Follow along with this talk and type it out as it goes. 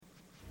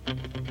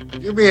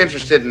Would you be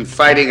interested in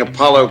fighting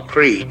Apollo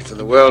Creed for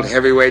the World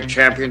Heavyweight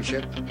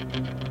Championship?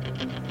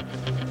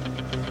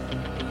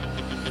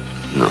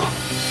 No.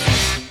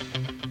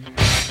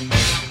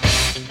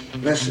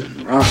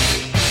 Listen,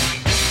 Rocky.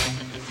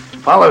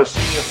 Apollo's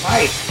seen you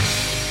fight.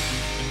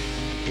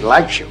 He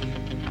likes you.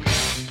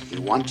 He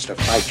wants to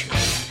fight you.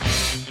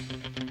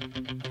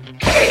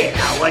 Hey,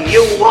 now when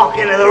you walk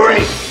into the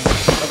ring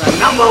for the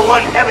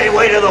 #1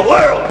 heavyweight of the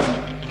world,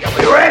 you'll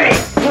be ready.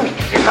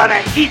 You're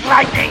gonna eat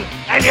lightning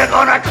and you're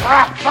gonna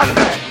clap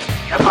thunder.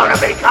 You're gonna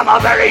become a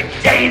very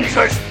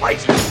dangerous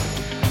place. Ladies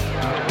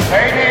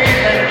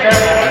and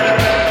gentlemen,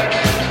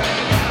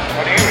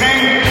 good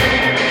evening.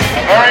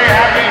 A very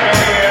happy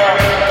new year.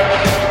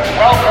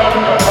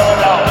 Welcome to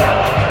Philadelphia.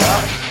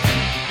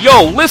 Yo,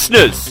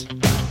 listeners!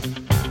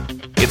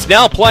 It's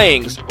Now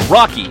Playing's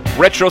Rocky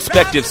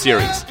Retrospective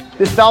Series.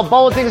 This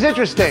Balboa thing is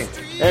interesting.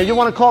 And you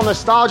want to call it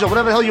nostalgia,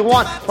 whatever the hell you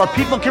want, but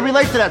people can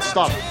relate to that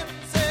stuff.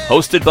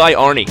 Hosted by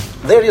Arnie.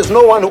 There is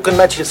no one who can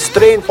match his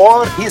strength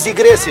or his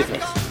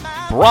aggressiveness.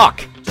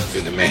 Brock.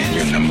 You're the man.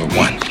 You're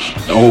 #1.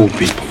 Old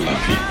people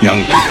love you.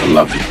 Young people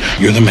love you.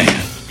 You're the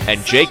man.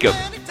 And Jacob.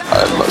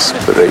 I must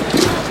break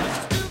you.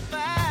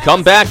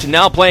 Come back to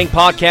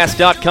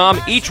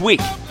NowPlayingPodcast.com each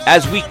week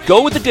as we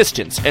go the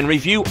distance and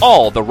review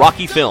all the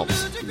Rocky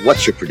films.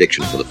 What's your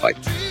prediction for the fight?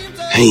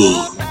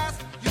 Hey.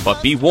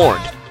 But be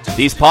warned,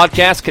 these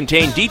podcasts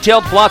contain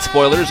detailed plot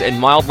spoilers and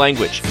mild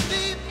language.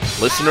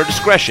 Listener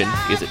discretion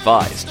is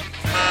advised.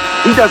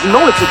 He doesn't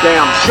know it's a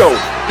damn show.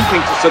 He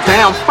thinks it's a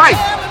damn fight.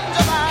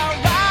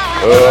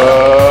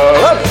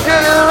 Let's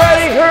get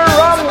ready to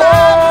rumble!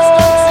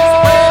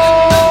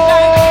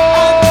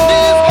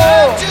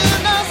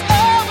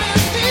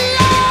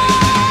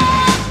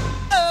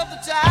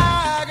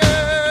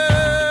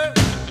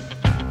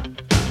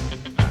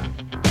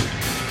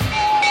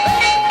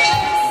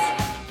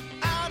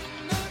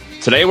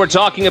 Today we're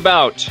talking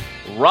about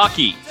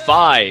Rocky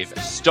V,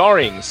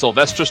 starring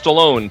Sylvester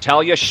Stallone,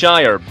 Talia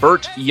Shire,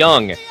 Burt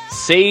Young,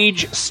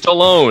 Sage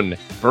Stallone,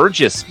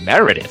 Burgess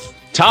Meredith,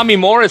 Tommy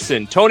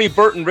Morrison, Tony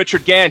Burton,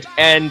 Richard Gant,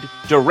 and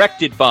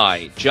directed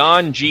by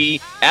John G.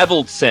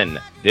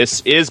 Avildsen.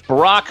 This is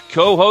Brock,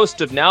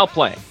 co-host of Now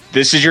Playing.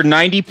 This is your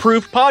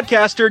 90-proof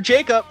podcaster,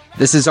 Jacob.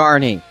 This is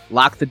Arnie.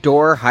 Lock the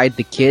door, hide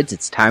the kids,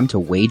 it's time to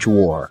wage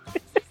war.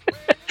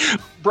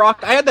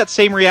 Brock, I had that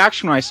same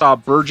reaction when I saw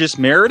Burgess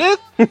Meredith.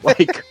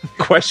 Like,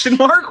 question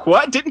mark?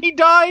 What? Didn't he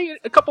die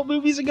a couple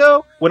movies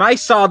ago? When I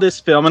saw this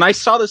film, and I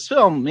saw this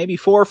film maybe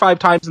 4 or 5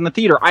 times in the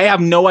theater, I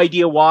have no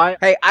idea why.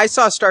 Hey, I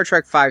saw Star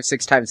Trek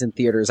 5-6 times in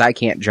theaters. I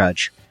can't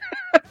judge.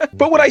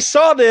 But when I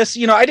saw this,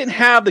 I didn't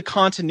have the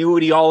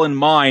continuity all in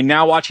mind.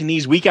 Now watching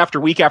these week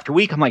after week after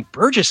week, I'm like,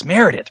 Burgess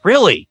Meredith,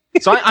 really?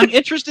 So I'm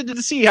interested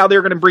to see how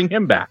they're going to bring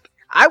him back.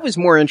 I was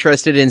more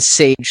interested in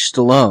Sage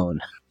Stallone.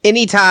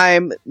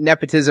 Anytime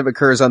nepotism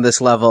occurs on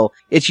this level,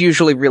 it's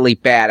usually really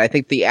bad. I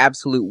think the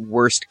absolute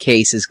worst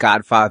case is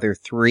Godfather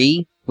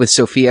 3 with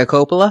Sofia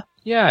Coppola.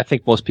 Yeah, I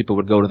think most people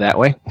would go to that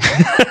way.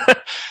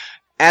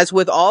 As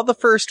with all the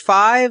first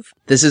 5,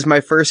 this is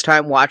my first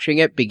time watching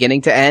it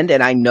beginning to end,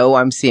 and I know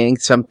I'm seeing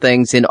some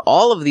things in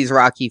all of these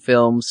Rocky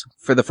films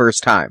for the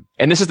first time.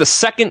 And this is the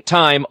second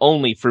time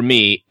only for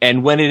me,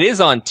 and when it is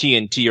on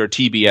TNT or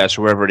TBS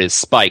or wherever it is,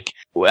 Spike,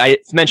 I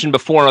mentioned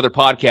before on other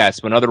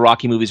podcasts, when other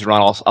Rocky movies are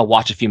on, I'll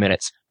watch a few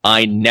minutes.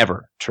 I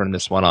never turn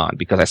this one on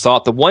because I saw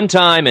it the one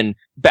time, and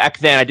back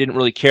then I didn't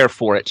really care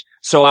for it.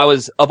 So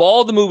of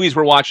all the movies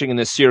we're watching in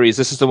this series,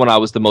 this is the one I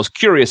was the most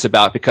curious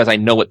about because I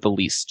know it the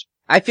least.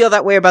 I feel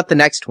that way about the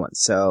next one,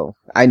 so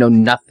I know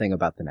nothing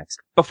about the next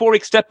one. Before we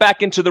step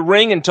back into the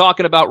ring and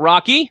talking about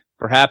Rocky,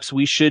 perhaps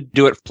we should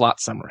do it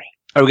plot summary.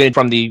 Are we getting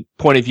from the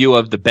point of view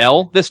of the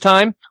bell this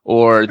time,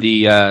 or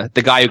the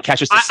guy who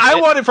catches the I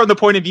want it from the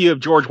point of view of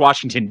George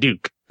Washington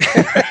Duke.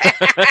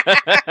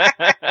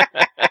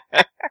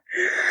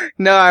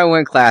 No, I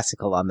went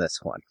classical on this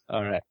one.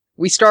 All right.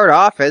 We start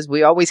off, as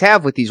we always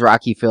have with these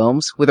Rocky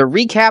films, with a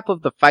recap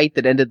of the fight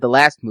that ended the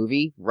last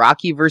movie,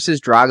 Rocky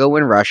versus Drago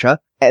in Russia.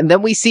 And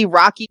then we see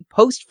Rocky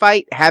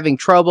post-fight having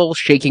trouble,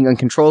 shaking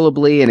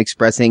uncontrollably, and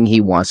expressing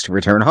he wants to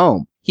return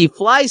home. He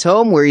flies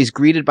home where he's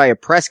greeted by a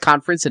press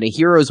conference and a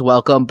hero's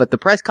welcome, but the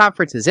press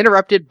conference is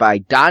interrupted by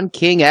Don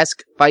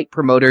King-esque fight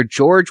promoter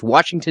George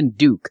Washington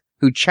Duke,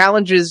 who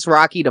challenges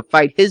Rocky to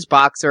fight his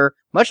boxer,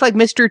 much like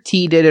Mr.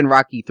 T did in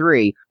Rocky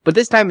 3, but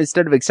this time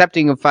instead of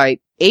accepting a fight,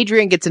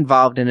 Adrian gets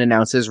involved and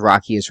announces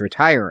Rocky is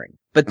retiring.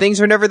 But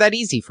things are never that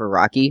easy for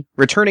Rocky.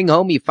 Returning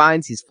home, he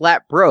finds he's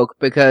flat broke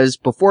because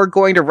before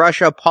going to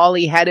Russia,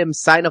 Paulie had him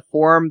sign a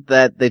form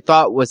that they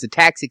thought was a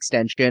tax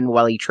extension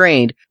while he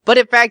trained, but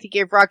in fact he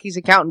gave Rocky's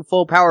accountant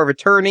full power of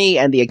attorney,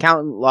 and the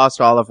accountant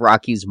lost all of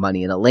Rocky's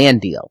money in a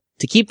land deal.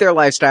 To keep their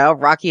lifestyle,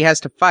 Rocky has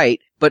to fight,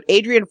 but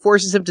Adrian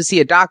forces him to see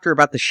a doctor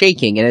about the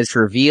shaking, and it's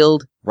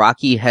revealed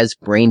Rocky has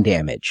brain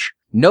damage.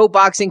 No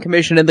boxing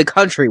commission in the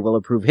country will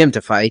approve him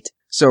to fight.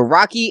 So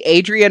Rocky,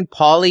 Adrian,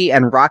 Paulie,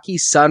 and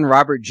Rocky's son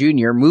Robert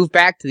Jr. move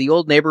back to the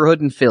old neighborhood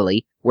in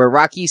Philly, where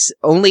Rocky's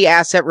only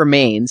asset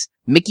remains,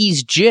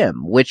 Mickey's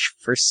gym, which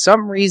for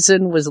some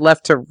reason was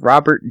left to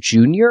Robert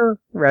Jr.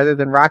 rather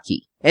than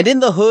Rocky. And in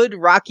the hood,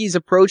 Rocky's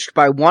approached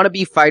by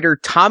wannabe fighter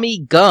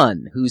Tommy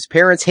Gunn, whose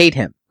parents hate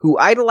him, who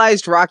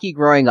idolized Rocky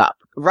growing up.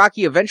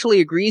 Rocky eventually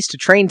agrees to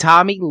train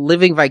Tommy,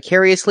 living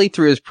vicariously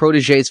through his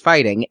protege's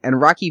fighting, and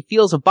Rocky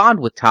feels a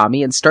bond with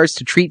Tommy and starts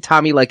to treat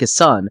Tommy like a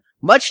son,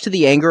 much to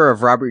the anger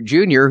of Robert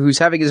Jr., who's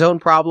having his own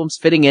problems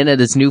fitting in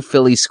at his new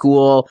Philly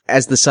school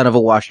as the son of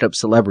a washed-up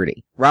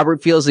celebrity.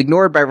 Robert feels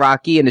ignored by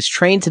Rocky and is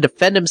trained to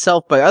defend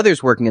himself by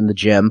others working in the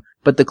gym,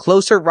 but the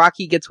closer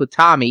Rocky gets with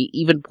Tommy,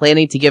 even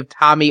planning to give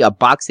Tommy a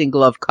boxing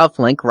glove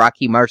cufflink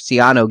Rocky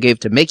Marciano gave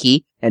to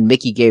Mickey, and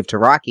Mickey gave to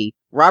Rocky,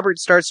 Robert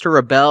starts to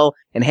rebel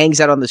and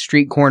hangs out on the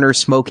street corner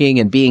smoking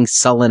and being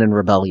sullen and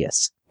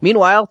rebellious.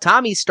 Meanwhile,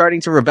 Tommy's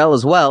starting to rebel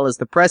as well as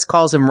the press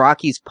calls him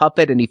Rocky's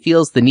puppet and he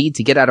feels the need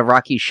to get out of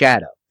Rocky's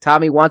shadow.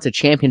 Tommy wants a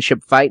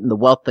championship fight and the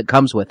wealth that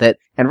comes with it,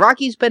 and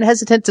Rocky's been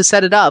hesitant to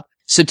set it up,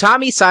 so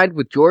Tommy signed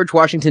with George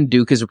Washington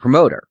Duke as a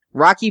promoter.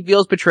 Rocky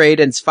feels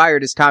betrayed and is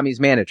fired as Tommy's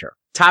manager.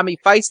 Tommy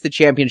fights the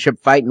championship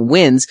fight and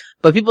wins,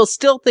 but people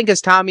still think as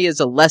Tommy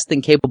is a less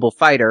than capable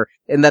fighter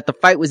and that the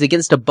fight was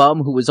against a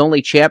bum who was only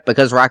champ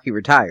because Rocky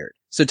retired.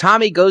 So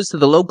Tommy goes to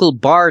the local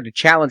bar to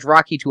challenge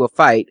Rocky to a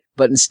fight,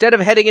 but instead of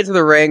heading into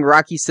the ring,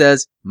 Rocky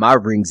says, "My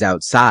ring's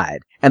outside,"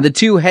 and the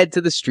two head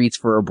to the streets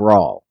for a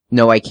brawl.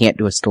 No, I can't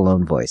do a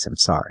Stallone voice, I'm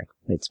sorry.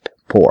 It's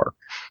poor.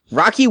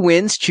 Rocky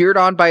wins, cheered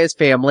on by his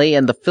family,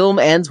 and the film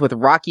ends with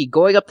Rocky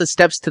going up the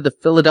steps to the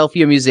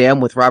Philadelphia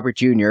Museum with Robert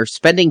Jr.,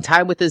 spending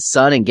time with his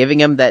son and giving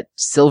him that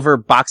silver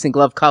boxing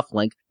glove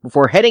cufflink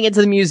before heading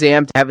into the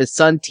museum to have his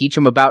son teach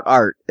him about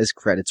art as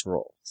credits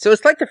roll. So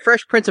it's like the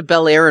Fresh Prince of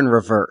Bel-Air in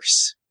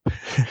reverse.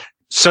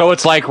 So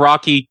it's like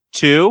Rocky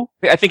 2?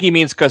 I think he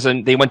means because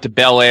they went to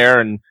Bel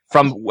Air and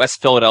from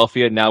West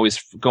Philadelphia. Now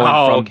he's going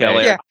from Bel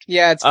Air.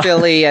 Yeah, it's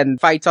Philly and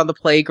fights on the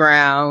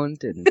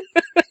playground. And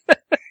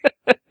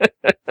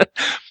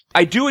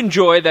I do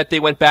enjoy that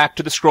they went back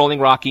to the scrolling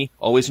Rocky.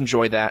 Always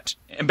enjoy that.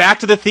 And back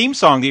to the theme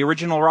song, the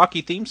original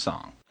Rocky theme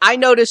song. I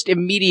noticed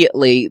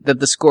immediately that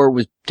the score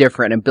was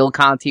different and Bill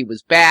Conti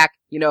was back.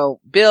 You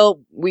know,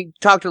 Bill, we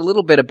talked a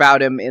little bit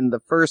about him in the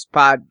first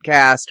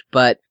podcast,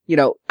 but, you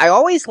know, I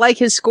always like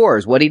his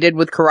scores, what he did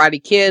with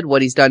Karate Kid,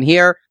 what he's done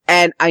here.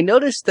 And I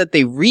noticed that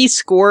they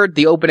rescored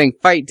the opening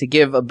fight to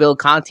give a Bill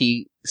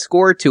Conti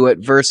score to it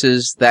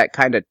versus that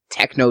kind of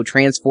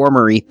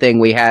techno-transformer-y thing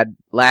we had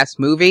last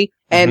movie.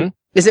 And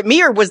is it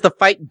me or was the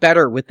fight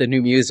better with the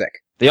new music?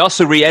 They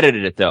also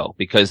re-edited it, though,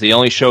 because they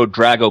only showed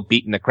Drago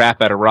beating the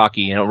crap out of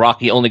Rocky. You know,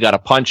 Rocky only got a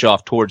punch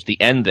off towards the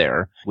end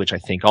there, which I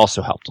think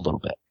also helped a little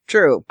bit.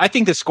 True. I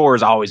think the score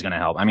is always going to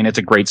help. I mean, it's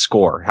a great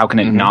score. How can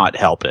it not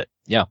help it?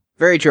 Yeah.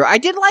 Very true. I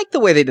did like the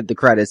way they did the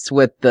credits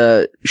with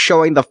the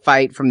showing the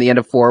fight from the end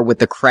of 4 with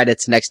the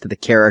credits next to the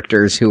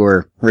characters who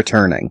were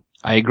returning.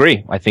 I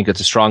agree. I think it's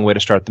a strong way to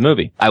start the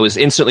movie. I was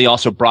instantly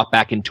also brought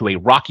back into a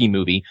Rocky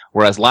movie,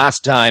 whereas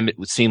last time it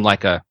would seem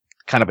like a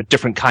kind of a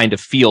different kind of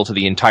feel to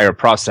the entire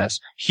process.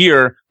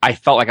 Here, I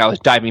felt like I was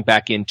diving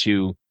back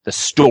into the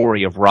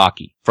story of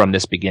Rocky from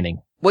this beginning.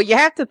 Well, you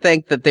have to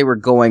think that they were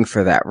going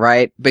for that,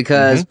 right?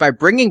 Because by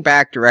bringing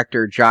back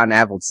director John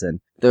Avildsen,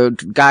 the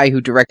guy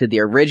who directed the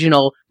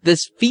original,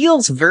 this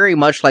feels very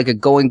much like a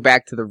going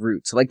back to the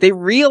roots. Like they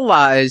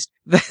realized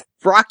that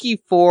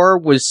Rocky 4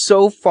 was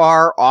so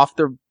far off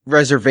the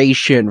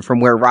reservation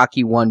from where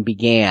Rocky 1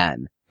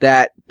 began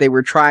that they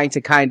were trying to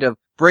kind of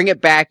bring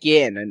it back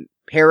in and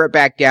pare it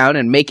back down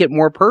and make it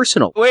more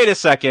personal. Wait a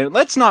second.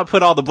 Let's not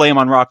put all the blame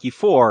on Rocky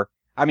 4.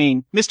 I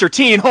mean, Mr.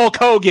 T and Hulk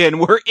Hogan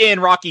were in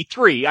Rocky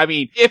 3. I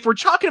mean, if we're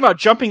talking about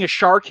jumping a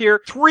shark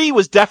here, 3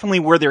 was definitely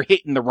where they're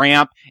hitting the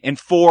ramp, and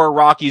 4,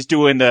 Rocky's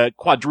doing the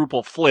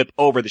quadruple flip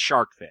over the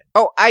shark fin.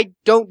 Oh, I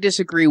don't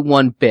disagree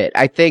one bit.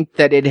 I think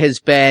that it has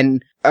been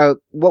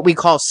what we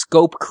call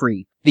scope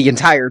creep the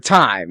entire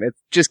time. It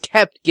just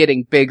kept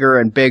getting bigger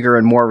and bigger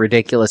and more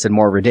ridiculous,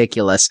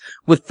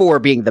 with 4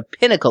 being the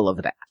pinnacle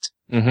of that.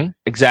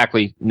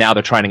 Exactly. Now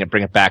they're trying to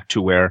bring it back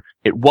to where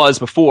it was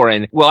before.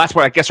 And, well, that's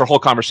what I guess our whole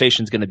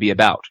conversation is going to be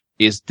about,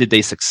 is did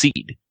they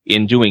succeed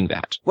in doing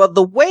that? Well,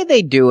 the way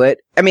they do it,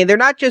 I mean, they're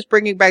not just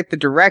bringing back the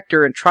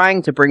director and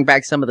trying to bring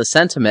back some of the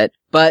sentiment,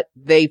 but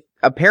they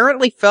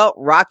apparently felt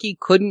Rocky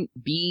couldn't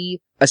be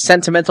a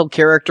sentimental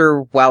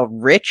character while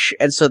rich,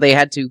 and so they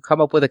had to come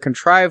up with a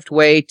contrived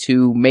way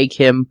to make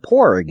him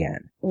poor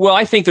again. Well,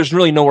 I think there's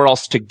really nowhere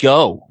else to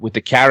go with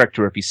the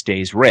character if he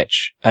stays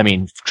rich. I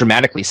mean,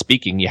 dramatically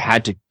speaking, you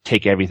had to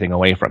take everything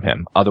away from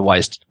him.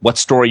 Otherwise, what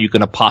story are you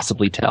going to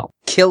possibly tell?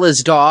 Kill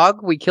his dog?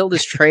 We killed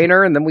his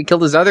trainer, and then we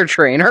killed his other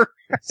trainer.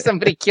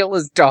 Somebody kill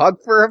his dog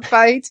for a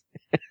fight?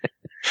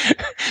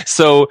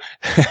 So,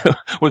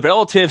 with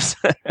relatives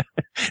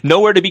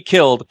nowhere to be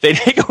killed, they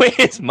take away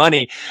his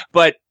money,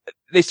 but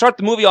they start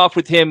the movie off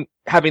with him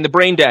having the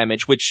brain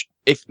damage, which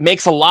it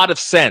makes a lot of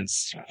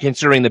sense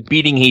considering the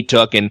beating he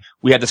took. And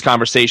we had this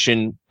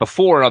conversation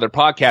before in other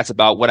podcasts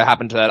about what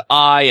happened to that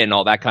eye and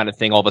all that kind of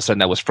thing. All of a sudden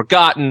that was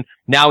forgotten.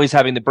 Now he's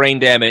having the brain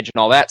damage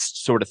and all that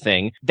sort of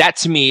thing. That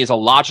to me is a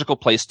logical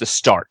place to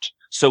start.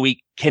 so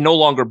he can no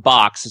longer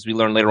box. As we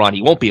learn later on,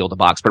 he won't be able to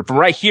box. But from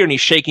right here, and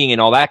he's shaking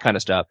and all that kind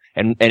of stuff,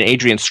 and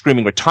Adrian's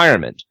screaming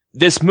retirement.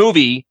 This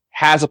movie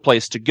has a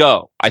place to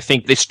go. I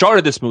think they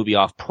started this movie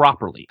off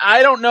properly.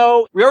 I don't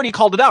know. We already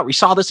called it out. We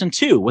saw this in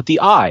 2 with the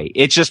eye.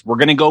 It's just, we're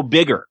going to go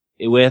bigger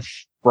with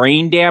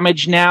brain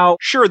damage now.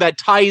 Sure, that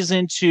ties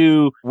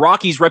into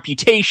Rocky's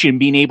reputation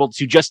being able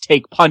to just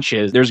take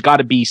punches. There's got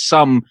to be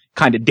some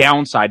kind of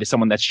downside to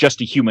someone that's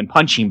just a human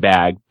punching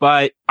bag.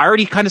 But I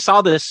already kind of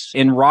saw this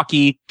in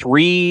Rocky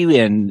 3,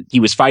 and he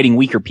was fighting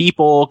weaker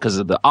people because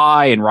of the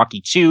eye. And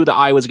Rocky 2, the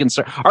eye was against.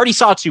 I already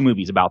saw 2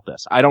 movies about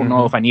this. I don't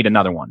know if I need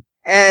another one.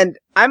 And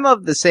I'm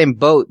of the same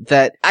boat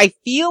that I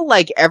feel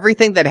like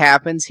everything that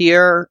happens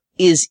here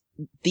is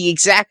the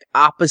exact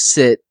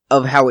opposite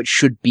of how it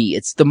should be.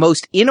 It's the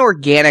most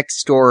inorganic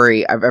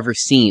story I've ever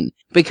seen,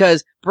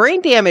 because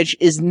brain damage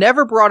is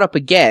never brought up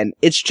again.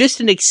 It's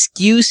just an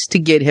excuse to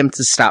get him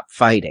to stop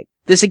fighting.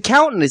 This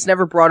accountant is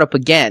never brought up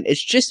again.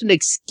 It's just an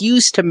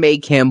excuse to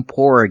make him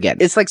poor again.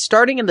 It's like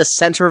starting in the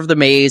center of the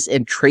maze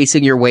and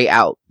tracing your way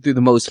out through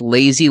the most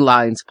lazy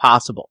lines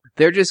possible.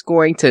 They're just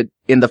going to,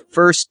 in the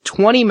first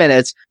 20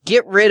 minutes,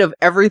 get rid of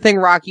everything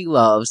Rocky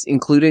loves,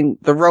 including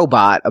the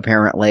robot,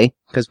 apparently,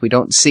 because we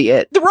don't see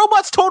it. The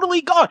robot's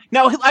totally gone.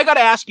 Now, I gotta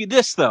ask you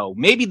this, though.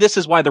 Maybe this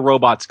is why the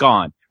robot's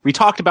gone. We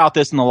talked about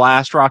this in the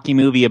last Rocky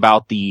movie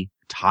about the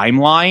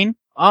timeline.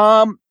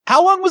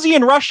 How long was he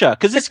in Russia?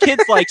 Because this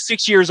kid's like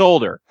 6 years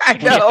older. I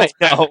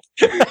know.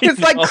 It's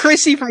like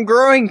Chrissy from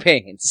Growing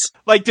Pains.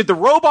 Like, did the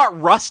robot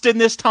rust in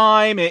this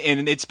time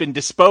and it's been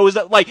disposed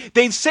of? Like,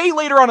 they say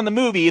later on in the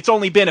movie it's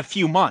only been a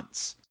few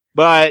months.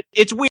 But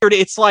it's weird.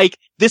 It's like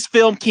this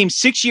film came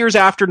 6 years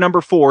after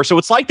number 4. So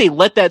it's like they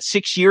let that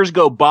 6 years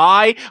go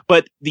by.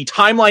 But the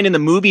timeline in the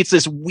movie, it's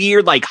this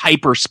weird, like,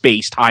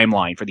 hyperspace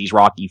timeline for these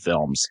Rocky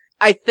films.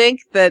 I think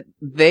that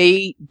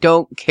they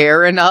don't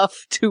care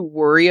enough to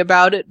worry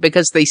about it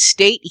because they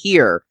state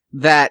here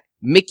that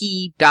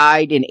Mickey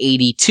died in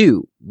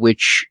 82,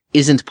 which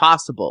isn't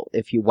possible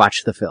if you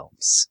watch the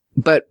films.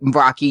 But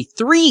Rocky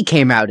 3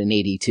 came out in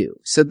 82,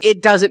 so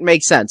it doesn't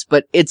make sense,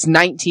 but it's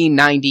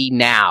 1990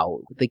 now.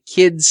 The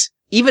kid's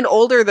even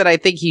older than I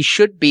think he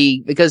should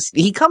be because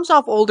he comes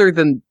off older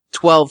than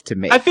 12 to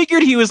me. I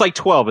figured he was like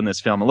 12 in this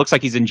film. It looks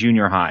like he's in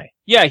junior high.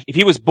 Yeah, if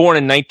he was born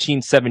in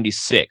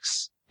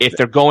 1976, if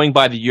they're going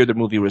by the year the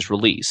movie was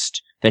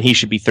released, then he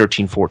should be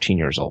 13, 14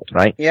 years old,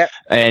 right? Yeah.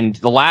 And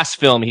the last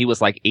film, he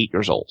was like 8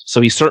 years old.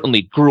 So he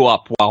certainly grew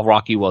up while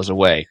Rocky was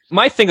away.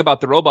 My thing about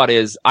the robot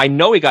is, I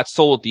know he got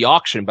sold at the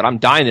auction, but I'm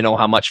dying to know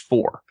how much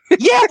for.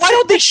 Yeah, why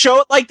don't they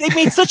show it? Like, they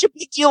made such a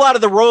big deal out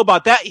of the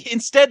robot that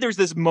instead there's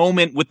this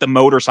moment with the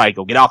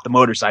motorcycle. Get off the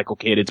motorcycle,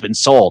 kid. It's been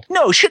sold.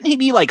 No, shouldn't he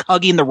be like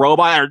hugging the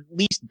robot? Or at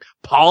least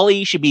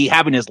Paulie should be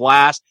having his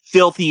last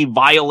filthy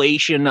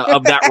violation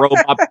of that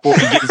robot before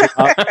he gives it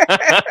up.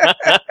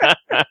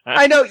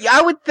 I know.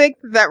 I would think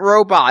that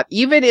robot,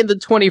 even in the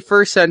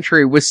 21st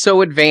century, was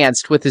so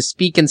advanced with his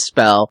speak and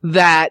spell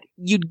that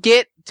you'd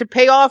get to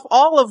pay off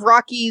all of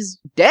Rocky's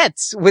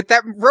debts with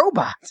that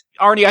robot.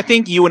 Arnie, I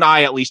think you and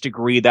I at least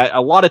agree that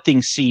a lot of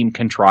things seem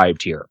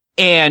contrived here.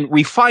 And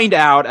we find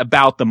out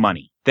about the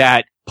money,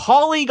 that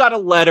Paulie got a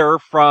letter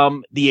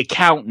from the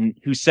accountant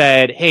who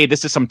said, hey,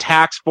 this is some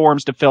tax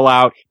forms to fill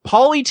out.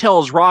 Paulie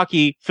tells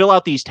Rocky, fill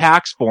out these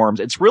tax forms.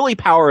 It's really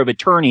power of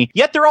attorney.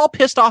 Yet they're all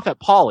pissed off at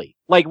Paulie.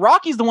 Like,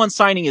 Rocky's the one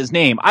signing his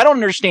name. I don't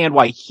understand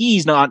why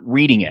he's not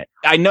reading it.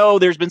 I know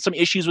there's been some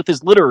issues with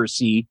his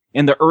literacy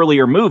in the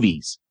earlier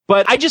movies,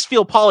 but I just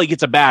feel Paulie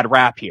gets a bad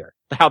rap here.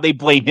 How they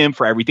blame him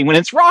for everything when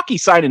it's Rocky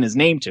signing his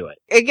name to it.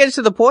 It gets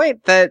to the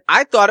point that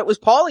I thought it was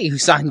Paulie who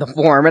signed the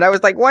form, and I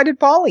was like, why did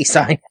Paulie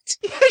sign it?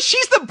 Yeah,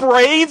 she's the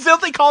brains.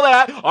 Don't they call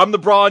that? I'm the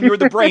brawn, you're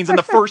the brains in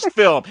the first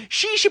film.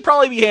 She should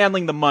probably be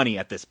handling the money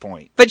at this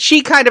point. But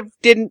she kind of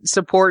didn't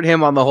support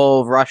him on the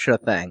whole Russia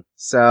thing.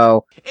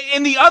 So,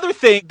 and the other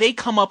thing, they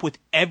come up with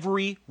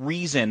every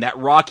reason that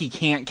Rocky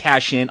can't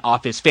cash in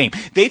off his fame.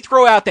 They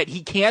throw out that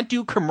he can't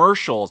do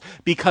commercials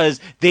because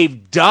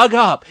they've dug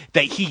up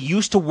that he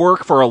used to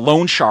work for a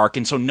loan shark,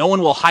 and so no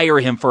one will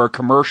hire him for a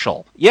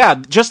commercial. Yeah,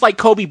 just like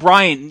Kobe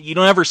Bryant, you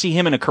don't ever see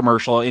him in a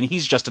commercial, and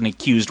he's just an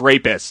accused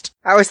rapist.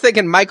 I was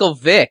thinking Michael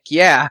Vick,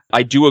 yeah.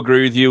 I do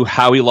agree with you.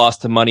 How he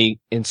lost the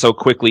money in so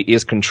quickly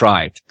is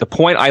contrived. The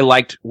point I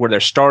liked where they're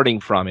starting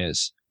from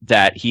is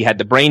that he had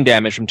the brain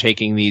damage from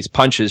taking these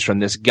punches from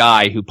this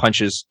guy who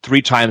punches 3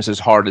 times as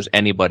hard as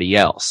anybody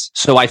else.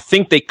 So I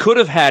think they could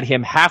have had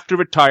him have to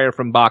retire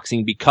from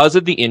boxing because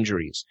of the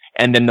injuries,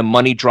 and then the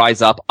money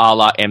dries up a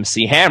la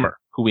MC Hammer,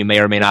 who we may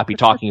or may not be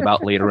talking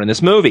about later in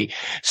this movie.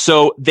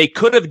 So they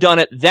could have done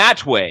it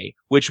that way,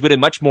 which would have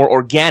been much more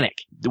organic.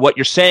 What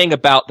you're saying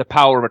about the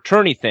power of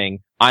attorney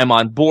thing, I'm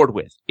on board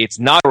with. It's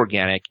not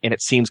organic, and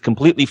it seems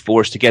completely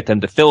forced to get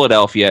them to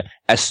Philadelphia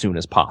as soon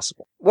as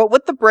possible. Well,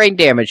 with the brain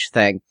damage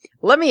thing,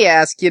 let me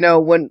ask,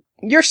 when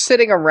you're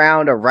sitting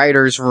around a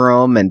writer's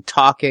room and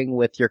talking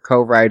with your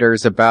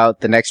co-writers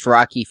about the next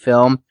Rocky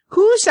film,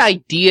 whose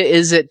idea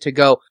is it to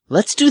go,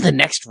 let's do the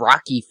next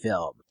Rocky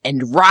film,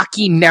 and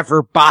Rocky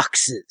never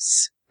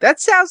boxes? That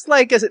sounds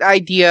like an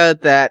idea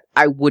that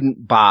I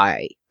wouldn't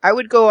buy. I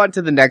would go on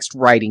to the next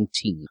writing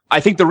team. I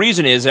think the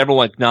reason is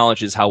everyone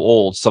acknowledges how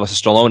old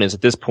Sylvester Stallone is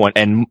at this point,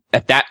 and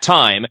at that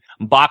time,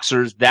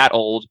 boxers that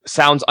old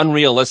sounds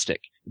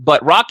unrealistic.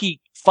 But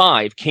Rocky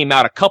V came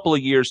out a couple of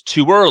years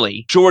too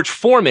early. George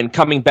Foreman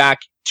coming back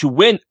to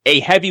win a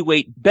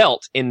heavyweight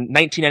belt in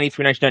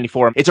 1993,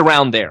 1994, it's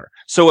around there.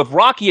 So if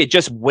Rocky had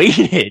just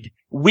waited,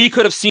 we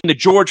could have seen the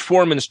George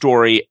Foreman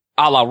story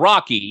a la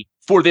Rocky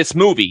for this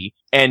movie,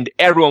 and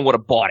everyone would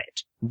have bought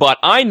it. But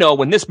I know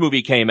when this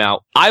movie came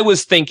out, I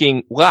was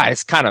thinking, well,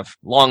 it's kind of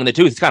long in the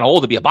tooth. It's kind of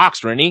old to be a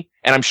boxer, isn't he?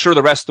 And I'm sure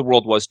the rest of the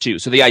world was too.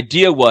 So the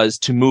idea was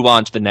to move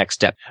on to the next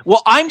step.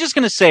 Well, I'm just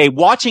going to say,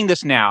 watching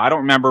this now, I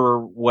don't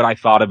remember what I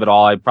thought of it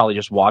all. I probably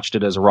just watched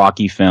it as a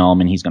Rocky film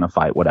and he's going to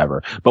fight,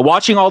 whatever. But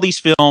watching all these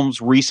films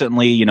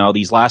recently, you know,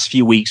 these last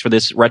few weeks for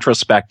this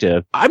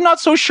retrospective, I'm not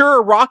so sure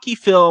a Rocky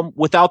film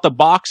without the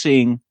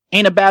boxing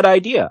ain't a bad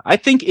idea. I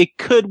think it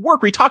could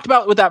work. We talked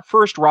about it with that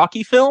first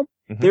Rocky film.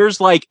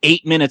 There's like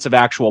 8 minutes of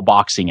actual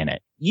boxing in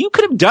it. You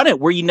could have done it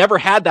where you never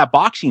had that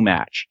boxing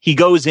match. He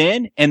goes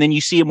in and then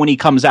you see him when he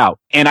comes out.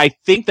 And I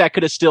think that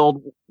could have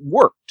still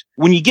worked.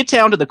 When you get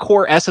down to the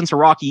core essence of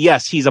Rocky,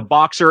 yes, he's a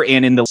boxer,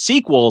 and in the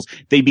sequels,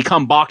 they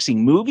become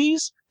boxing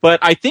movies. But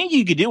I think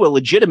you could do a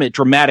legitimate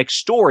dramatic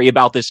story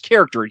about this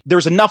character.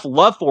 There's enough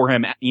love for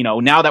him, you know,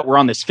 now that we're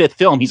on this fifth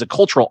film, he's a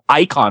cultural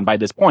icon by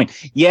this point.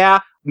 Yeah,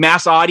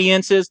 mass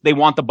audiences, they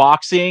want the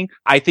boxing.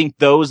 I think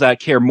those that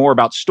care more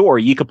about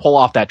story, you could pull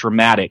off that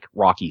dramatic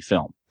Rocky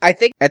film. I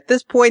think at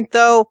this point,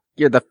 though,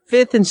 you're the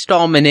fifth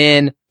installment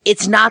in.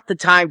 It's not the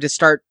time to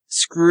start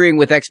screwing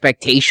with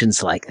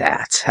expectations like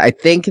that. I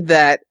think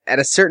that at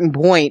a certain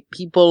point,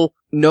 people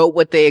know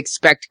what they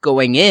expect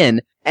going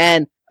in.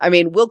 And I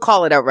mean, we'll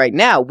call it out right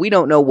now. We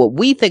don't know what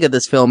we think of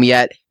this film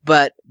yet,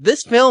 but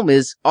this film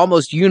is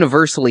almost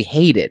universally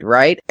hated,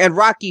 right? And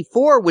Rocky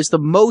IV was the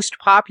most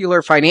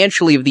popular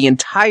financially of the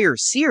entire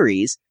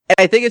series. And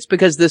I think it's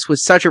because this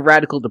was such a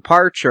radical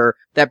departure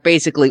that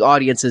basically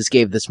audiences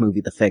gave this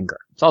movie the finger.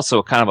 It's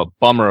also kind of a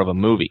bummer of a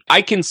movie.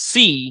 I can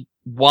see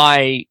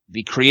why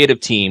the creative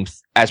team,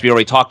 as we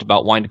already talked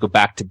about, wanting to go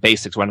back to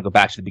basics, wanting to go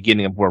back to the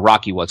beginning of where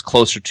Rocky was,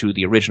 closer to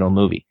the original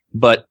movie.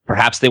 But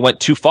perhaps they went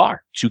too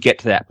far to get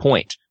to that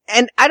point.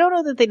 And I don't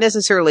know that they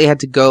necessarily had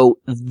to go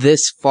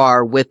this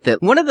far with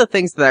it. One of the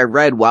things that I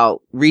read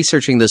while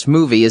researching this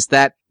movie is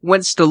that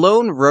when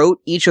Stallone wrote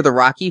each of the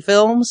Rocky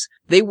films,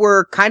 they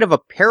were kind of a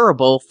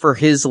parable for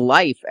his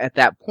life at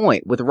that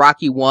point, with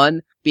Rocky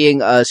 1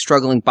 being a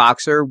struggling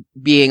boxer,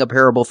 being a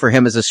parable for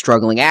him as a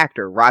struggling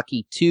actor,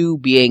 Rocky 2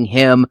 being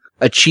him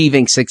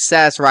achieving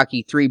success,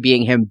 Rocky 3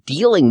 being him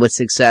dealing with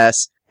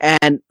success,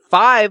 and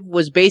 5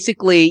 was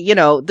basically, you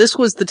know, this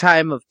was the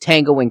time of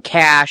Tango and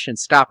Cash and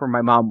Stop or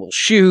My Mom Will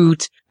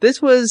Shoot.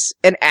 This was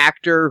an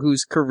actor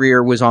whose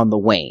career was on the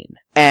wane.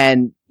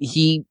 And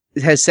he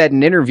has said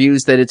in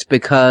interviews that it's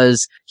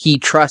because he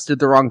trusted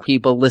the wrong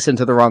people, listened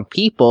to the wrong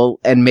people,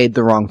 and made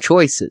the wrong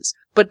choices.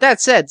 But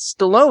that said,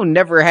 Stallone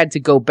never had to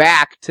go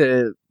back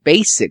to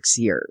basics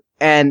here.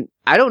 And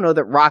I don't know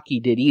that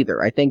Rocky did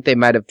either. I think they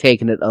might have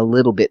taken it a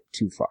little bit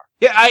too far.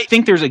 Yeah, I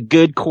think there's a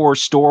good core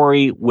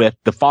story with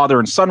the father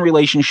and son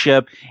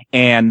relationship,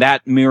 and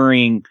that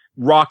mirroring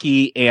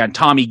Rocky and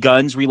Tommy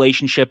Gunn's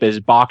relationship as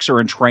boxer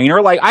and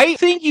trainer. Like, I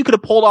think you could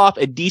have pulled off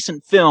a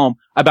decent film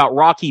about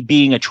Rocky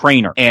being a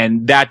trainer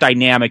and that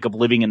dynamic of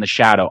living in the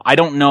shadow. I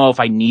don't know if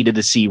I needed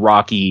to see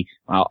Rocky,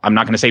 well, I'm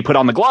not going to say put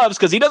on the gloves,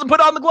 because he doesn't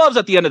put on the gloves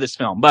at the end of this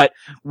film, but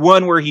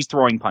one where he's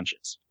throwing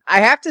punches.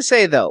 I have to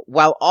say, though,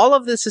 while all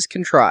of this is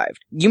contrived,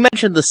 you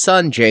mentioned the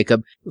son,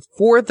 Jacob.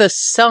 For the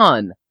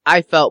son,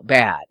 I felt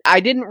bad. I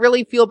didn't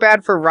really feel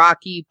bad for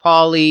Rocky,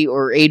 Paulie,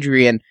 or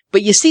Adrian,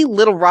 but you see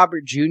little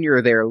Robert Jr.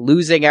 there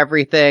losing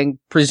everything,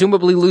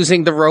 presumably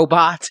losing the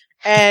robot,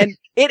 and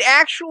it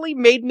actually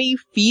made me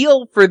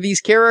feel for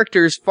these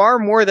characters far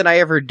more than I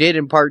ever did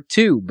in part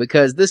 2,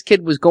 because this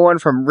kid was going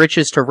from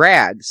riches to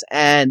rags,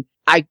 and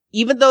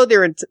even though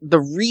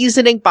the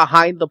reasoning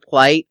behind the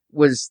plight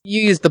was,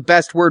 you used the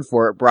best word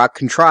for it, Brock,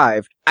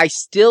 contrived, I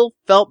still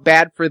felt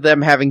bad for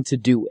them having to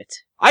do it.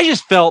 I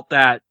just felt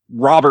that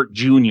Robert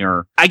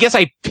Jr., I guess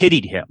I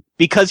pitied him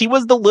because he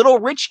was the little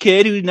rich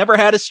kid who never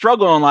had a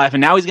struggle in life,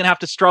 and now he's going to have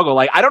to struggle.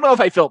 Like, I don't know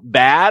if I felt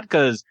bad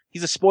because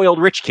he's a spoiled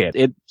rich kid.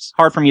 It's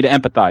hard for me to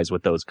empathize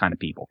with those kind of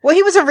people. Well,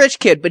 he was a rich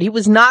kid, but he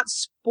was not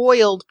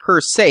spoiled per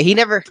se.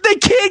 The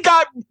kid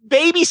got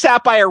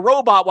babysat by a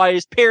robot while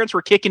his parents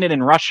were kicking it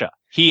in Russia.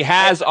 He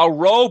has a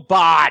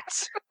robot.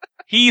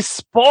 He's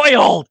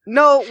spoiled.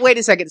 No, wait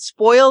a second.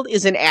 Spoiled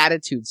is an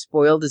attitude.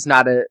 Spoiled is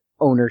not a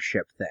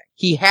ownership thing.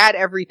 He had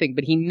everything,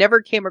 but he never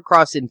came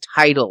across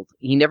entitled.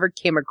 He never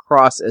came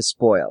across as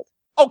spoiled.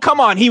 Oh, come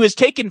on. He was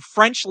taking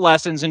French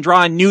lessons and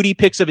drawing nudie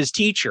pics of his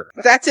teacher.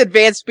 That's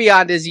advanced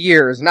beyond his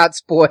years, not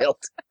spoiled.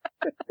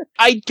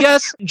 I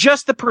guess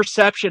just the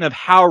perception of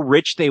how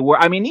rich they were.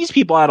 I mean, these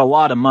people had a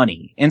lot of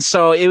money. And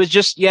so it was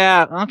just,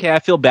 yeah, okay, I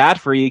feel bad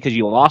for you because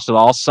you lost it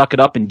all. Suck it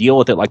up and deal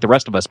with it like the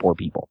rest of us poor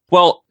people.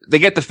 Well, they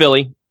get to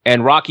Philly,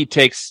 and Rocky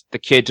takes the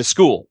kid to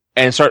school.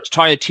 and starts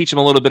trying to teach him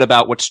a little bit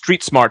about what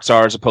street smarts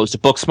are as opposed to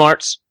book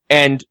smarts.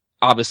 And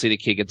obviously the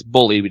kid gets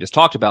bullied. We just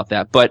talked about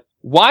that. But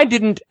why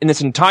in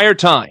this entire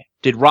time,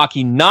 did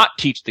Rocky not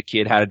teach the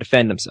kid how to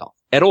defend himself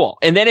at all?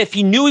 And then if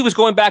he knew he was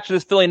going back to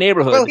this Philly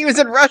neighborhood. Well, he was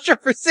in Russia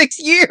for 6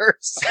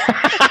 years.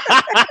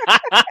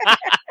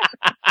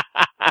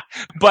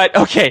 But,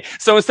 okay,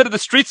 so instead of the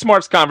street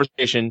smarts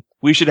conversation,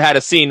 we should have had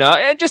a scene,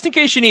 just in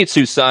case you need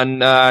to,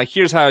 son,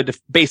 here's how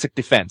basic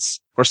defense.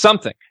 Or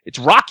something. It's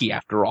Rocky,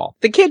 after all.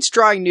 The kid's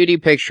drawing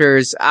nudie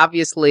pictures.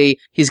 Obviously,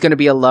 he's going to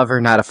be a lover,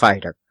 not a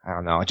fighter. I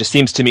don't know. It just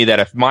seems to me that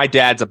if my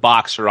dad's a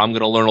boxer, I'm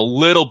going to learn a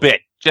little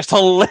bit. Just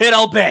a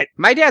little bit.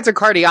 My dad's a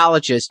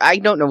cardiologist. I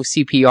don't know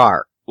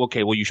CPR.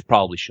 Okay, well, you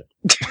probably should.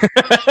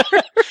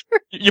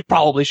 You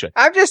probably should.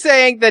 I'm just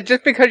saying that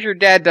just because your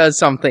dad does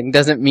something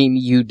doesn't mean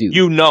you do.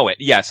 You know it.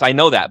 Yes, I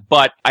know that.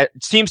 But it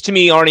seems to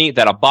me, Arnie,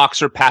 that a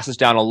boxer passes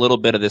down a little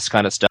bit of this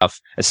kind of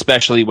stuff,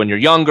 especially when you're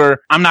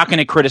younger. I'm not going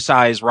to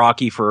criticize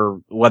Rocky for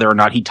whether or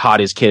not he taught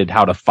his kid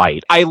how to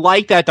fight. I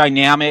like that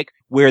dynamic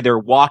where they're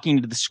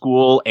walking to the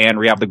school and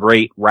we have the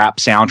great rap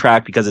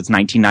soundtrack because it's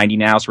 1990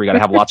 now, so we got to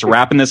have lots of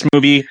rap in this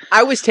movie.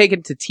 I was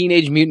taken to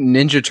Teenage Mutant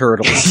Ninja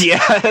Turtles.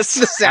 Yes.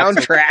 The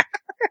soundtrack.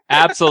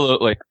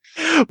 Absolutely.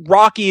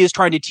 Rocky is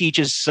trying to teach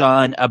his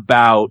son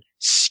about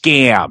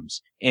scams,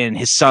 and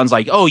his son's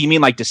like, "Oh, you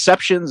mean like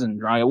deceptions?" And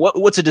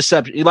what's a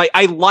deception? Like,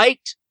 I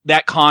liked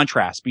that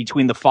contrast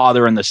between the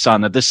father and the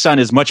son. That the son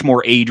is much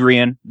more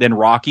Adrian than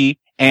Rocky,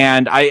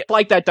 and I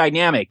like that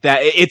dynamic.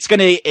 That it's going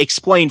to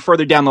explain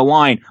further down the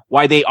line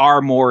why they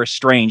are more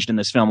estranged in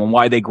this film and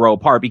why they grow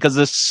apart. Because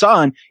the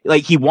son,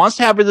 like, he wants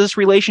to have this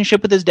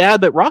relationship with his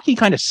dad, but Rocky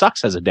kind of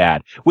sucks as a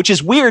dad, which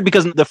is weird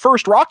because in the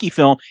first Rocky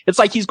film, it's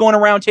like he's going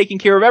around taking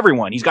care of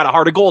everyone. He's got a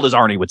heart of gold, as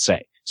Arnie would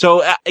say.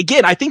 So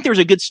again, I think there's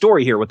a good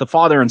story here with the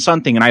father and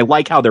son thing, and I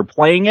like how they're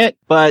playing it,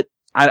 but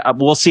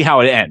we'll see how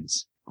it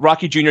ends.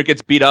 Rocky Jr.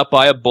 gets beat up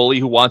by a bully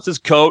who wants his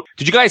coat.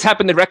 Did you guys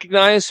happen to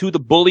recognize who the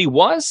bully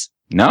was?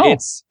 No.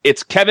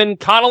 It's Kevin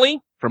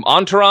Connolly from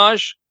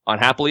Entourage on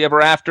Happily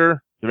Ever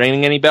After.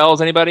 Ringing any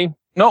bells, anybody?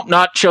 Nope,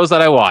 not shows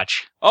that I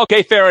watch.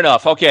 Okay, fair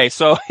enough. Okay,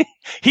 so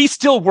he's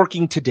still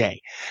working today.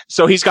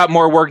 So he's got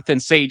more work than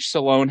Sage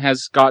Stallone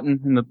has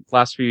gotten in the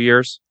last few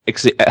years.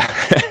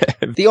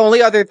 The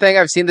only other thing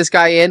I've seen this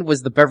guy in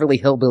was the Beverly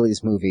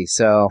Hillbillies movie,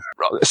 so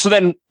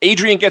then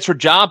Adrian gets her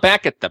job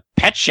back at the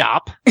pet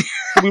shop.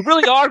 We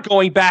really are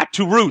going back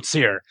to roots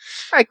here.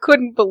 I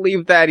couldn't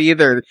believe that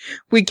either.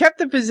 We kept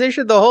the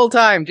position the whole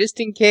time, just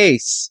in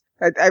case.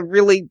 I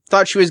really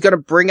thought she was going to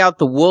bring out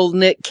the wool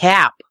knit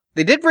cap.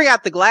 They did bring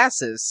out the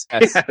glasses.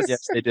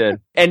 Yes, they did.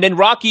 And then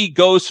Rocky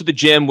goes to the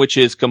gym, which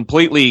is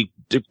completely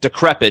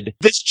decrepit.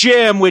 This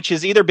gym, which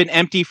has either been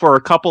empty for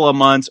a couple of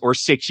months or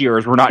 6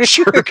 years, we're not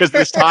sure because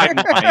this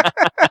timeline.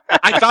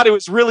 I thought it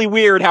was really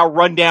weird how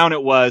run down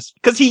it was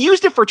because he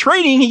used it for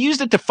training. He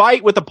used it to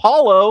fight with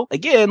Apollo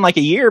again, like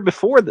a year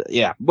before.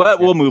 But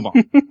we'll move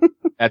on.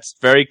 That's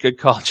very good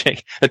call,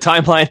 Jake. The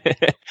timeline,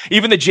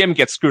 even the gym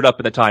gets screwed up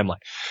in the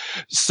timeline.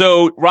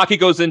 So Rocky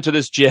goes into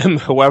this gym,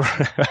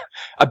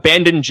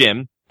 abandoned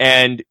gym,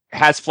 and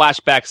has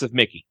flashbacks of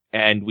Mickey.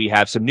 And we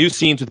have some new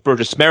scenes with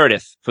Burgess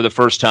Meredith for the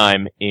first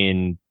time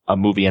in a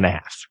movie and a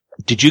half.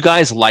 Did you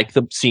guys like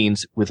the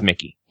scenes with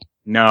Mickey?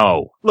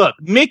 No. Look,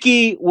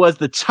 Mickey was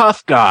the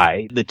tough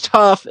guy, the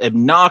tough,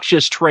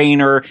 obnoxious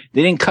trainer.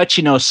 They didn't cut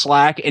you no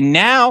slack. And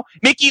now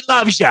Mickey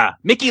loves ya.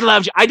 Mickey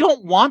loves ya. I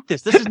don't want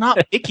this. This is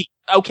not Mickey.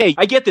 Okay,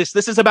 I get this.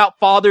 This is about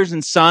fathers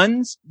and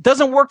sons.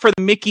 Doesn't work for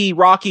the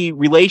Mickey-Rocky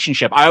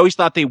relationship. I always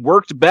thought they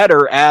worked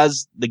better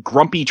as the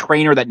grumpy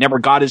trainer that never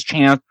got his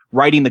chance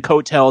riding the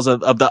coattails of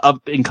the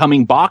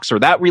up-and-coming boxer.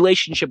 That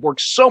relationship worked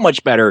so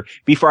much better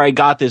before I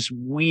got this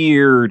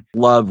weird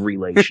love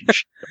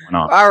relationship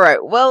going on. All right.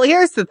 Well,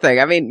 here's the thing.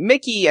 I mean,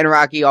 Mickey and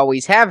Rocky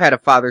always have had a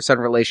father-son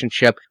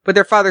relationship, but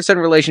their father-son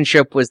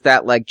relationship was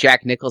that like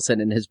Jack Nicholson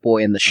and his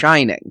boy in The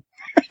Shining.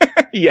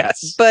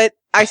 Yes. But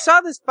I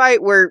saw this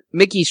fight where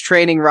Mickey's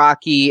training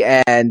Rocky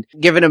and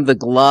giving him the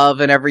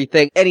glove and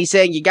everything, and he's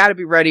saying, you gotta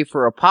be ready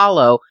for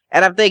Apollo,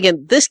 and I'm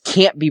thinking, this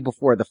can't be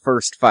before the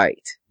first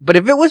fight. But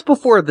if it was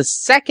before the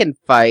second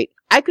fight,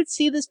 I could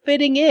see this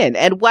fitting in,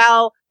 and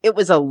while it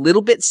was a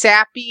little bit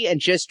sappy and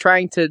just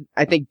trying to,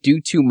 I think, do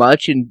too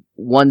much in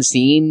one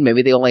scene,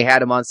 maybe they only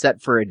had him on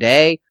set for a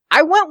day,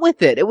 I went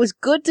with it. It was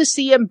good to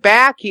see him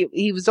back.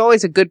 He was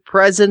always a good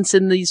presence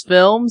in these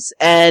films,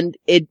 and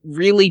it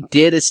really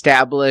did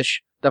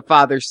establish the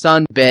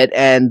father-son bit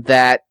and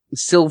that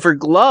silver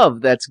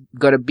glove that's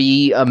going to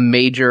be a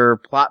major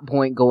plot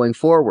point going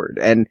forward.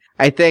 And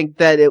I think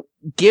that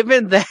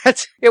given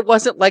that it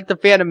wasn't like the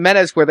Phantom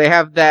Menace where they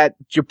have that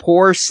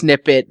Japor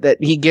snippet that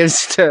he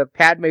gives to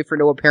Padme for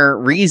no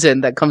apparent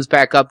reason that comes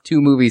back up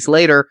 2 movies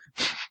later,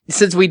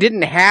 since we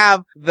didn't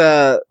have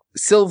the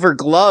silver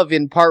glove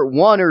in part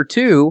 1 or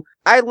 2,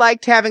 I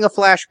liked having a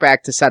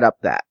flashback to set up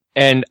that.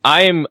 And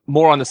I am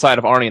more on the side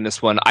of Arnie in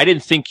this one. I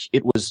didn't think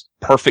it was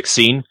perfect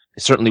scene,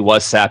 It certainly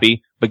was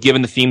sappy, but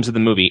given the themes of the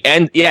movie,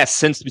 and yes,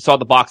 since we saw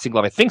the boxing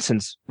glove, I think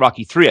since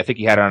Rocky 3, I think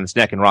he had it on his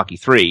neck in Rocky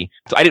 3.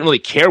 So I didn't really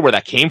care where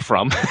that came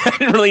from. I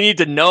didn't really need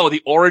to know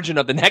the origin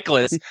of the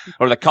necklace,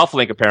 or the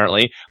cufflink,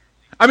 apparently.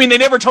 I mean, they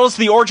never told us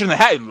the origin of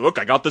the hat. Look,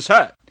 I got this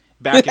hat.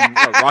 Back in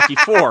Rocky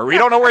 4. We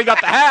don't know where he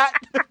got the hat.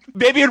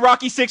 Maybe in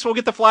Rocky 6 we'll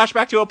get the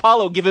flashback to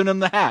Apollo giving him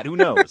the hat. Who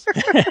knows?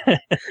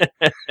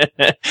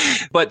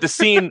 But the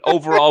scene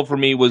overall for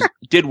me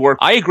did work.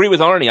 I agree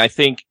with Arnie. I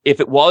think if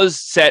it was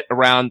set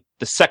around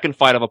the second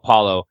fight of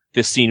Apollo,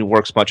 this scene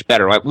works much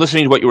better.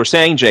 Listening to what you were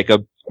saying,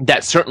 Jacob,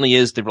 that certainly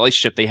is the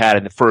relationship they had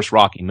in the first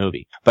Rocky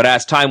movie. But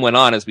as time went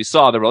on, as we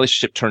saw, the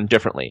relationship turned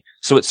differently.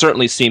 So it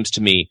certainly seems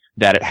to me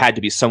that it had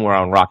to be somewhere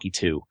on Rocky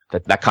 2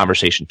 that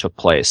conversation took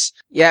place.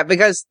 Yeah,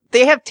 because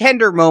they have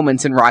tender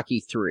moments in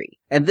Rocky 3.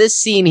 And this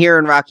scene here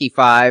in Rocky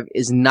 5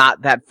 is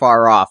not that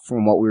far off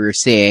from what we were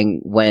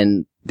seeing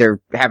when they're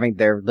having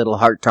their little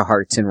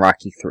heart-to-hearts in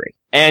Rocky 3.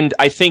 And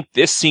I think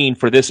this scene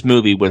for this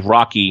movie with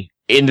Rocky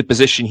in the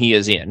position he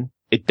is in,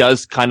 it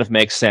does kind of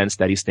make sense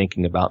that he's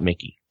thinking about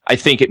Mickey. I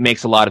think it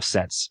makes a lot of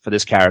sense for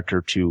this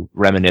character to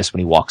reminisce when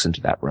he walks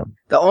into that room.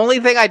 The only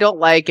thing I don't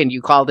like, and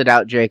you called it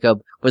out,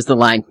 Jacob, was the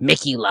line,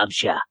 "Mickey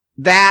loves ya."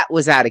 That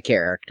was out of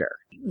character.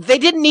 They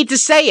didn't need to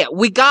say it.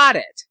 We got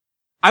it.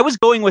 I was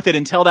going with it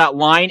until that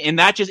line, and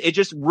it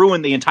just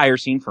ruined the entire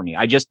scene for me.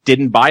 I just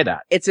didn't buy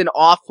that. It's an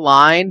off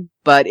line,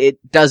 but it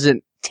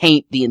doesn't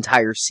taint the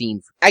entire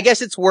scene. I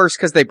guess it's worse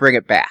because they bring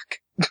it back.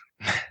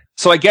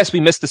 So I guess we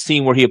missed the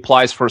scene where he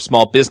applies for a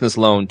small business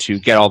loan to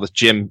get all the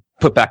gym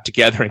put back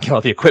together and get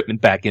all the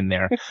equipment back in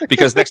there.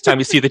 Because next time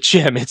you see the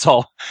gym,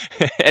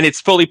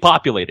 it's fully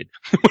populated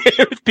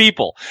with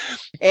people.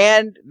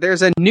 And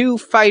there's a new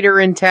fighter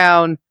in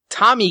town,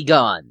 Tommy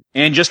Gunn.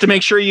 And just to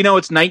make sure you know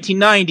it's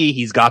 1990,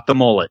 he's got the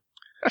mullet.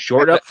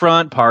 Short up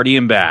front,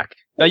 partying back.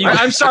 Now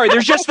I'm sorry,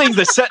 there's just things,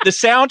 the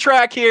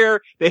soundtrack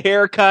here, the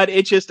haircut,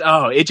 it just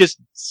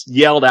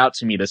yelled out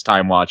to me this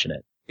time watching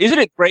it. Isn't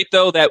it great,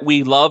 though, that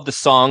we love the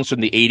songs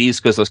from the 80s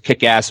because those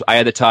kick-ass Eye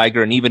of the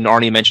Tiger, and even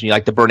Arnie mentioned you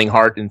like the Burning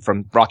Heart and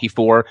from Rocky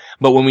 4.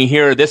 But when we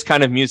hear this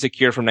kind of music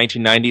here from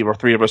 1990, where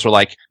three of us are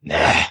like,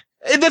 nah.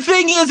 The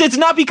thing is, it's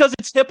not because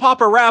it's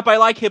hip-hop or rap. I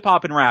like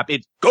hip-hop and rap.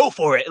 It's go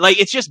for it. Like,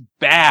 it's just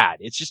bad.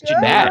 It's just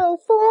bad. Go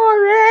for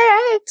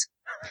it.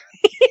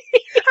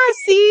 I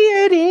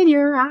see it in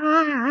your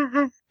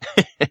eye.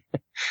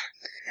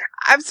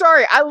 I'm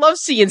sorry. I love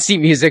CNC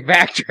Music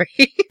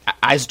Factory.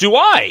 As do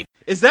I.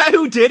 Is that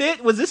who did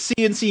it? Was this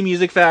CNC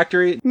Music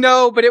Factory?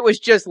 No, but it was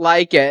just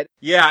like it.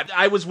 Yeah,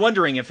 I was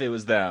wondering if it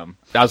was them.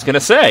 I was gonna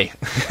say.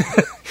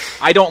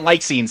 I don't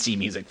like CNC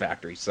Music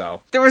Factory,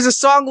 so. There was a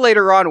song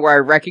later on where I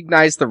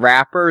recognized the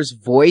rapper's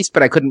voice,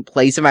 but I couldn't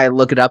place him. I had to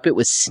look it up. It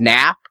was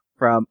Snap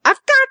from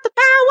I've Got the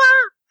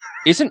Power.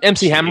 Isn't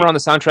MC Hammer on the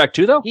soundtrack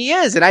too, though? He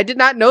is, and I did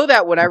not know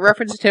that when I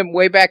referenced him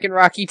way back in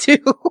Rocky 2.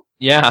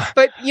 Yeah.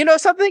 But you know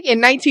something?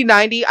 In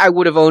 1990, I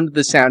would have owned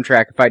the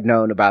soundtrack if I'd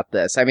known about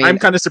this. I mean, I'm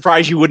kind of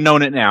surprised you wouldn't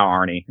own it now,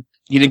 Arnie.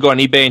 You didn't go on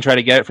eBay and try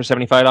to get it for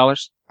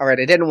 $75? All right,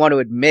 I didn't want to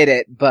admit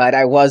it, but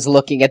I was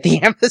looking at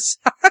the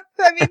Amazon.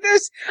 I mean,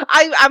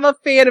 I'm a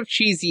fan of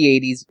cheesy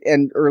 80s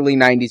and early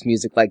 90s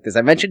music like this.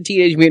 I mentioned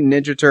Teenage Mutant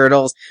Ninja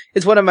Turtles.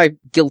 It's one of my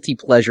guilty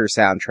pleasure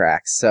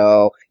soundtracks.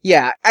 So,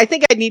 yeah, I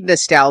think I need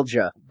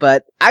nostalgia,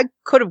 but I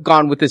could have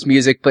gone with this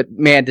music, but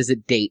man, does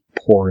it date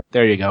poor.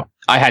 There you go.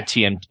 I had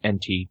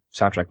TMNT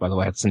soundtrack, by the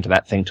way. I listened to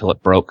that thing till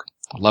it broke.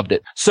 I loved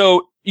it.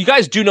 So, you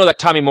guys do know that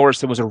Tommy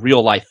Morrison was a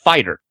real-life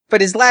fighter.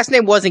 But his last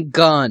name wasn't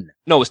Gunn.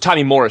 No, it was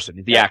Tommy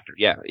Morrison, the actor,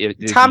 yeah.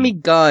 Tommy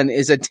Gunn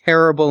is a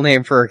terrible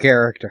name for a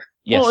character.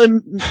 Yes. Well,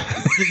 and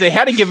they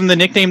had to give him the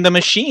nickname The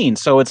Machine,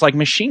 so it's like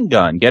Machine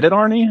Gun. Get it,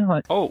 Arnie?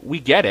 Like, oh,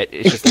 we get it.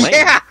 It's just lame.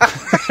 Yeah.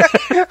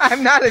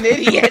 I'm not an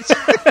idiot.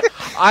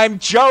 I'm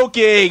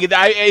joking.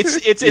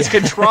 It's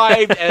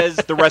contrived as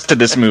the rest of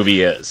this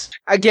movie is.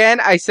 Again,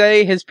 I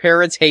say his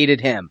parents hated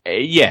him.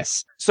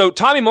 Yes. So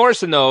Tommy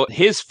Morrison, though,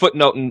 his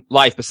footnote in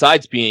life,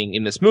 besides being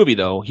in this movie,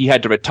 though, he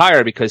had to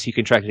retire because he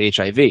contracted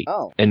HIV.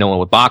 Oh. And no one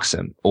would box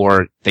him.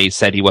 Or they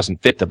said he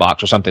wasn't fit to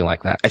box or something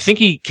like that. I think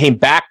he came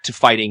back to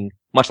fighting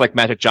much like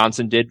Magic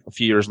Johnson did a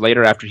few years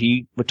later after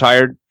he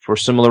retired for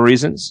similar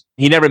reasons.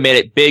 He never made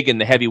it big in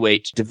the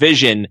heavyweight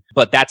division,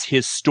 but that's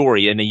his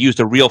story, and they used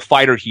a real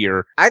fighter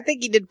here. I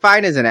think he did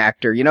fine as an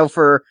actor. You know,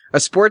 for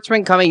a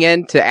sportsman coming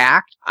in to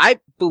act, I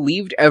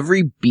believed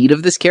every beat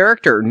of this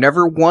character.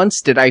 Never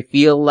once did I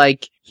feel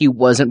like he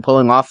wasn't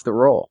pulling off the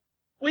role.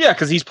 Well, yeah,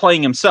 because he's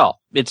playing himself.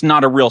 It's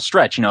not a real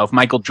stretch. You know, if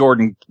Michael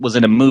Jordan was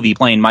in a movie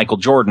playing Michael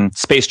Jordan,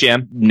 Space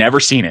Jam, never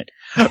seen it.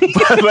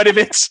 but if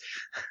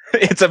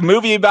it's a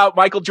movie about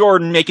Michael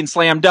Jordan making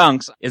slam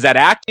dunks, is that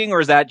acting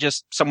or is that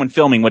just someone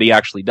filming what he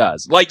actually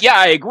does? Like, yeah,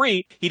 I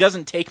agree. He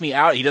doesn't take me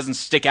out. He doesn't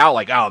stick out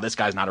like, oh, this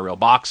guy's not a real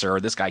boxer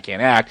or this guy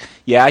can't act.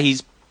 Yeah,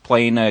 he's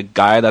playing a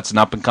guy that's an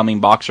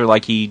up-and-coming boxer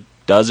like he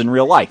does in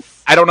real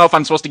life. I don't know if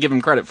I'm supposed to give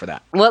him credit for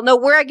that. Well, no,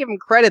 where I give him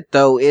credit,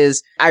 though,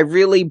 is I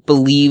really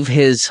believe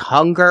his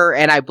hunger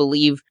and I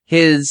believe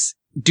his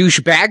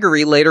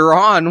douchebaggery later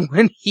on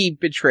when he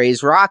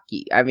betrays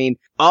Rocky. I mean,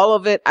 all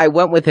of it I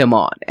went with him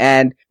on.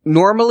 And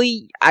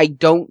normally I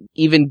don't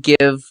even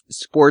give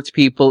sports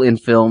people in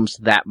films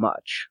that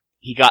much.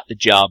 He got the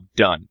job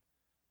done.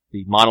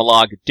 The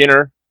monologue at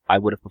dinner, I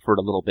would have preferred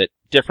a little bit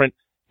different.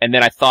 And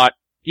then I thought,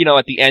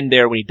 at the end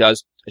there when he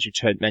does, as you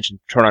mentioned,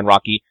 turn on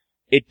Rocky,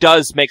 it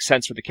does make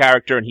sense for the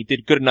character, and he did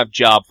a good enough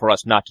job for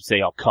us not to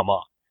say, oh, come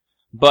on.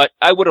 But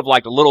I would have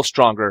liked a little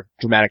stronger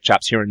dramatic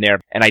chops here and there,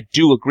 and I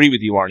do agree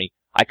with you, Arnie.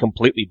 I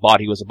completely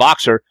bought he was a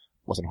boxer.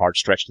 Wasn't a hard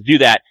stretch to do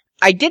that.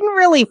 I didn't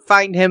really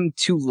find him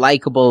too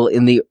likable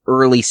in the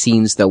early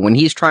scenes, though, when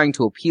he's trying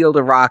to appeal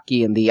to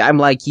Rocky in the I'm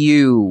like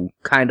you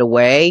kind of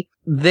way.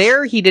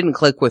 There, he didn't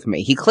click with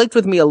me. He clicked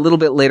with me a little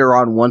bit later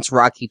on once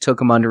Rocky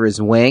took him under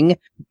his wing.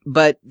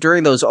 But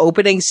during those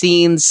opening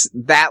scenes,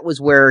 that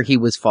was where he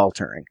was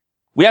faltering.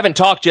 We haven't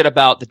talked yet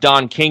about the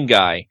Don King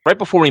guy. Right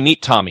before we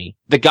meet Tommy,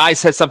 the guy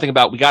says something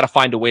about we got to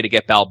find a way to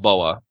get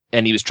Balboa,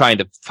 and he was trying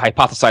to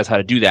hypothesize how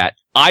to do that.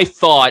 I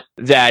thought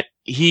that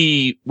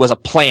he was a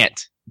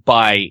plant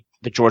by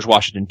the George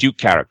Washington Duke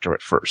character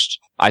at first.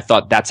 I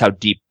thought that's how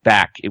deep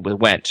back it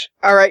went.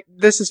 All right,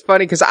 this is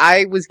funny because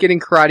I was getting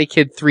Karate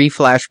Kid 3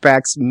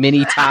 flashbacks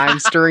many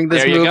times during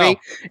this movie,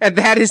 and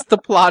that is the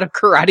plot of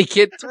Karate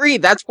Kid 3.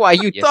 That's why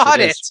you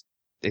thought it.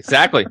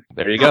 Exactly.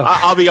 There you go.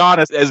 I'll be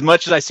honest, as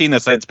much as I've seen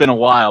this, it's been a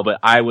while, but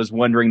I was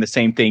wondering the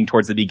same thing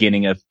towards the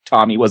beginning of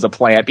Tommy was a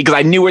plant because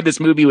I knew where this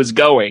movie was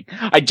going.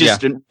 I just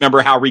didn't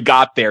remember how we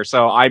got there,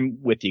 so I'm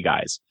with you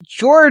guys.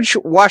 George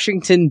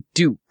Washington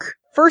Duke.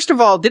 First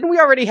of all, didn't we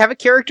already have a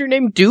character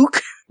named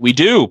Duke? We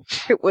do.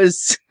 It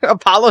was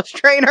Apollo's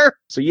trainer.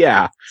 So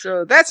yeah.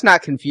 So that's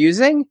not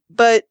confusing,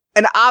 but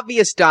an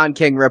obvious Don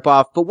King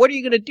ripoff. But what are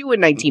you going to do in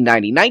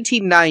 1990?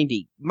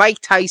 1990, Mike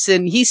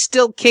Tyson, he's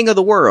still king of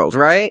the world,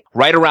 right?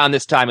 Right around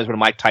this time is when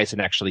Mike Tyson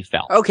actually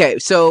fell. Okay,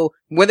 so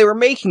when they were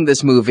making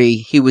this movie,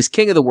 he was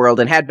king of the world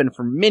and had been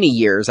for many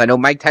years. I know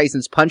Mike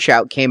Tyson's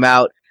Punch-Out came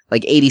out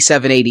like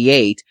 87,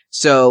 88.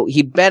 So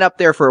he'd been up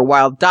there for a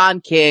while.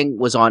 Don King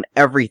was on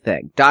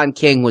everything. Don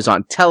King was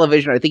on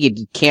television. I think he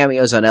did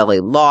cameos on LA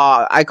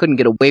Law. I couldn't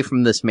get away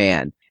from this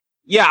man.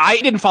 Yeah, I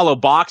didn't follow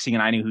boxing,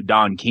 and I knew who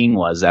Don King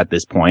was at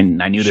this point,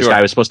 and I knew this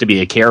guy was supposed to be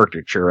a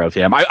caricature of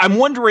him. I'm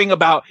wondering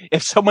about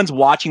if someone's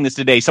watching this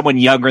today, someone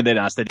younger than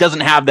us that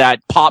doesn't have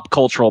that pop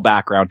cultural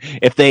background,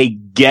 if they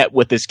get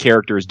what this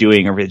character is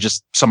doing, or if it's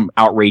just some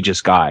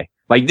outrageous guy.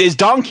 Like, is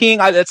Don King,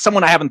 that's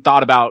someone I haven't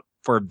thought about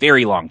for a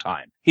very long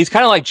time. He's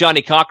kind of like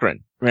Johnny Cochran.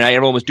 I mean,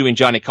 everyone was doing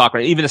Johnny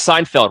Cochran. Even the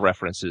Seinfeld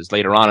references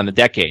later on in the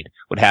decade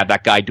would have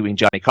that guy doing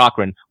Johnny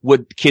Cochran.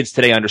 Would kids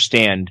today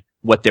understand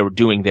what they were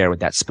doing there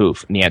with that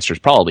spoof? And the answer is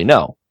probably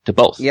no to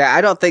both. Yeah,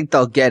 I don't think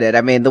they'll get it.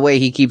 I mean, the way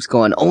he keeps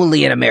going,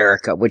 only in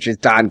America, which is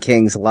Don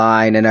King's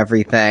line and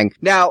everything.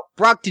 Now,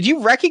 Brock, did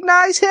you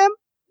recognize him?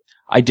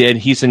 I did.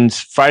 He's in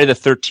Friday the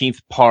 13th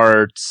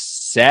part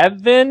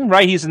 7,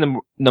 right? He's in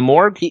the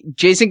morgue.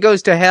 Jason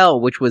Goes to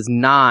Hell, which was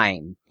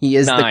 9. He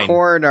is 9. The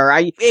coroner.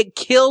 It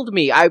killed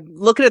me. I'm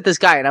looking at this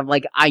guy and I'm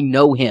like, I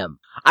know him.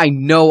 I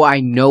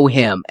know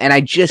him. And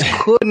I just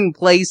couldn't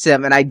place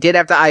him. And I did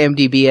have to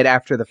IMDb it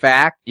after the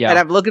fact. Yeah. And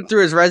I'm looking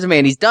through his resume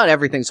and he's done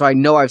everything. So I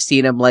know I've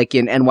seen him like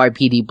in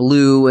NYPD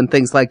Blue and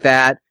things like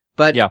that.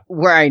 But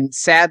where I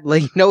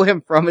sadly know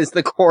him from is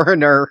the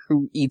coroner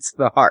who eats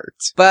the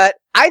hearts. But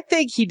I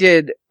think he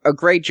did a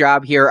great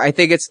job here. I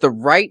think it's the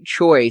right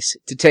choice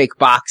to take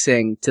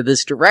boxing to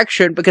this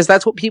direction because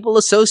that's what people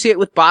associate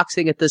with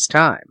boxing at this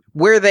time.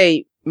 Where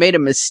they made a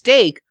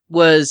mistake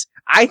was,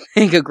 I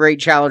think a great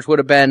challenge would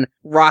have been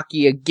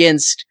Rocky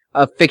against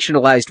a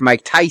fictionalized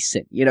Mike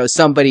Tyson. You know,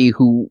 somebody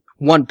who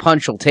one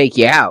punch will take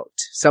you out.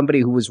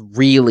 Somebody who was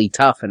really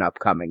tough and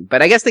upcoming.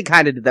 But I guess they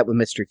kind of did that with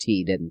Mr.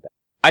 T, didn't they?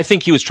 I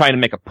think he was trying to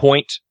make a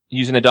point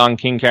using the Don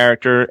King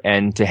character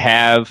and to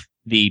have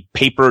the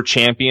paper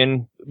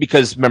champion,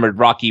 because remember,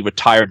 Rocky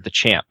retired the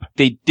champ.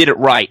 They did it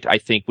right, I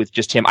think, with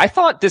just him. I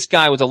thought this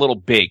guy was a little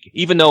big,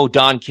 even though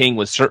Don King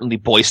was certainly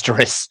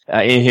boisterous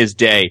in his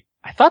day.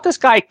 I thought this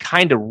guy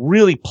kind of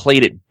really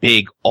played it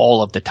big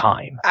all of the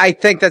time. I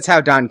think that's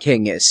how Don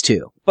King is,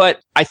 too. But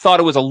I thought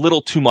it was a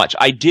little too much.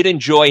 I did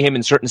enjoy him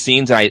in certain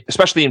scenes, and I,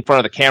 especially in front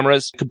of the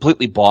cameras,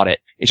 completely bought it.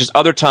 It's just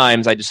other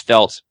times I just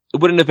felt it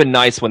wouldn't have been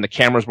nice when the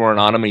cameras weren't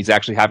on him and he's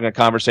actually having a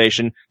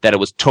conversation, that it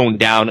was toned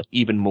down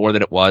even more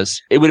than it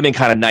was. It would have been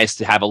kind of nice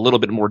to have a little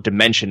bit more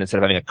dimension instead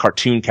of having a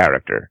cartoon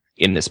character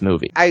in this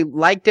movie. I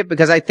liked it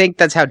because I think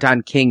that's how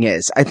Don King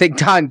is. I think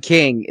Don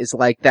King is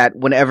like that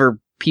whenever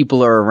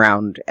people are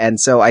around. And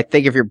so I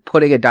think if you're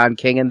putting a Don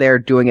King in there,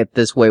 doing it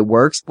this way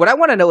works. What I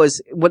want to know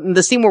is, when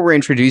the scene where we're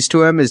introduced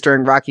to him is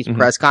during Rocky's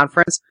press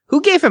conference, who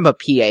gave him a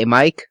PA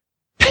mic?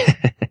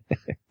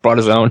 Brought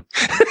his own.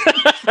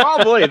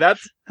 Probably.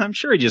 I'm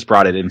sure he just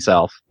brought it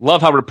himself.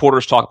 Love how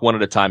reporters talk one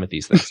at a time at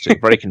these things, too.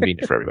 Very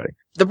convenient for everybody.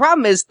 The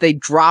problem is they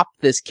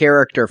dropped this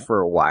character for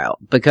a while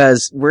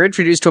because we're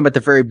introduced to him at the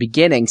very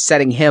beginning,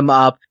 setting him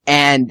up,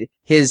 and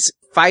his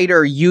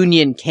fighter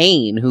Union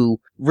Kane, who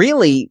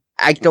really,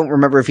 I don't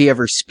remember if he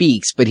ever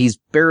speaks, but he's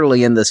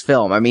barely in this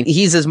film. I mean,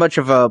 he's as much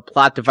of a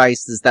plot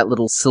device as that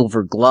little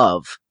silver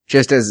glove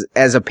just as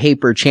a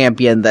paper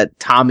champion that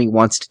Tommy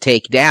wants to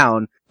take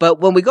down. But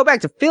when we go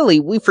back to Philly,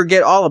 we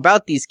forget all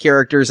about these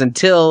characters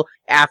until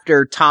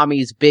after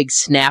Tommy's big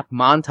snap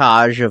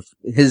montage of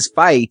his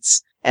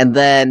fights. And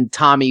then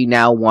Tommy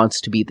now wants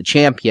to be the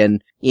champion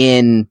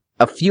in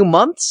a few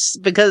months.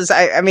 Because,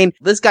 I mean,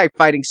 this guy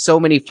fighting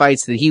so many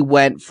fights that he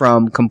went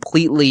from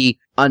completely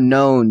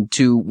unknown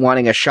to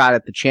wanting a shot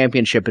at the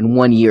championship in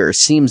 1 year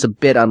seems a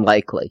bit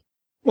unlikely.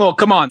 Well,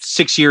 come on.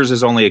 6 years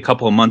is only a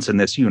couple of months in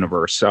this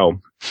universe, so...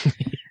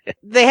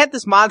 They had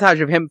this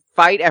montage of him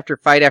fight after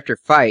fight after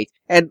fight.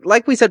 And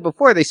like we said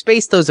before, they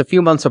spaced those a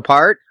few months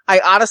apart. I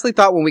honestly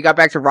thought when we got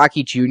back to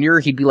Rocky Jr.,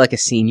 he'd be like a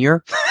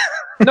senior.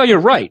 No, you're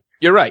right.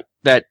 You're right.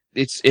 That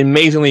it's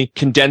amazingly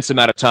condensed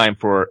amount of time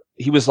for,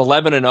 he was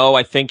 11-0,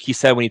 I think he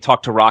said when he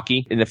talked to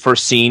Rocky in the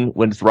first scene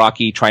with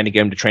Rocky trying to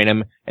get him to train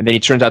him. And then he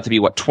turns out to be,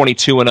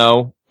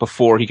 22-0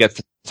 before he gets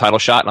the title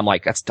shot. And I'm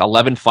like, that's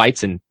 11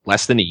 fights in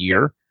less than a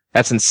year?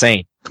 That's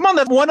insane. Come on,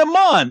 that's one a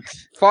month.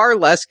 Far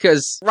less,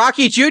 because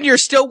Rocky Jr.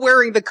 is still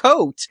wearing the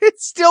coat.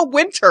 It's still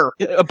winter.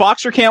 A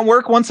boxer can't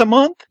work once a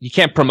month? You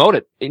can't promote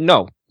it.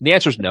 No. The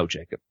answer is no,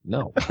 Jacob.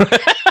 No.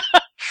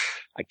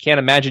 I can't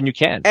imagine you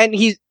can. And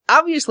he's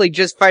obviously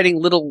just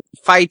fighting little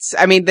fights.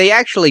 I mean, they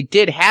actually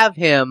did have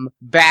him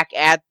back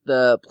at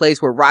the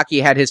place where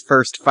Rocky had his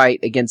first fight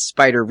against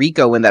Spider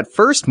Rico in that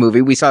first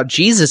movie. We saw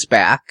Jesus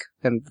back,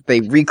 and they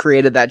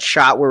recreated that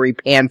shot where he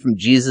panned from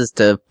Jesus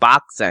to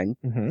boxing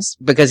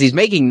because he's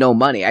making no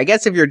money. I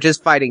guess if you're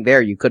just fighting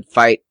there, you could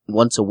fight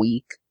once a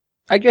week.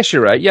 I guess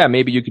you're right. Yeah,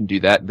 maybe you can do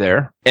that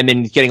there. And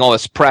then getting all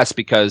this press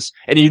because,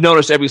 and you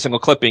notice every single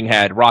clipping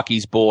had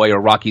Rocky's boy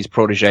or Rocky's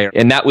protege.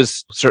 And that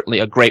was certainly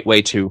a great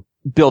way to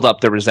build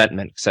up the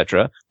resentment,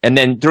 etc. And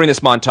then during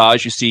this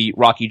montage, you see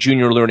Rocky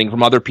Jr. learning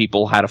from other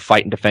people how to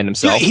fight and defend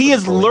himself. He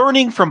is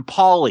learning from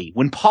Paulie.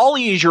 When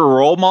Paulie is your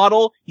role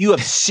model, you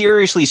have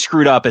seriously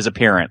screwed up as a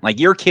parent. Like,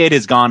 your kid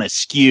has gone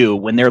askew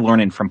when they're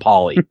learning from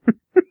Paulie.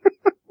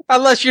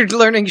 Unless you're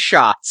learning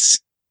shots.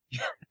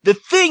 The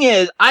thing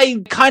is,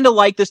 I kind of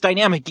like this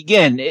dynamic.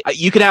 Again,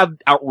 you could have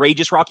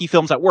outrageous Rocky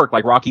films that work,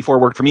 like Rocky 4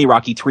 worked for me,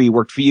 Rocky 3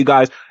 worked for you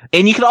guys.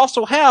 And you could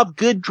also have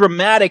good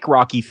dramatic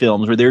Rocky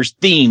films where there's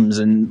themes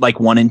and like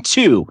 1 and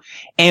 2.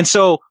 And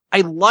so I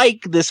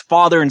like this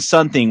father and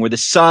son thing where the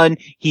son,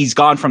 he's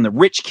gone from the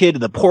rich kid to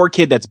the poor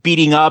kid that's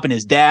beating up, and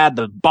his dad,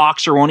 the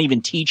boxer, won't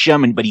even teach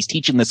him, but he's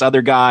teaching this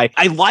other guy.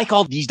 I like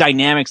all these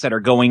dynamics that are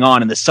going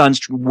on, and the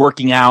son's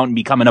working out and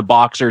becoming a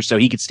boxer so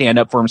he could stand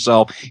up for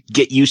himself,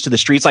 get used to the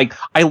streets. Like,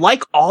 I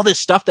like all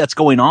this stuff that's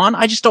going on.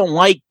 I just don't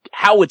like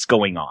how it's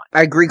going on.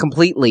 I agree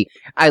completely.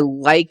 I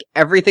like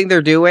everything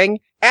they're doing.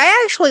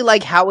 I actually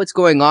like how it's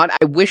going on.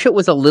 I wish it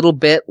was a little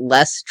bit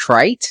less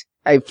trite.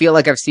 I feel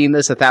like I've seen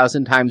this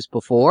 1,000 times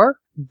before,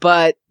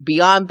 but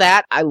beyond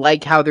that, I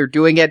like how they're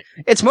doing it.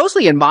 It's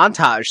mostly in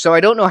montage, so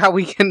I don't know how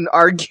we can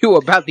argue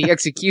about the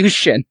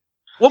execution.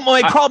 Well,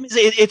 my problem is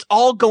it's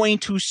all going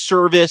to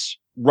service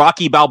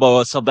Rocky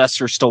Balboa,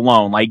 Sylvester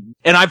Stallone. Like,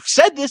 and I've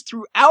said this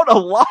throughout a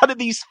lot of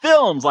these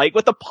films, like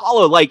with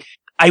Apollo, like,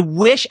 I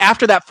wish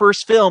after that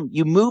first film,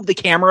 you move the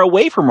camera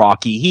away from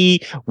Rocky.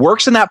 He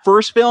works in that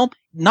first film.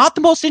 Not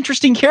the most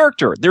interesting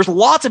character. There's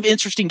lots of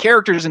interesting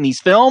characters in these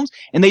films,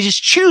 and they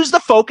just choose to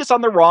focus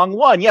on the wrong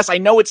one. Yes, I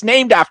know it's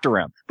named after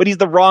him, but he's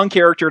the wrong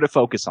character to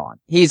focus on.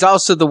 He's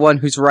also the one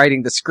who's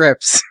writing the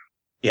scripts.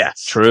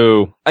 Yes.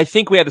 True. I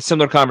think we had a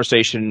similar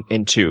conversation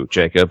in 2,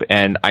 Jacob,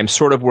 and I'm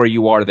sort of where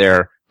you are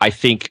there. I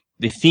think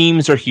the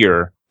themes are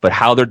here, but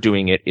how they're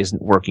doing it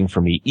isn't working for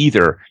me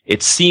either.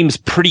 It seems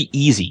pretty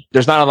easy.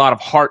 There's not a lot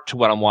of heart to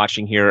what I'm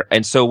watching here.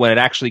 And so when it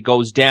actually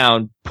goes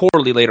down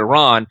poorly later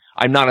on,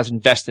 I'm not as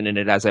invested in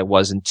it as I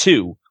was in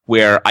 2,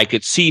 where I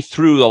could see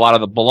through a lot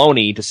of the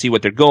baloney to see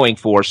what they're going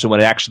for. So when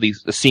it actually,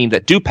 the scenes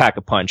that do pack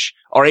a punch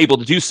are able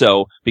to do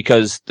so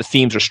because the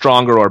themes are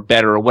stronger or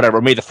better or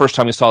whatever. Maybe the first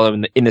time we saw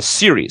them in the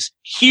series.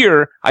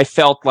 Here, I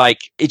felt like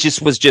it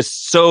just was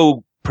just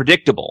so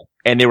predictable.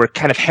 And they were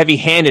kind of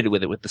heavy-handed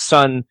with it, with the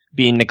son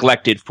being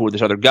neglected for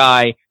this other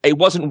guy. It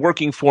wasn't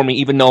working for me,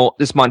 even though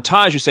this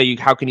montage, you say,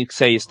 how can you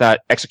say it's not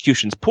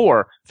execution's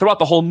poor? Throughout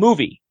the whole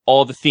movie,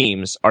 all the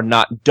themes are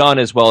not done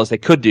as well as they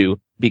could do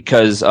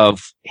because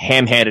of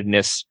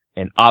ham-handedness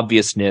and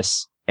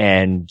obviousness.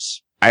 And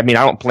I mean,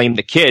 I don't blame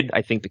the kid.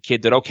 I think the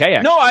kid did okay.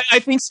 Actually. No, I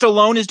think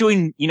Stallone is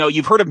doing,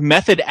 you've heard of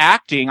method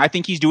acting. I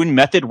think he's doing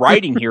method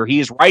writing here. He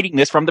is writing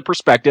this from the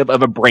perspective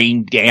of a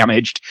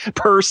brain-damaged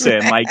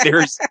person. Like,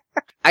 there's...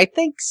 I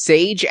think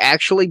Sage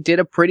actually did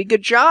a pretty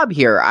good job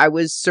here. I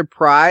was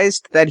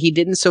surprised that he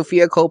didn't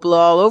Sofia Coppola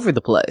all over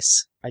the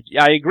place.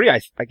 I agree.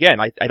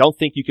 I don't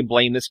think you can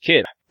blame this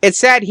kid. It's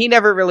sad he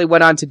never really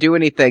went on to do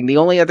anything. The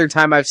only other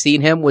time I've seen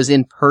him was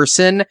in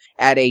person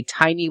at a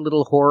tiny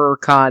little horror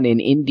con in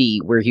Indy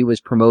where he was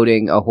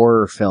promoting a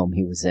horror film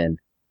he was in.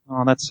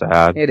 Oh, that's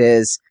sad. It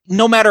is.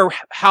 No matter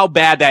how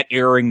bad that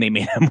earring they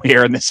made him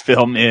wear in this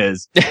film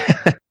is,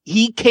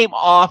 he came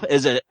off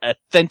as an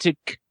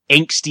authentic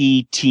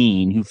angsty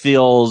teen who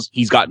feels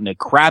he's gotten a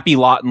crappy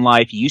lot in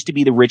life. He used to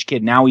be the rich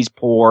kid. Now he's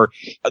poor.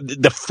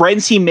 The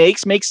friends he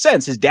makes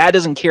sense. His dad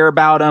doesn't care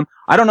about him.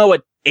 I don't know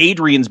what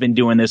Adrian's been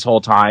doing this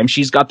whole time.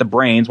 She's got the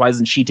brains. Why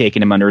isn't she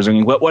taking him under his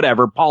wing?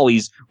 Whatever.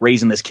 Paulie's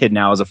raising this kid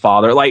now as a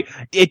father. Like,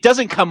 it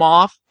doesn't come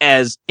off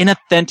as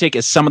inauthentic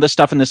as some of the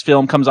stuff in this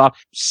film comes off.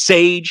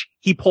 Sage,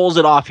 he pulls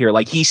it off here.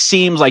 Like, he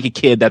seems like a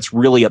kid that's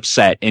really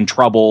upset and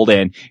troubled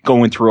and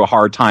going through a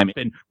hard time.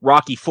 And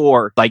Rocky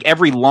IV, like,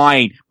 every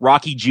line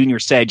Rocky Jr.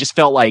 said just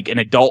felt like an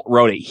adult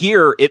wrote it.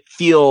 Here, it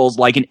feels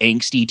like an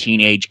angsty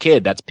teenage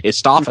kid that's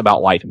pissed off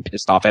about life and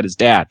pissed off at his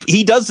dad.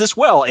 He does this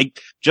well.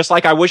 Just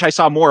like I wish I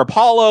saw more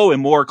Apollo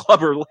and more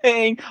Clubber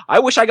Lang, I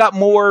wish I got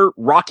more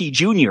Rocky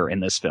Jr. in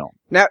this film.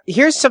 Now,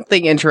 here's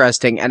something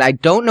interesting, and I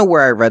don't know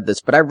where I read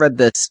this, but I read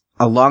this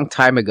a long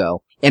time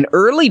ago. An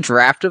early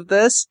draft of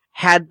this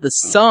had the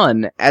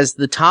son as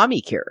the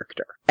Tommy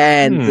character.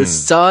 And the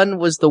son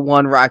was the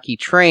one Rocky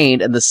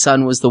trained, and the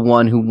son was the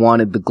one who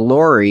wanted the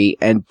glory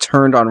and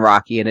turned on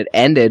Rocky, and it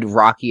ended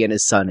Rocky and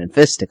his son in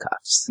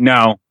fisticuffs.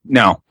 No.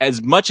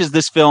 As much as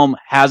this film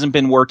hasn't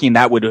been working,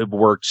 that would have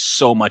worked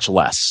so much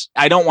less.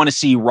 I don't want to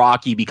see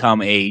Rocky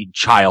become a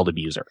child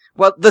abuser.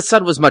 Well, the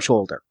son was much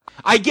older.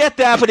 I get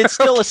that, but it's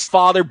still his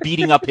father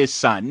beating up his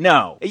son.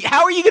 No.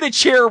 How are you going to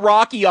cheer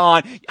Rocky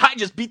on? I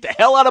just beat the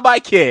hell out of my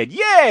kid.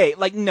 Yay!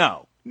 Like,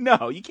 no,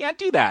 you can't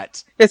do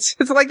that. It's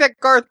like that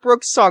Garth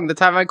Brooks song, The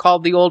Time I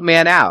Called the Old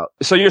Man Out.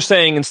 So you're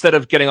saying instead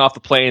of getting off the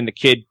plane, the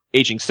kid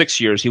aging 6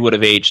 years, he would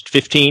have aged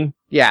 15?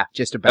 Yeah,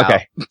 just about.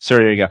 Okay, so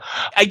there you go.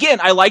 Again,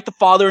 I like the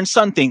father and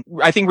son thing.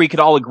 I think we could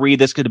all agree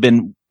this could have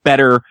been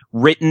better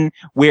written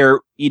where,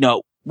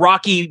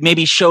 Rocky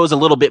maybe shows a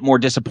little bit more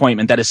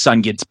disappointment that his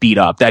son gets beat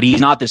up, that he's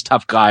not this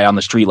tough guy on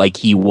the street like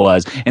he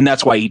was, and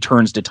that's why he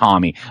turns to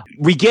Tommy.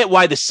 We get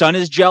why the son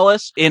is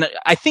jealous, and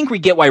I think we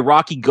get why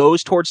Rocky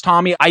goes towards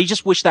Tommy. I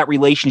just wish that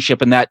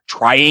relationship and that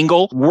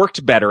triangle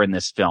worked better in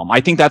this film.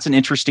 I think that's an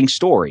interesting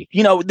story.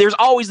 There's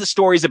always the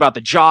stories about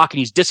the jock, and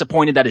he's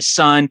disappointed that his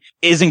son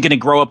isn't going to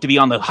grow up to be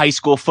on the high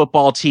school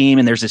football team,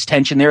 and there's this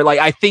tension there. Like,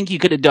 I think you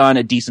could have done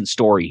a decent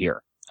story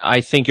here.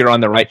 I think you're on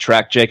the right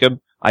track,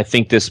 Jacob. I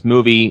think this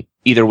movie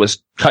either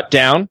was cut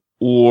down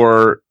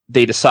or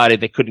they decided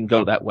they couldn't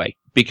go that way.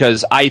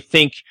 Because I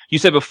think, you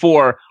said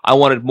before, I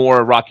wanted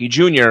more Rocky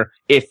Jr.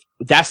 If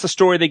that's the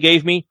story they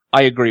gave me,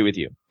 I agree with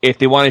you. If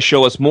they want to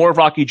show us more of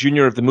Rocky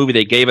Jr. of the movie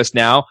they gave us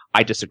now,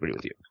 I disagree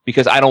with you.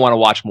 Because I don't want to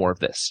watch more of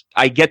this.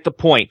 I get the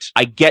point.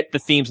 I get the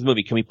themes of the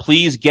movie. Can we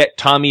please get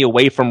Tommy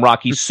away from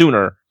Rocky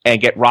sooner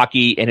and get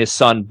Rocky and his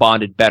son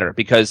bonded better?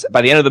 Because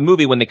by the end of the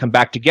movie, when they come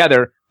back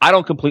together, I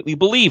don't completely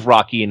believe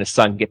Rocky and his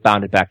son get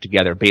bonded back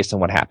together based on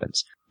what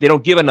happens. They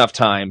don't give enough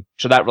time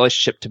for that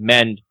relationship to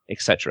mend,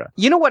 etc.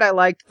 You know what I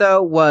liked,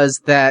 though,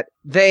 was that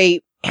they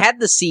had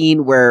the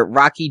scene where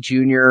Rocky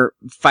Jr.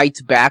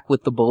 fights back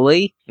with the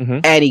bully,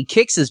 and he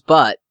kicks his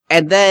butt.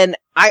 And then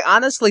I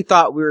honestly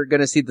thought we were going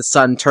to see the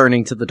son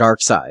turning to the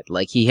dark side.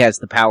 Like, he has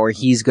the power,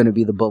 he's going to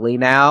be the bully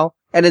now.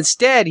 And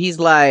instead, he's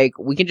like,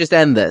 we can just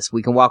end this.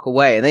 We can walk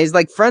away. And then he's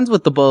like friends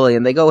with the bully,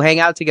 and they go hang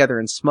out together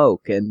and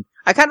smoke. And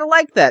I kind of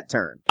like that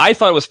turn. I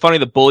thought it was funny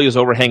the bully was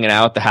over hanging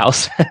out at the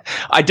house.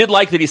 I did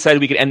like that he said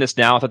we could end this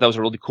now. I thought that was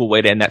a really cool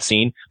way to end that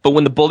scene. But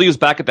when the bully was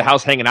back at the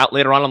house hanging out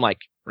later on, I'm like,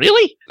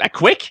 really? That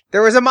quick?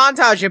 There was a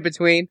montage in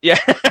between. Yeah.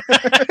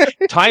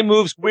 Time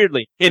moves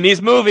weirdly in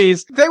these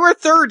movies. They were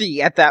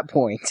 30 at that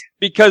point.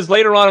 Because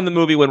later on in the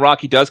movie, when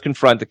Rocky does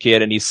confront the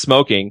kid and he's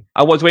smoking,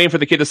 I was waiting for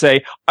the kid to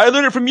say, I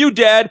learned it from you,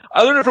 Dad.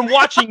 I learned it from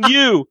watching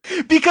you.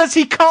 Because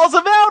he calls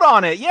him out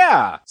on it,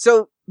 yeah.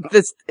 So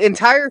this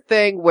entire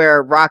thing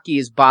where Rocky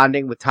is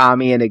bonding with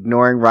Tommy and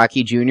ignoring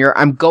Rocky Jr.,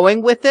 I'm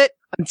going with it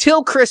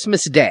until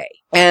Christmas Day.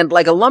 And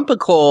like a lump of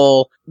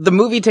coal, the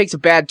movie takes a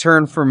bad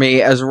turn for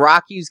me as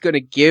Rocky's going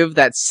to give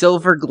that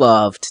silver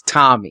glove to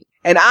Tommy.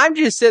 And I'm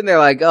just sitting there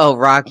like, oh,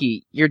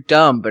 Rocky, you're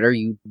dumb, but are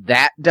you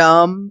that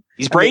dumb?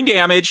 He's brain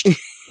damaged.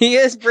 He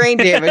is brain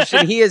damaged,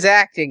 and he is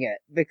acting it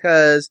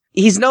because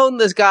he's known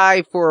this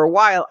guy for a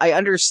while. I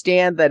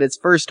understand that it's,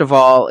 first of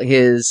all,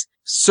 his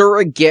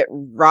surrogate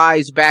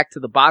rise back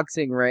to the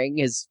boxing ring,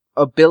 his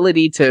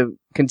ability to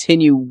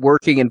continue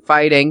working and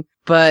fighting,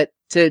 but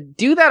to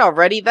do that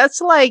already,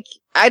 that's like,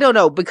 I don't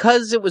know,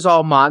 because it was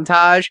all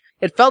montage,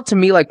 it felt to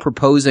me like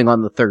proposing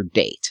on the third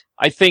date.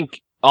 I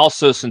think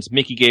also, since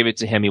Mickey gave it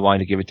to him, he wanted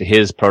to give it to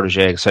his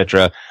protege,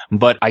 etc.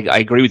 But I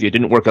agree with you. It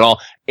didn't work at all.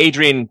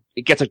 Adrian,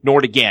 it gets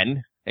ignored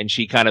again. And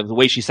she kind of, the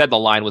way she said the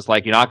line was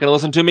like, you're not going to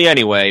listen to me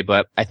anyway,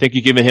 but I think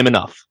you've given him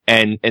enough.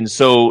 And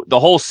so the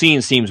whole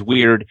scene seems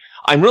weird.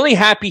 I'm really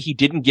happy he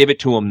didn't give it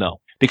to him, though.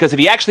 Because if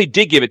he actually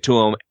did give it to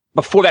him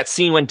before that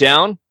scene went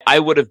down, I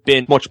would have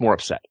been much more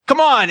upset.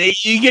 Come on,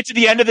 you get to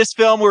the end of this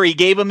film where he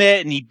gave him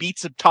it and he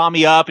beats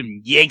Tommy up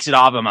and yanks it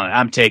off him.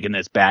 I'm taking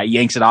this back.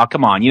 Yanks it off.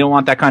 Come on, you don't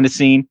want that kind of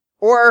scene?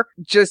 Or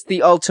just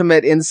the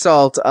ultimate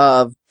insult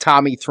of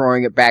Tommy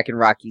throwing it back in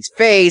Rocky's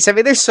face. I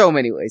mean, there's so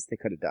many ways they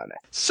could have done it.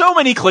 So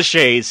many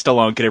cliches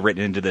Stallone could have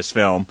written into this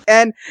film.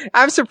 And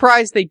I'm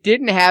surprised they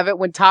didn't have it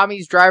when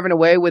Tommy's driving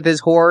away with his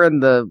whore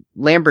in the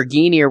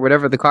Lamborghini or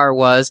whatever the car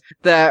was,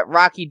 that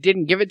Rocky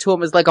didn't give it to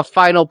him as like a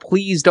final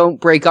please don't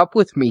break up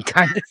with me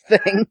kind of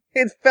thing.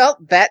 It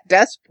felt that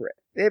desperate.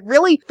 It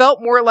really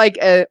felt more like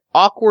an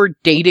awkward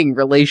dating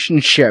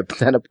relationship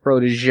than a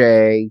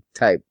protege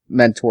type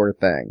mentor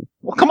thing.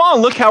 Well, come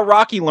on, look how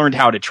Rocky learned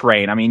how to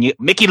train. I mean,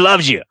 Mickey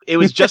loves you. It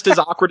was just as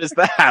awkward as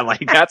that.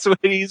 Like, that's what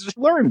he's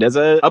learned as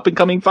a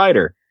up-and-coming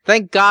fighter.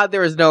 Thank God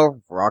there is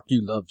no Rocky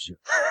loves you.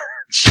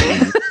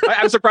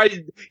 I'm surprised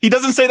he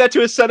doesn't say that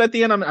to his son at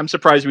the end. I'm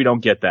surprised we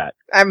don't get that.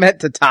 I meant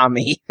to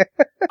Tommy.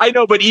 I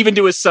know, but even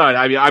to his son,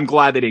 I mean, I'm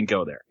glad they didn't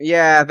go there.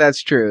 Yeah,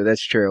 that's true.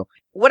 That's true.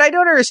 What I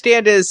don't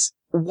understand is,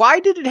 why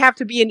did it have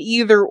to be an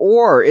either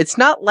or? It's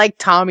not like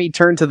Tommy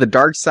turned to the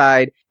dark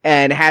side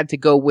and had to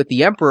go with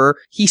the Emperor.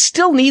 He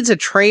still needs a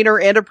trainer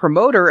and a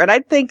promoter, and I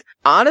think,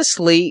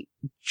 honestly,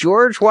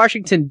 George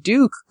Washington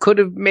Duke could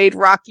have made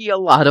Rocky a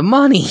lot of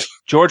money.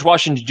 George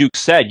Washington Duke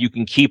said, you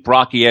can keep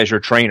Rocky as your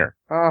trainer.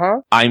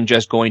 Uh-huh. I'm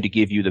just going to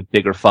give you the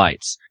bigger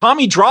fights.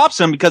 Tommy drops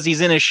him because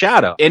he's in his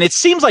shadow. And it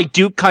seems like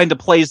Duke kind of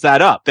plays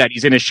that up, that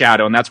he's in his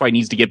shadow, and that's why he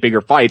needs to get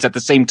bigger fights. At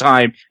the same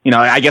time, you know,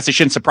 I guess it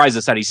shouldn't surprise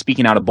us that he's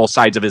speaking out of both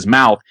sides of his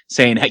mouth,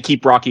 saying, hey,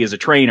 keep Rocky as a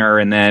trainer,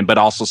 and then, but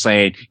also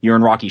saying, you're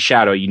in Rocky's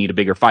shadow, you need a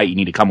bigger fight, you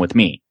need to come with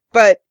me.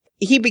 But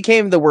he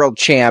became the world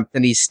champ,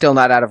 and he's still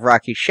not out of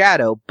Rocky's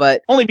shadow,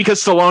 but... Only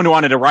because Stallone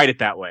wanted to write it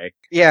that way.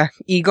 Yeah,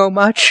 ego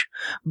much.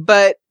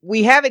 But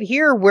we have it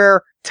here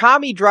where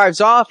Tommy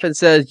drives off and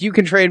says, you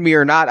can train me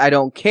or not, I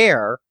don't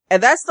care.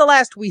 And that's the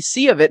last we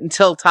see of it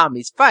until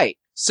Tommy's fight.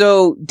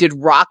 So did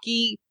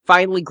Rocky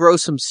finally grow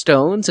some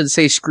stones and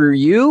say, screw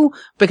you?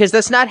 Because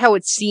that's not how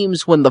it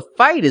seems when the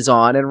fight is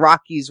on and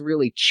Rocky's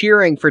really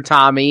cheering for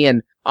Tommy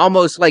and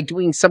almost like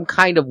doing some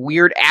kind of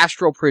weird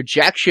astral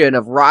projection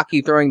of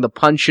Rocky throwing the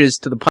punches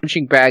to the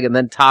punching bag and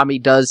then Tommy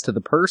does to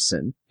the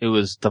person. It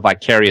was the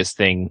vicarious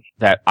thing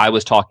that I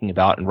was talking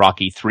about in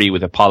Rocky 3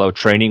 with Apollo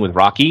training with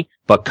Rocky,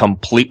 but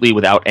completely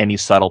without any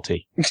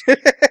subtlety.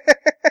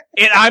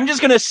 And I'm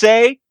just going to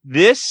say,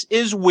 this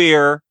is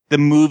where the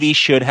movie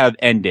should have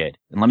ended.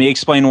 And let me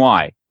explain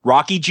why.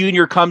 Rocky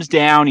Jr. comes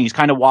down, he's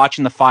kind of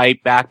watching the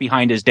fight back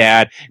behind his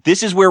dad.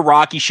 This is where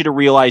Rocky should have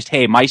realized,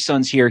 hey, my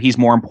son's here, he's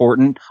more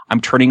important. I'm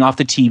turning off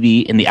the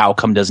TV and the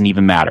outcome doesn't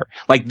even matter.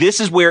 Like,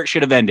 this is where it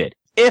should have ended.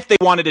 If they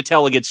wanted to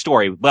tell a good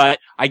story, but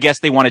I guess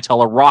they want to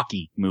tell a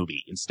Rocky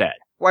movie instead.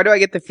 Why do I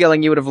get the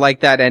feeling you would have liked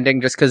that ending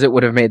just because it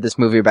would have made this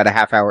movie about a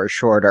half hour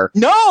shorter?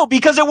 No,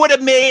 because it would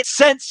have made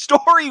sense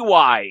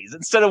story-wise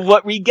instead of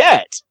what we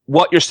get.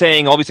 What you're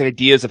saying, all these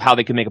ideas of how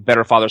they can make a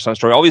better father-son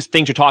story, all these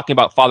things you're talking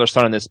about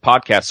father-son in this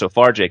podcast so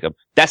far, Jacob,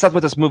 that's not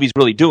what this movie's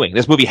really doing.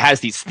 This movie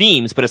has these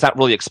themes, but it's not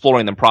really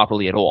exploring them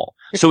properly at all.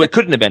 So it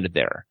couldn't have ended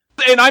there.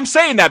 And I'm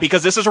saying that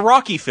because this is a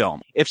Rocky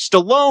film. If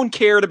Stallone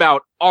cared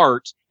about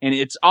art, and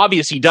it's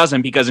obvious he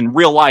doesn't because in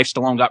real life,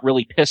 Stallone got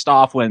really pissed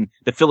off when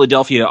the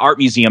Philadelphia Art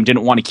Museum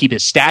didn't want to keep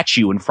his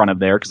statue in front of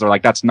there because they're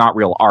like, that's not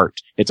real art.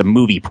 It's a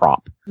movie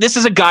prop. This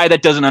is a guy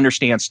that doesn't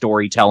understand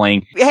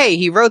storytelling. Hey,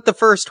 he wrote the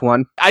first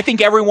one. I think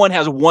everyone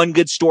has one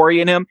good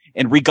story in him,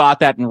 and we got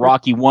that in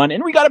Rocky 1,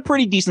 and we got a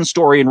pretty decent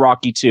story in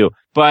Rocky 2.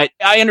 But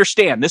I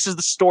understand. This is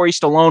the story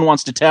Stallone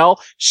wants to tell.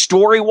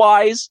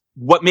 Story-wise,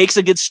 what makes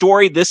a good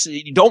story?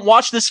 You don't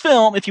watch this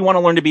film if you want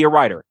to learn to be a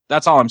writer.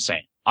 That's all I'm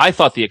saying. I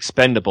thought The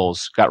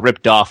Expendables got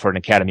ripped off for an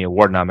Academy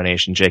Award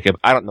nomination, Jacob.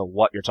 I don't know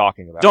what you're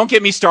talking about. Don't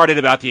get me started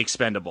about The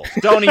Expendables.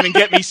 Don't even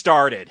get me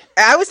started.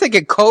 I was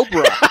thinking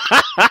Cobra.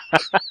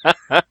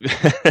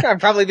 I'm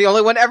probably the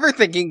only one ever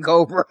thinking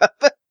Cobra.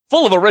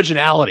 Full of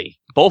originality.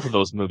 Both of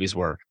those movies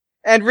were.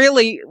 And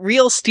really,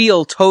 Real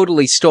Steel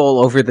totally stole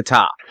Over the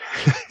Top.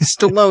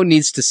 Stallone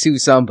needs to sue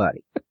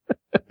somebody.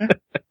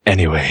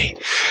 Anyway.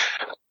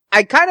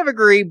 I kind of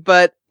agree,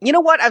 but you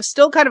know what? I'm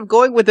still kind of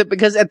going with it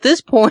because at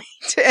this point,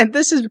 and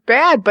this is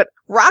bad, but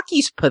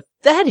Rocky's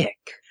pathetic.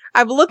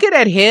 I'm looking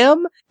at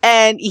him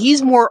and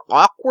he's more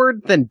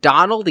awkward than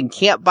Donald in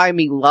Can't Buy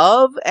Me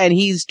Love, and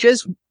he's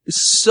just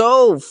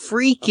so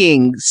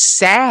freaking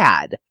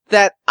sad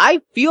that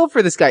I feel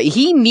for this guy.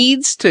 He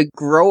needs to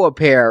grow a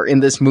pair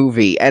in this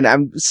movie, and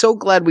I'm so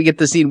glad we get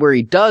the scene where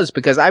he does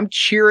because I'm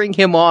cheering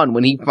him on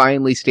when he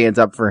finally stands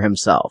up for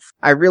himself.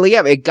 I really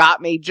am. It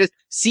got me just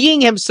seeing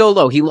him so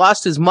low. He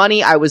lost his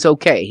money, I was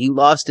okay. He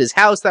lost his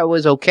house, that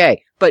was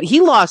okay. But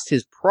he lost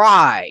his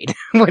pride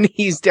when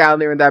he's down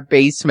there in that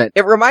basement.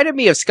 It reminded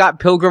me of Scott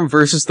Pilgrim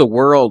versus the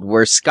World,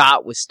 where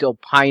Scott was still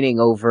pining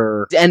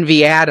over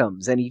Envy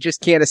Adams, and he just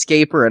can't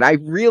escape her. And I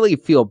really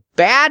feel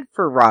bad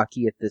for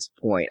Rocky at this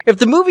point. If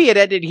the movie had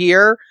ended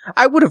here,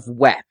 I would have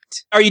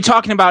wept. Are you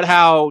talking about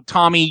how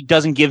Tommy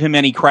doesn't give him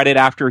any credit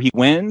after he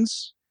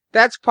wins?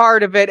 That's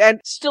part of it.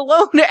 And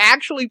Stallone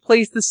actually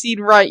plays the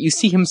scene right. You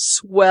see him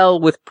swell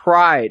with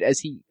pride as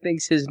he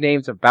thinks his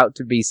name's about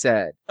to be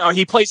said. Oh,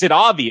 he plays it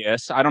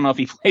obvious. I don't know if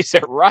he plays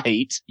it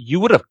right.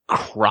 You would have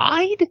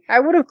cried? I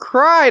would have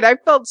cried. I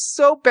felt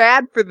so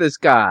bad for this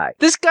guy.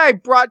 This guy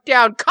brought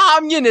down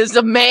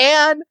communism,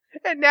 man!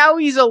 And now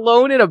he's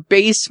alone in a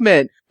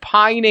basement,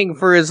 pining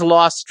for his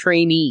lost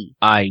trainee.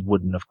 I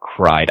wouldn't have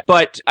cried.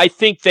 But I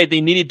think that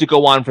they needed to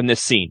go on from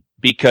this scene,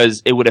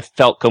 because it would have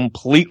felt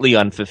completely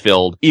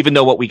unfulfilled, even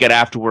though what we get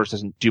afterwards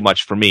doesn't do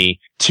much for me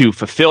to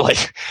fulfill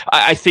it.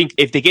 I think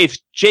if they gave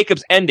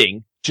Jacob's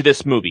ending to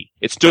this movie.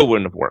 It still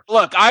wouldn't have worked.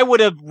 Look, I would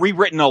have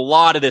rewritten a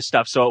lot of this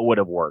stuff so it would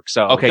have worked.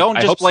 So Okay, don't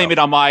I just hope blame so. it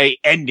on my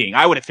ending.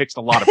 I would have fixed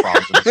a lot of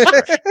problems. with this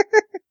script.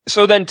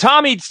 So then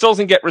Tommy still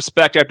doesn't get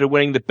respect after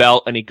winning the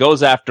belt, and he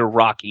goes after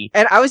Rocky.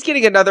 And I was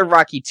getting another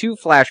Rocky 2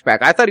 flashback.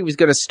 I thought he was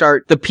going to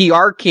start the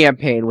PR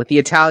campaign with the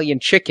Italian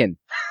chicken.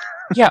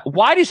 Yeah,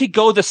 why does he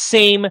go the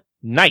same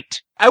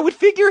night? I would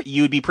figure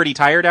you'd be pretty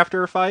tired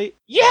after a fight.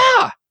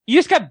 Yeah! You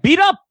just got beat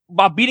up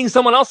by beating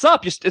someone else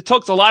up. It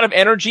takes a lot of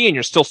energy, and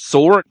you're still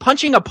sore.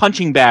 Punching a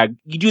punching bag,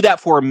 you do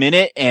that for a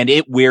minute and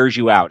it wears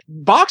you out.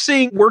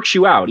 Boxing works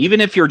you out. Even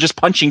if you're just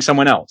punching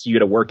someone else, you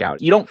get a workout.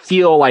 You don't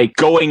feel like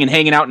going and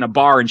hanging out in a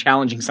bar and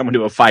challenging someone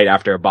to a fight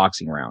after a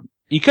boxing round.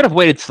 You could have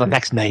waited till the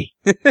next night.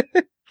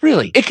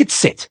 Really, it could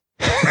sit.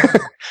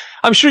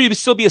 I'm sure you'd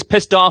still be as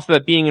pissed off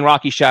about being in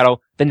Rocky's shadow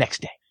the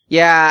next day.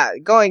 Yeah,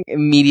 going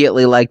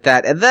immediately like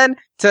that. And then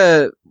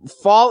to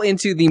fall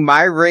into the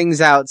 "my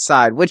ring's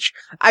outside," which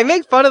I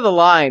make fun of the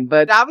line,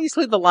 but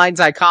obviously the line's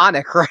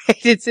iconic, right?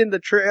 It's in the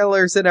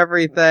trailers and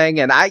everything,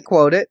 and I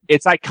quote it.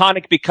 It's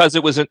iconic because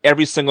it was in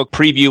every single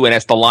preview, and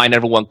it's the line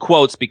everyone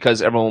quotes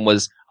because everyone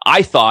was,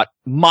 I thought,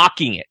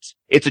 mocking it.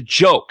 It's a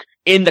joke.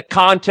 In the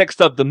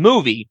context of the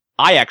movie,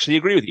 I actually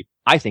agree with you.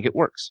 I think it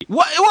works.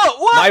 What?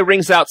 My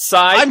ring's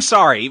outside. I'm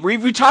sorry.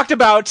 We talked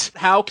about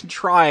how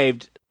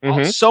contrived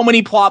so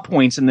many plot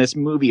points in this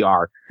movie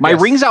are. My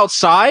ring's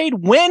outside?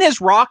 When has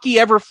Rocky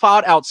ever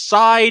fought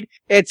outside?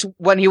 It's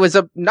when he was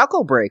a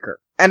knuckle breaker.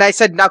 And I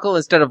said knuckle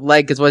instead of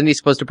leg because wasn't he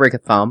supposed to break a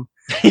thumb?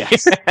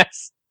 Yes.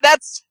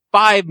 That's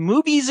 5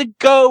 movies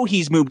ago.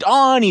 He's moved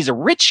on. He's a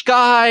rich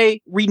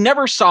guy. We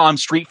never saw him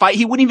street fight.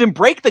 He wouldn't even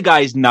break the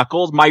guy's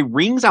knuckles. My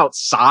ring's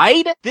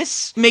outside?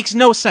 This makes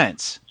no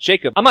sense.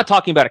 Jacob, I'm not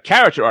talking about a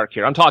character arc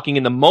here. I'm talking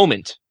in the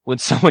moment when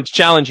someone's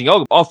challenging,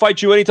 oh, I'll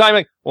fight you anytime.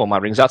 Like, well, my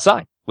ring's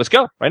outside. Let's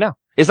go right now.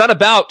 It's not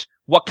about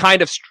what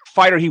kind of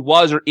fighter he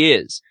was or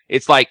is.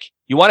 It's like,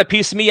 you want a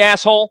piece of me,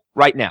 asshole?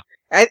 Right now.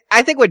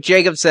 I think what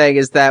Jacob's saying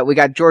is that we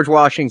got George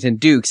Washington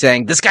Duke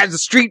saying, this guy's a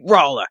street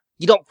brawler.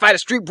 You don't fight a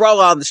street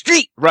brawler on the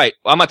street. Right.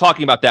 I'm not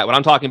talking about that. What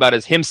I'm talking about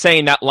is him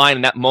saying that line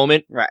in that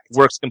moment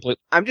works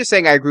completely. I'm just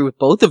saying I agree with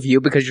both of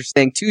you because you're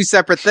saying 2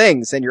 separate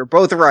things and you're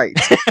both right.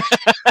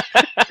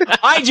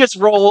 I just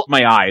roll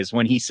my eyes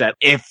when he said,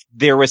 if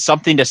there was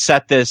something to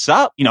set this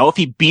up, you know, if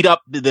he beat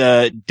up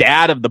the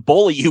dad of the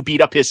bully who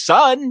beat up his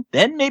son,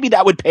 then maybe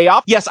that would pay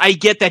off. Yes, I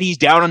get that he's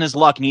down on his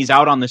luck and he's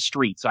out on the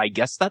street. So I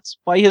guess that's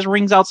why his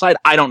ring's outside.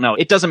 I don't know.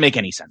 It doesn't make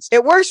any sense.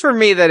 It works for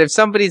me that if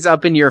somebody's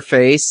up in your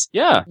face,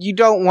 you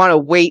don't want to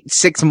wait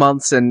 6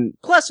 months. And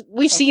plus,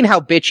 we've seen how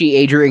bitchy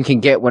Adrian can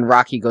get when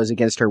Rocky goes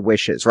against her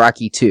wishes.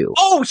 Rocky 2.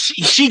 Oh,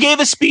 she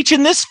gave a speech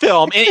in this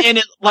film. And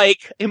it,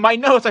 like, in my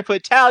notes, I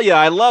put, Talia,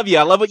 I love you.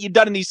 I love what you've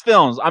done in these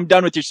films. I'm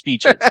done with your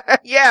speeches.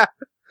 Yeah.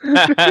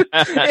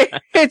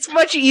 It's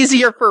much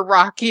easier for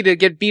Rocky to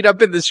get beat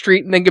up in the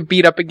street and then get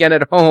beat up again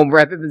at home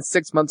rather than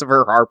 6 months of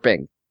her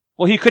harping.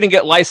 Well, he couldn't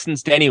get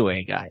licensed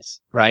anyway, guys,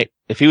 right?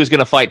 If he was going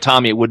to fight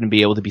Tommy, it wouldn't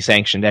be able to be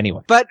sanctioned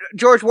anyway. But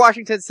George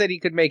Washington said he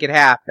could make it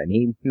happen.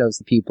 He knows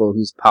the people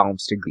whose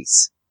palms to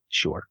grease.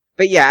 Sure.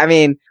 But yeah, I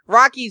mean,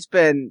 Rocky's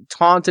been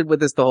taunted with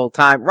this the whole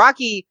time.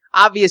 Rocky,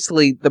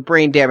 obviously, the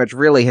brain damage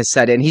really has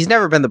set in. He's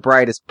never been the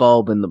brightest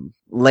bulb in the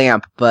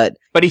lamp, but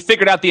he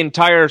figured out the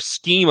entire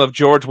scheme of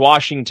George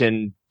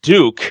Washington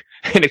Duke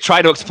and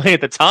tried to explain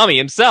it to Tommy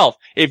himself.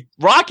 If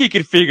Rocky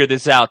could figure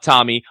this out,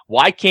 Tommy,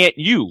 why can't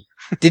you?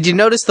 Did you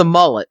notice the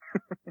mullet?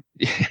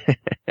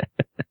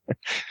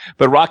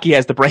 But Rocky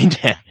has the brain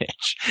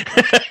damage.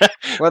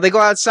 Well, they go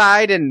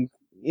outside and,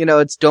 you know,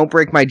 it's don't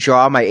break my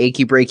jaw, my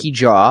achy breaky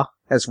jaw,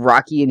 as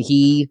Rocky and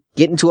he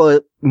get into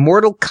a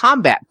Mortal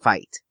Kombat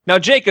fight. Now,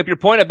 Jacob, your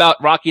point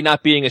about Rocky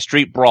not being a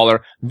street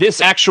brawler,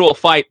 this actual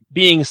fight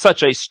being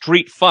such a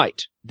street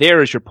fight,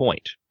 there is your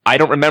point. I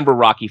don't remember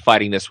Rocky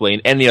fighting this way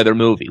in any other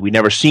movie. We've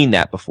never seen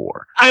that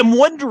before. I'm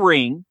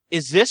wondering,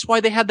 is this why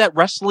they had that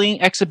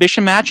wrestling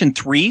exhibition match in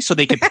 3 so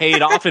they could pay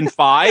it off in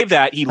 5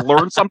 that he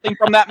learned something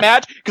from that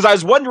match? Because I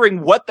was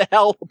wondering what the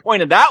hell the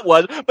point of that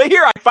was. But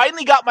here, I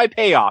finally got my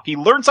payoff. He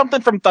learned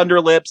something from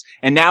Thunder Lips,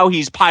 and now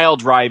he's pile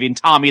driving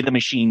Tommy the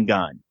Machine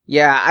Gun.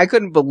 Yeah, I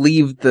couldn't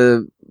believe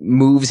the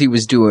moves he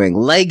was doing.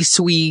 Leg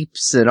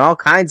sweeps and all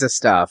kinds of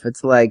stuff.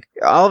 It's like,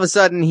 all of a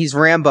sudden, he's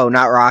Rambo,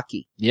 not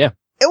Rocky. Yeah.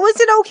 It was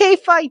an okay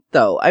fight,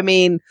 though. I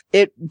mean,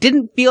 it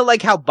didn't feel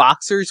like how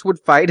boxers would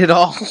fight at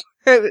all.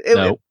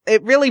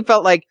 It really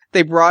felt like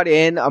they brought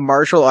in a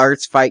martial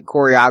arts fight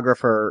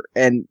choreographer,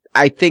 and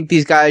I think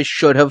these guys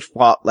should have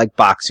fought like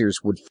boxers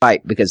would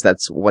fight, because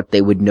that's what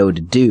they would know to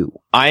do.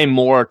 I am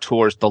more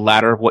towards the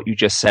latter of what you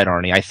just said,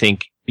 Arnie. I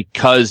think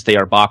because they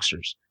are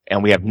boxers,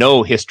 and we have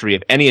no history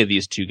of any of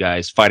these two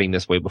guys fighting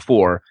this way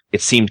before,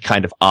 it seemed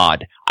kind of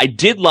odd. I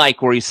did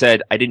like where he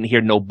said, I didn't hear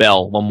no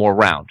bell, one more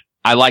round.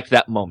 I liked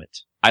that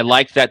moment. I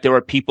liked that there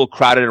were people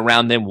crowded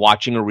around them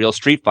watching a real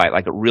street fight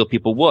like real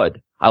people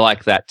would. I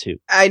like that too.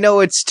 I know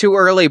it's too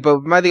early, but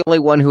am I the only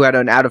one who had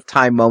an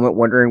out-of-time moment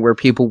wondering where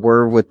people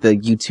were with the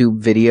YouTube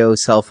video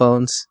cell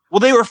phones?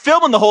 Well, they were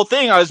filming the whole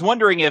thing. I was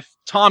wondering if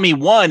Tommy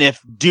won, if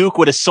Duke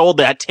would have sold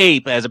that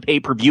tape as a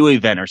pay-per-view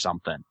event or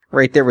something.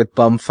 Right there with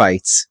bum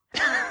fights.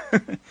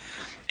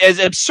 As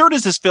absurd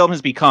as this film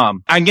has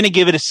become, I'm going to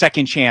give it a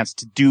second chance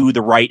to do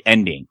the right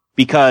ending.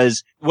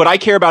 Because what I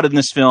care about in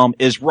this film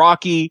is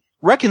Rocky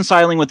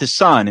reconciling with his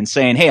son and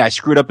saying, hey, I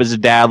screwed up as a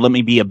dad. Let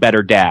me be a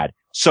better dad.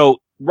 So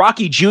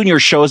Rocky Jr.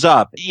 shows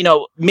up. You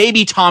know,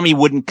 maybe Tommy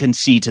wouldn't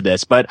concede to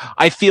this, but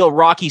I feel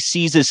Rocky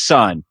sees his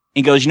son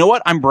and goes, you know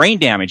what? I'm brain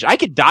damaged. I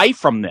could die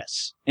from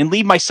this and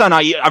leave my son.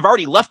 I've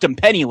already left him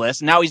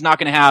penniless. And now he's not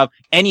going to have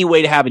any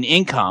way to have an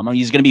income. I mean,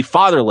 he's going to be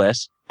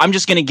fatherless. I'm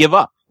just going to give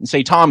up and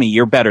say, Tommy,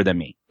 you're better than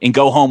me, and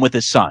go home with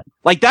his son.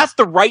 Like, that's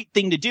the right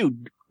thing to do.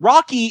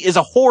 Rocky is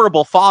a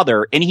horrible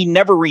father, and he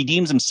never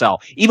redeems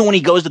himself, even when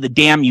he goes to the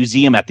damn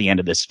museum at the end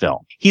of this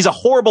film. He's a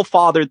horrible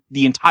father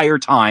the entire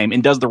time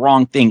and does the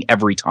wrong thing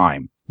every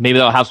time. Maybe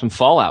they'll have some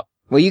fallout.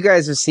 Well, you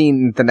guys have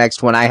seen the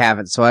next one. I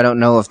haven't, so I don't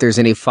know if there's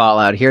any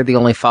fallout. Here, the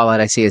only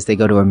fallout I see is they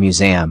go to a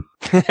museum.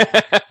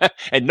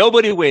 And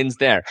nobody wins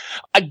there.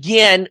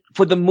 Again,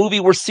 for the movie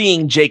we're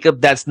seeing, Jacob,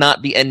 that's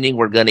not the ending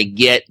we're going to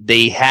get.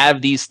 They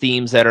have these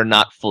themes that are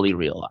not fully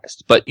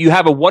realized. But you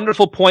have a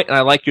wonderful point, and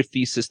I like your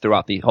thesis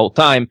throughout the whole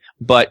time,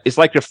 but it's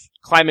like you're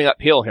climbing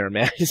uphill here,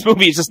 man. This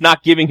movie is just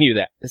not giving you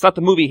that. It's not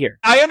the movie here.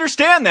 I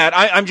understand that.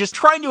 I'm just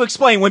trying to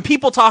explain. When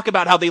people talk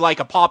about how they like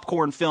a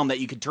popcorn film that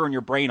you can turn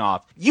your brain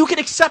off, you can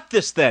accept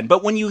this then.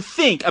 But when you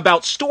think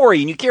about story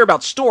and you care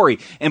about story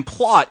and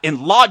plot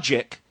and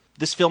logic,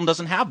 this film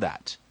doesn't have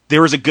that.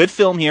 There was a good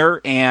film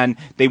here, and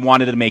they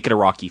wanted to make it a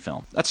Rocky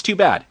film. That's too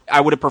bad. I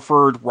would have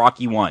preferred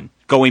Rocky 1,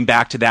 going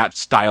back to that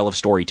style of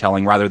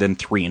storytelling rather than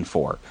 3 and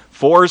 4.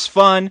 4 is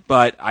fun,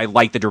 but I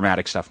like the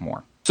dramatic stuff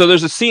more. So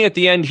there's a scene at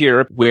the end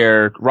here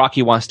where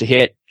Rocky wants to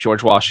hit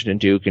George Washington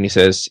Duke, and he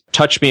says,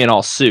 touch me and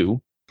I'll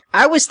sue.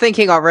 I was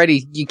thinking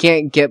already you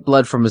can't get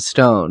blood from a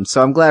stone,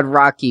 so I'm glad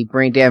Rocky,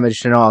 brain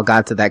damaged and all,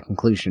 got to that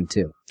conclusion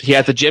too. He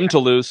had the gym to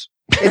lose.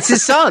 It's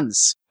his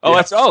son's.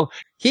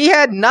 He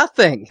had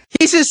nothing.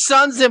 He's his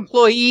son's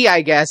employee,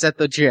 I guess, at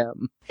the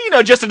gym. You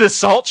know, just an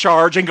assault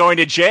charge and going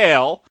to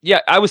jail. Yeah,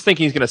 I was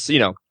thinking he's going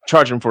to,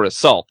 charge him for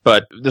assault,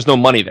 but there's no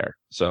money there.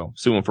 So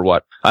sue him for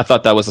what? I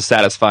thought that was a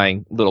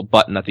satisfying little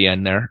button at the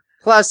end there.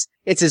 Plus,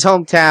 it's his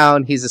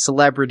hometown. He's a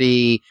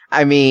celebrity.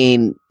 I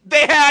mean,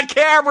 they had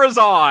cameras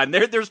on.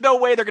 There's no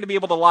way they're going to be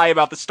able to lie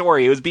about the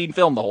story. It was being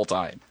filmed the whole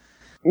time.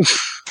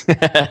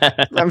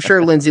 I'm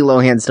sure Lindsay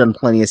Lohan's done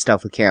plenty of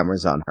stuff with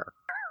cameras on her.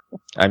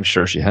 I'm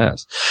sure she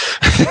has.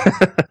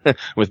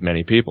 With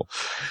many people.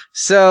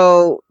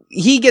 So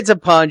he gets a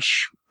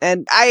punch,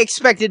 and I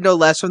expected no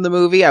less from the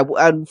movie.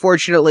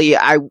 Unfortunately,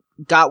 I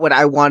got what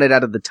I wanted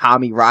out of the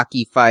Tommy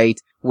Rocky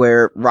fight,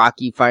 where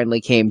Rocky finally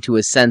came to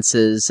his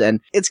senses.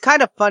 And it's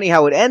kind of funny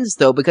how it ends,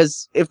 though,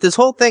 because if this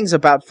whole thing's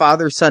about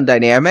father-son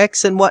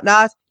dynamics and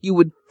whatnot, you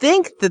would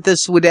think that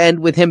this would end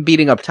with him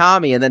beating up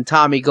Tommy, and then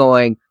Tommy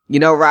going, you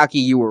know, Rocky,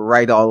 you were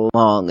right all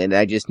along, and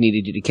I just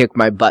needed you to kick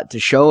my butt to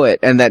show it.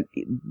 And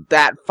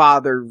that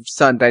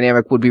father-son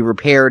dynamic would be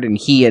repaired, and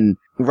he and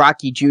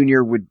Rocky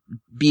Jr. would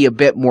be a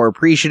bit more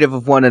appreciative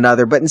of one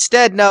another. But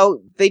instead,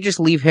 no, they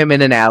just leave him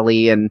in an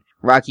alley, and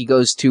Rocky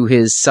goes to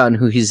his son,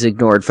 who he's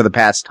ignored for the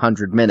past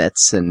 100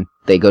 minutes, and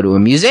they go to a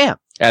museum.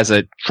 As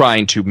a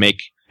trying to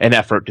make an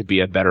effort to be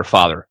a better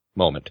father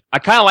moment. I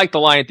kind of like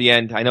the line at the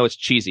end. I know it's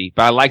cheesy,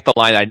 but I like the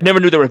line. I never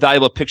knew there were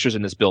valuable pictures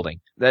in this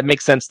building. That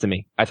makes sense to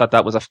me. I thought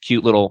that was a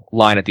cute little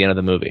line at the end of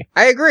the movie.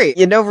 I agree.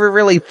 You never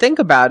really think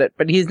about it,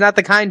 but he's not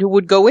the kind who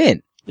would go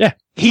in. Yeah.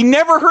 He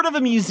never heard of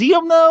a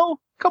museum, though?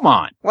 Come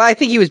on. Well, I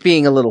think he was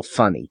being a little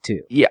funny,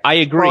 too. Yeah, I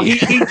agree. Well,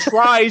 he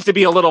tries to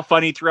be a little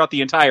funny throughout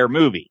the entire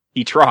movie.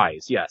 He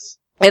tries, yes.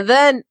 And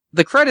then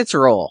the credits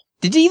roll.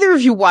 Did either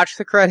of you watch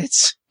the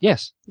credits?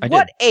 Yes, I did.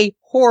 What a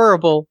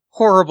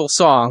horrible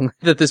song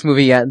that this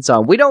movie ends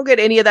on. We don't get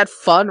any of that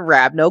fun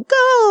rap. No,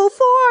 go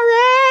for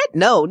it.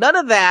 No, none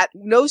of that.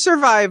 No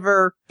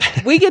Survivor.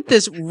 We get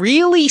this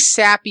really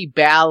sappy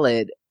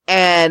ballad,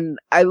 and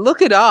I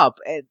look it up,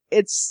 and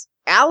it's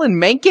Alan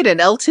Menken and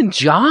Elton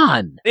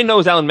John. I didn't know it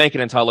was Alan Menken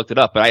until I looked it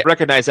up, but I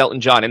recognized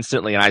Elton John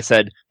instantly, and I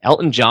said,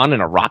 Elton John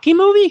in a Rocky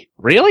movie?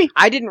 Really?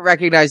 I didn't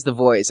recognize the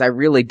voice. I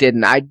really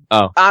didn't.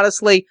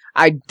 Honestly,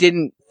 I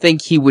didn't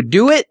think he would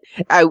do it.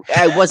 I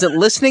wasn't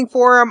listening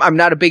for him. I'm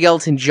not a big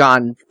Elton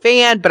John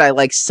fan, but I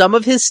like some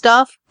of his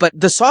stuff. But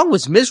the song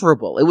was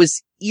miserable. It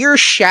was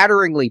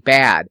ear-shatteringly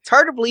bad. It's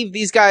hard to believe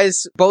these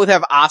guys both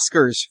have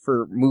Oscars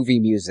for movie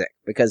music,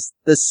 because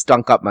this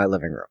stunk up my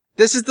living room.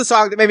 This is the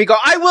song that made me go,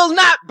 I will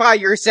not buy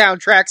your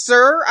soundtrack,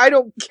 sir. I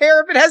don't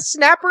care if it has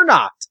snap or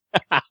not.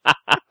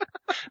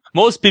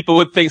 Most people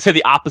would say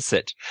the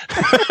opposite.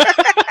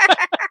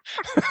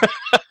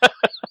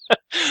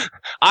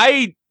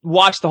 I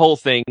watched the whole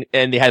thing,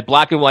 and they had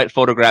black and white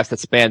photographs that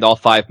spanned all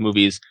 5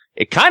 movies.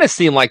 It kind of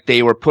seemed like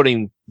they were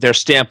putting their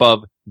stamp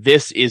of,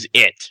 this is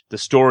it. The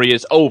story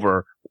is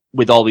over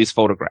with all these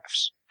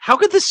photographs. How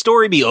could this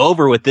story be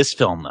over with this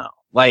film, though?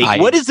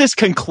 Like, what does this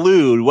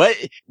conclude?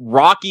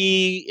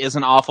 Rocky is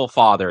an awful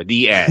father.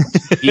 The end.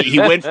 He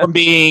went from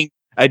being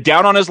a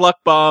down on his luck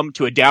bum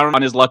to a down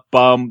on his luck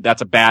bum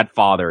that's a bad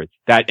father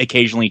that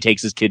occasionally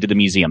takes his kid to the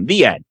museum.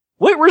 The end.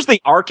 Where's the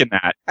arc in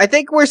that? I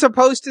think we're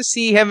supposed to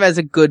see him as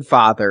a good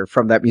father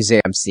from that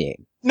museum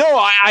scene. No,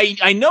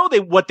 I know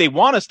what they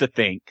want us to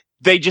think.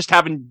 They just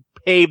haven't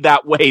paved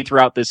that way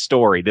throughout this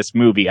story, this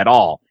movie at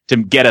all, to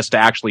get us to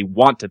actually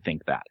want to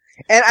think that.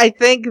 And I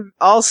think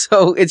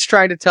also it's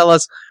trying to tell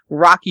us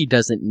Rocky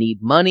doesn't need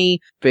money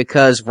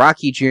because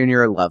Rocky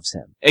Jr. loves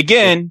him.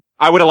 Again,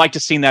 I would have liked to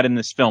seen that in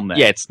this film then.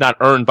 Yeah, it's not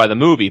earned by the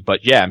movie,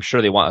 but yeah, I'm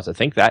sure they want us to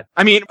think that.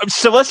 I mean,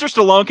 Sylvester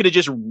Stallone could have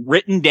just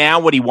written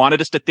down what he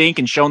wanted us to think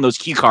and shown those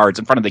key cards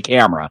in front of the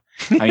camera.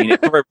 I mean,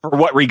 for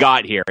what we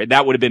got here,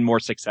 that would have been more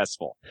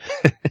successful.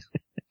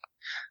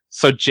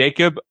 So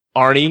Jacob,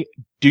 Arnie,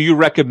 do you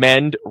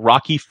recommend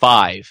Rocky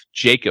V?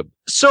 Jacob.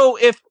 So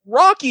if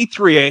Rocky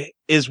 3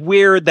 is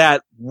where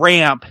that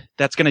ramp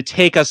that's going to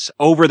take us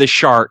over the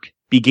shark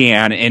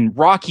began, and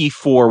Rocky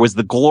 4 was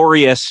the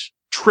glorious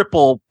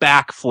triple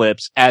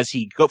backflips as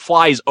he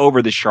flies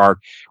over the shark,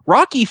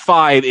 Rocky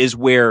 5 is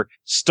where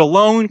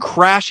Stallone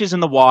crashes in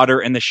the water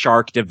and the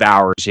shark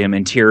devours him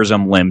and tears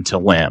him limb to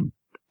limb.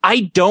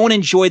 I don't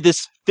enjoy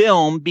this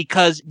film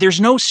because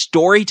there's no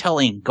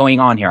storytelling going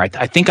on here. I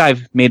think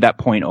I've made that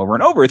point over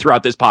and over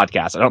throughout this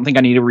podcast. I don't think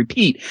I need to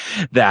repeat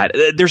that.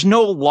 There's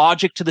no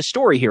logic to the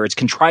story here. It's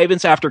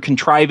contrivance after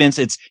contrivance.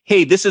 It's,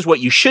 hey, this is what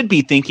you should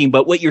be thinking,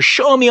 but what you're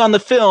showing me on the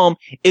film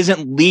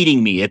isn't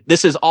leading me.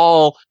 This is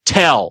all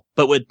tell,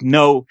 but with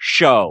no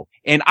show.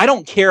 And I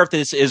don't care if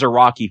this is a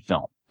Rocky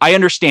film. I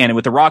understand it.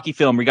 With the Rocky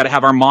film, we got to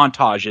have our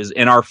montages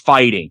and our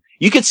fighting.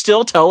 You could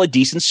still tell a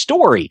decent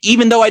story.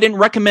 Even though I didn't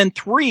recommend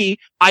 3,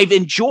 I've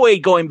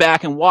enjoyed going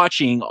back and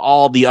watching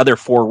all the other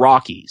 4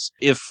 Rockies.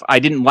 If I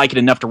didn't like it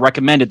enough to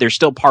recommend it, there's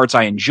still parts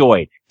I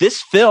enjoyed.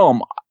 This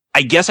film,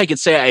 I guess I could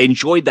say I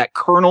enjoyed that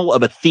kernel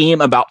of a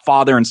theme about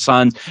father and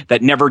sons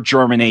that never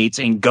germinates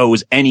and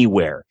goes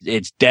anywhere.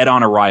 It's dead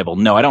on arrival.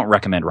 No, I don't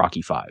recommend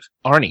Rocky 5.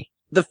 Arnie.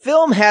 The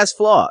film has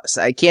flaws.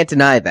 I can't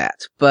deny that.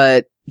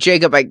 But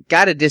Jacob, I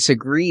gotta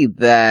disagree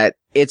that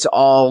it's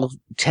all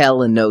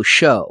tell and no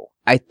show.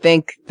 I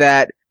think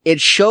that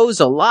it shows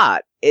a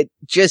lot. It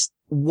just,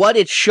 what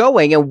it's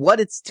showing and what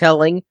it's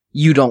telling,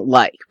 you don't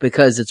like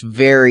because it's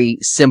very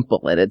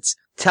simple and it's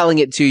telling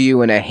it to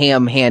you in a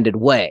ham-handed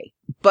way.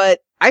 But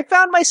I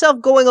found myself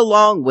going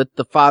along with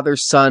the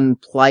father-son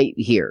plight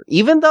here.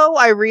 Even though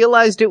I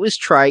realized it was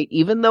trite,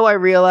 even though I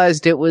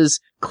realized it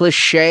was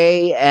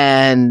cliche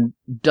and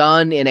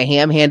done in a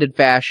ham-handed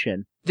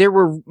fashion, there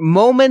were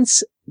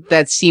moments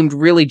that seemed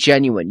really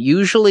genuine,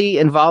 usually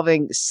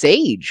involving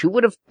Sage. Who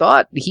would have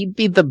thought he'd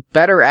be the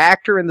better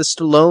actor in the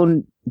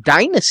Stallone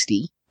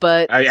dynasty?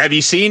 But have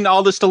you seen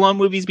all the Stallone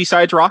movies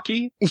besides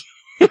Rocky?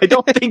 I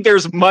don't think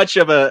there's much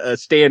of a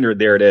standard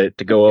there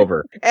to go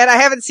over. And I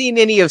haven't seen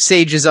any of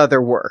Sage's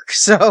other work,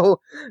 so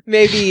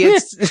maybe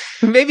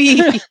it's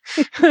maybe.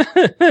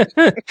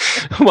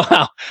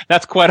 Wow,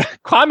 that's quite a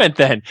comment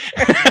then.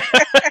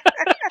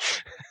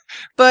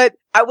 But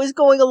I was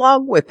going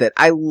along with it.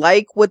 I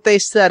like what they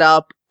set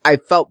up. I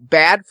felt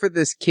bad for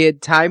this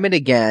kid time and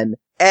again,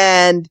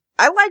 and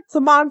I liked the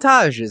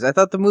montages. I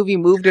thought the movie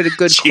moved at a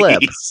good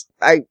clip.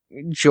 I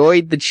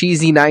enjoyed the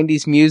cheesy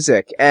 90s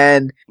music,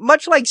 and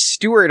much like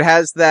Stewart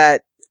has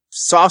that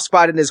soft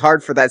spot in his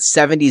heart for that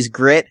 70s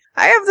grit,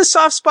 I have the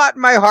soft spot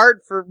in my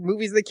heart for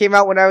movies that came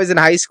out when I was in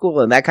high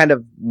school and that kind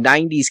of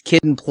 90s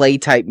kid and play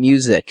type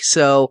music.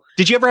 So,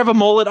 did you ever have a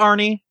mullet,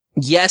 Arnie?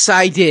 Yes,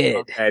 I did.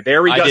 Okay,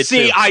 there we go.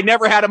 See, too. I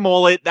never had a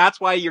mullet.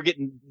 That's why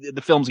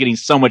the film's getting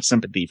so much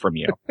sympathy from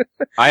you.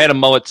 I had a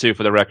mullet too,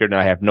 for the record, and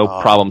I have no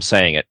problem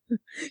saying it.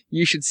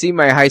 You should see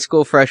my high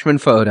school freshman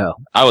photo.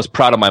 I was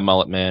proud of my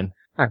mullet, man.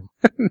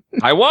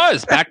 I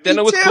was. Back then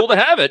it was cool to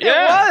have it.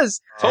 Yeah. It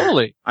was.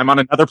 Totally. I'm on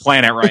another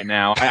planet right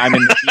now. I'm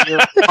in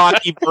the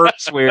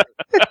multiverse where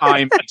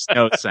time makes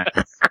no sense.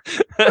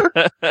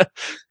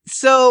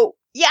 So,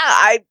 yeah,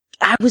 I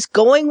was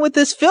going with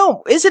this film.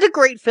 Is it a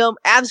great film?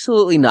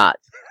 Absolutely not.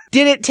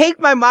 Did it take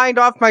my mind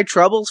off my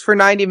troubles for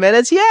 90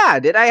 minutes? Yeah.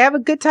 Did I have a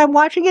good time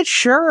watching it?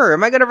 Sure.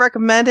 Am I going to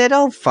recommend it?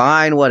 Oh,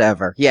 fine.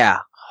 Whatever. Yeah.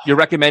 You're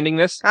recommending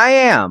this? I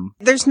am.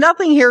 There's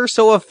nothing here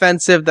so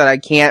offensive that I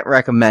can't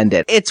recommend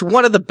it. It's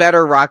one of the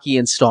better Rocky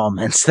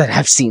installments that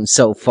I've seen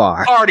so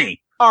far. Arnie.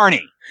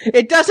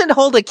 It doesn't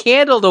hold a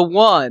candle to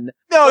 1.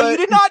 No, you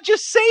did not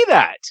just say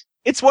that.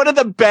 It's one of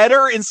the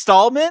better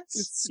installments?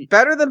 It's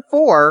better than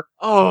 4.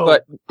 Oh,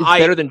 but it's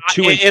better than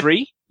 2 and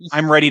 3?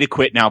 I'm ready to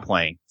quit now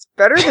playing. It's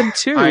better than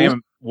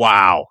 2.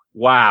 Wow.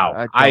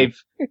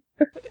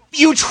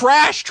 You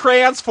trash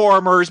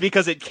Transformers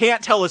because it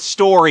can't tell a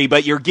story,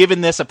 but you're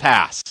giving this a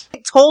pass.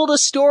 It told a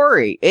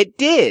story. It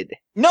did.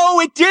 No,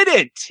 it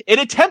didn't. It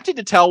attempted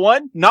to tell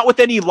one. Not with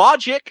any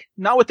logic,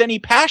 not with any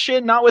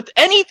passion, not with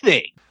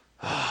anything.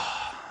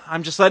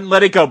 I'm just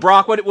let it go.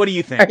 Brock, what do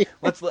you think?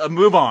 Let's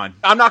move on.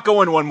 I'm not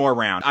going one more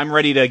round. I'm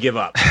ready to give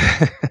up.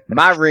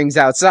 My ring's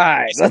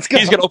outside. Let's go.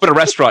 He's going to open a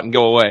restaurant and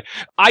go away.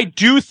 I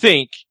do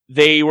think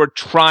they were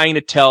trying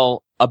to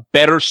tell a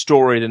better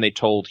story than they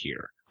told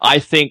here. I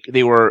think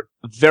they were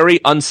very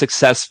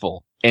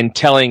unsuccessful in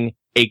telling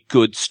a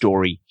good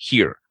story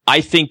here. I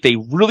think they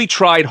really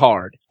tried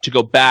hard to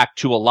go back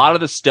to a lot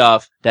of the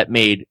stuff that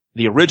made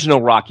the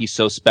original Rocky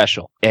so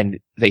special. And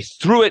they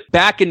threw it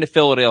back into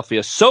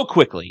Philadelphia so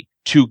quickly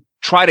to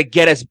try to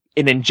get us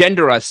and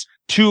engender us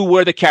to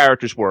where the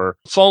characters were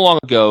so long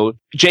ago.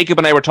 Jacob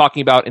and I were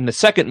talking about in the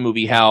second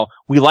movie how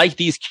we like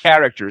these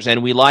characters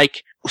and we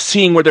like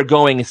seeing where they're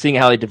going and seeing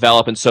how they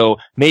develop. And so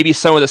maybe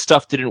some of the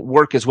stuff didn't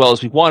work as well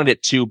as we wanted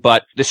it to,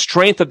 but the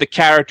strength of the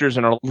characters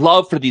and our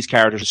love for these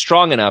characters is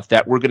strong enough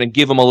that we're going to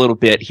give them a little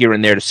bit here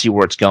and there to see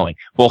where it's going.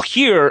 Well,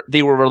 here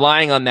they were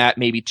relying on that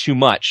maybe too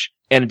much,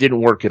 and it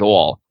didn't work at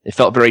all. It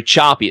felt very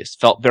choppy. It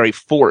felt very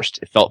forced.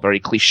 It felt very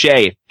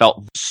cliche. It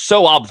felt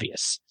so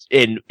obvious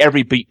in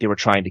every beat they were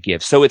trying to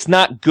give. So it's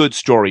not good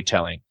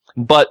storytelling.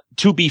 But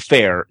to be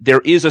fair,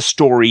 there is a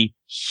story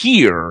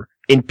here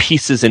in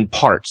pieces and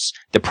parts.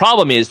 The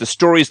problem is the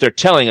stories they're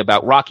telling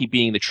about Rocky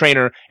being the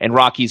trainer and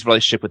Rocky's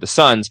relationship with the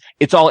sons,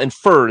 it's all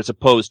inferred as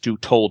opposed to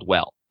told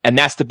well. And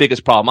that's the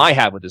biggest problem I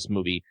have with this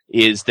movie,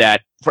 is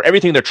that for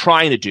everything they're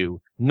trying to do,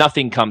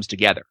 nothing comes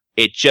together.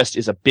 It just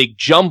is a big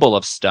jumble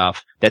of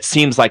stuff that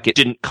seems like it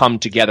didn't come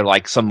together,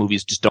 like some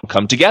movies just don't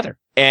come together.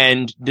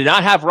 And to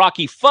not have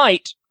Rocky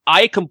fight,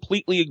 I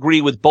completely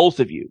agree with both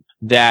of you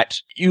that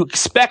you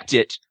expect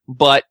it,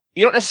 but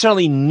you don't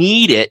necessarily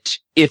need it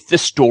if the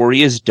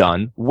story is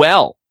done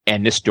well.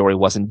 And this story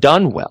wasn't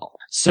done well.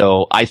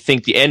 So I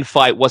think the end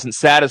fight wasn't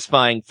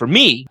satisfying for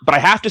me, but I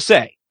have to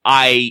say,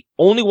 I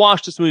only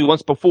watched this movie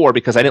once before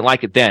because I didn't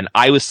like it then.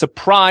 I was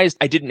surprised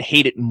I didn't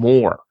hate it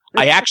more.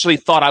 I actually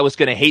thought I was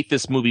going to hate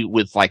this movie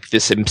with like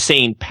this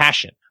insane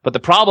passion. But the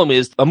problem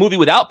is a movie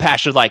without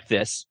passion like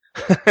this,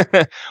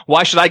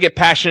 why should I get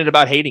passionate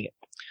about hating it?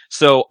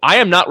 So I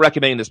am not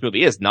recommending this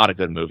movie. It is not a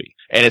good movie.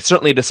 And it's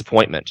certainly a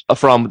disappointment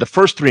from the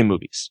first three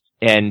movies.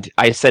 And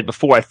I said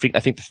before, I think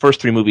the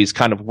first three movies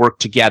kind of work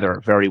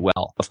together very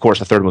well. Of course,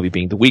 the third movie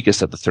being the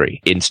weakest of the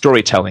three in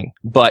storytelling.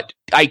 But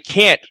I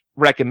can't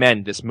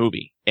recommend this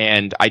movie,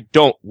 and I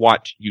don't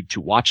want you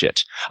to watch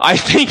it. I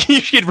think you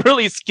should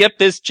really skip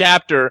this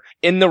chapter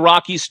in the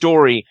Rocky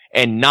story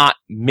and not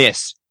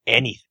miss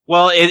anything.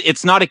 Well,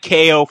 it's not a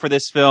KO for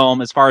this film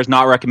as far as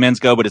not recommends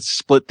go, but it's a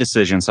split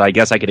decision, so I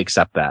guess I could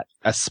accept that.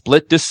 A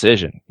split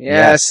decision.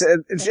 Yes.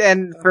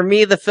 And for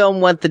me, the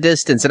film went the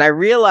distance, and I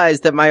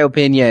realized that my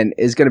opinion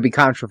is going to be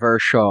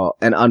controversial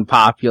and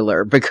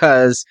unpopular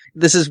because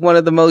this is one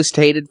of the most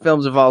hated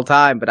films of all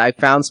time, but I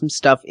found some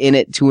stuff in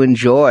it to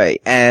enjoy,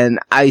 and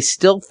I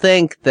still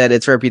think that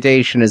its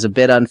reputation is a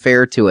bit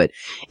unfair to it.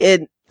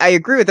 I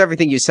agree with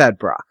everything you said,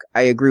 Brock.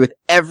 I agree with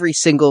every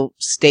single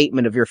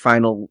statement of your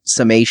final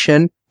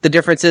summation. The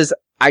difference is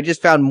I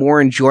just found more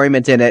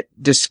enjoyment in it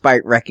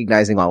despite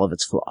recognizing all of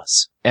its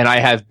flaws. And I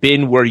have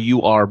been where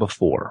you are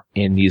before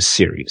in these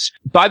series.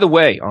 By the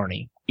way,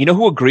 Arnie, you know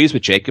who agrees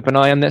with Jacob and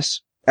I on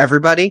this?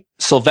 Everybody?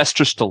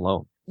 Sylvester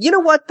Stallone. You know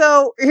what,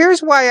 though?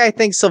 Here's why I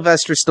think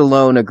Sylvester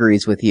Stallone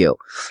agrees with you.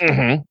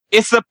 Mm-hmm.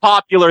 It's the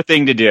popular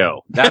thing to do.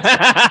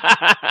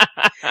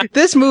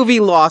 This movie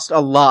lost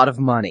a lot of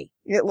money.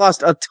 It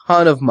lost a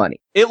ton of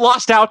money. It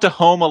lost out to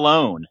Home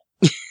Alone.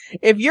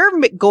 If you're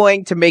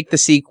going to make the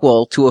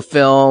sequel to a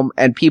film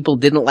and people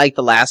didn't like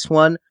the last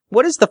one,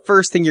 what is the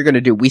first thing you're going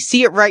to do? We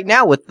see it right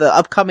now with the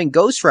upcoming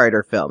Ghost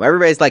Rider film.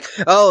 Everybody's like,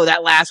 oh,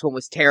 that last one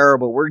was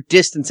terrible. We're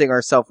distancing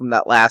ourselves from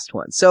that last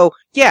one. So,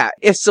 yeah,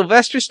 if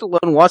Sylvester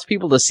Stallone wants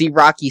people to see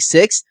Rocky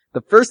 6,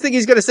 the first thing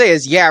he's going to say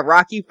is, yeah,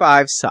 Rocky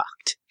 5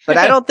 sucked. But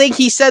I don't think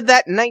he said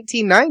that in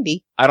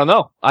 1990. I don't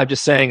know. I'm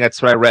just saying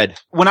that's what I read.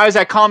 When I was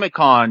at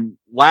Comic-Con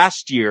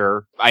last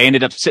year, I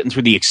ended up sitting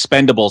through the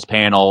Expendables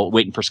panel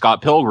waiting for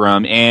Scott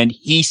Pilgrim, and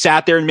he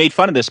sat there and made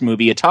fun of this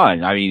movie a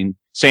ton. I mean,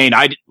 saying,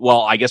 I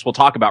guess we'll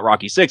talk about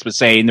Rocky 6, but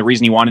saying the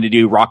reason he wanted to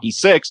do Rocky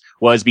 6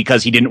 was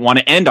because he didn't want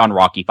to end on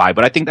Rocky 5.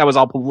 But I think that was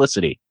all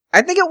publicity.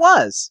 I think it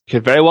was.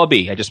 Could very well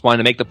be. I just wanted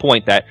to make the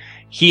point that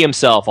he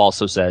himself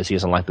also says he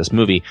doesn't like this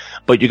movie.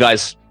 But you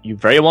guys, you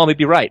very well may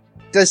be right.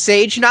 Does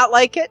Sage not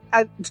like it?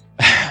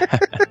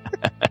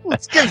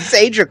 Let's give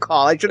Sage a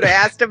call. I should have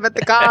asked him at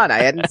the con. I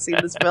hadn't seen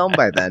this film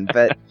by then,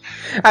 but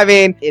I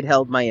mean, it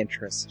held my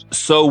interest.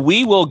 So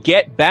we will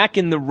get back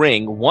in the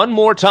ring one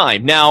more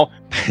time. Now,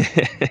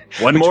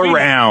 one more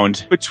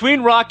round.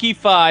 Between Rocky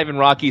 5 and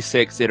Rocky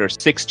 6, it are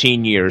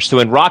 16 years. So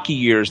in Rocky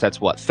years,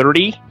 that's what,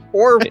 30?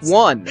 Or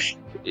one.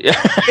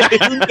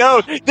 Who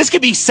knows? This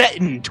could be set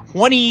in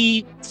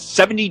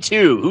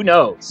 2072. Who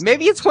knows?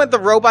 Maybe it's when the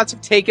robots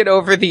have taken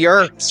over the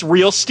Earth. It's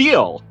real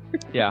steel.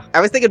 Yeah. I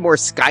was thinking more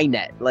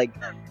Skynet. Like,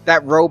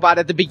 that robot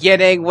at the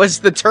beginning was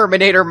the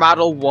Terminator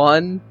Model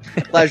 1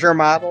 pleasure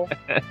model.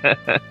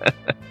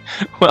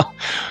 Well,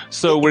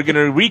 so we're going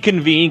to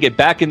reconvene, get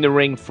back in the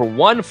ring for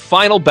one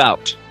final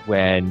bout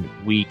when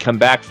we come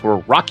back for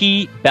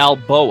Rocky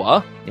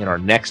Balboa in our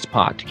next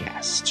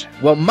podcast.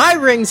 Well, my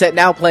ring's at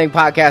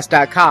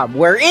NowPlayingPodcast.com,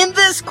 where in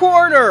this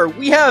corner,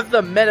 we have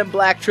the Men in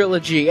Black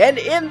trilogy, and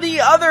in the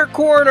other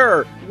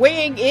corner,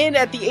 weighing in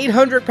at the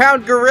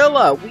 800-pound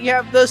gorilla, we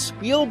have the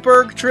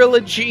Spielberg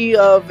trilogy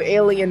of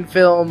alien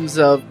films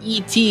of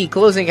E.T.,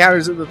 Close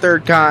Encounters of the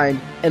Third Kind,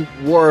 and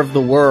War of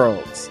the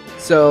Worlds.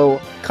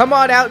 So, Come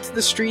on out to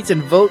the streets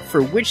and vote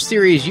for which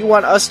series you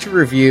want us to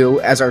review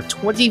as our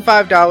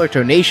 $25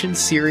 donation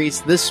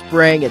series this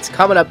spring. It's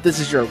coming up. This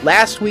is your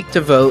last week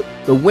to vote.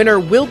 The winner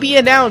will be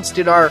announced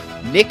in our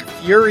Nick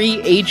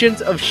Fury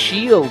Agents of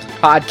S.H.I.E.L.D.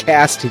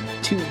 podcast in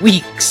 2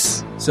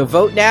 weeks. So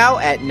vote now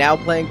at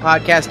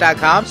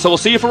nowplayingpodcast.com. So we'll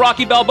see you for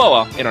Rocky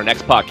Balboa in our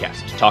next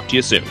podcast. Talk to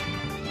you soon.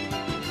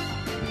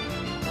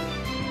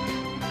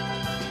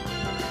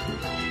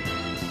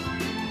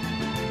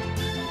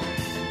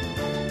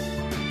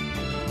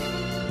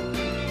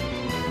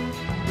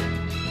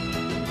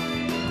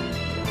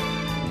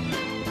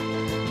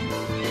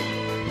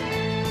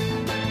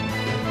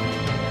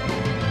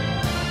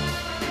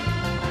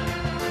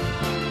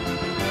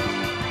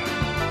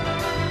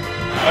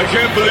 I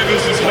can't believe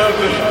this is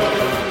happening.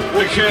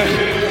 I can't.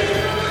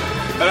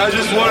 And I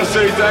just want to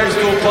say thanks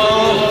to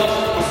Apollo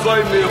for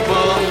fighting me,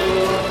 Apollo.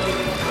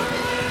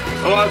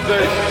 I want to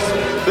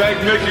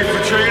thank Mickey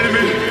for training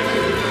me.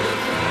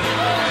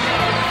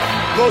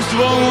 Most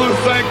of all, I want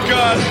to thank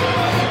God.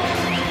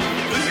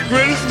 This is the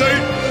greatest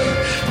night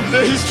in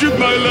the history of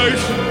my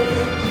life.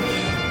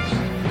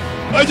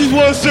 I just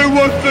want to say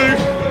one thing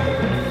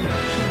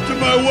to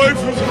my wife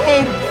who's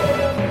home.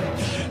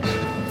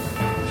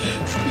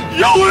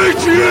 Yo,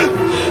 Adrian!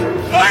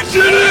 I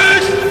did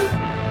it!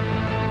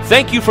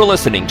 Thank you for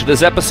listening to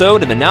this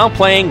episode in the Now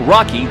Playing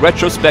Rocky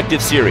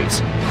retrospective series.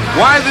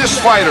 Why this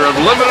fighter of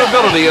limited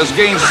ability has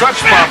gained such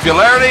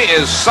popularity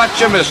is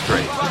such a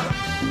mystery.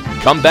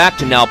 Come back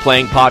to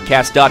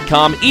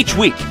NowPlayingPodcast.com each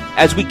week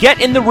as we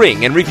get in the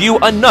ring and review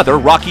another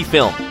Rocky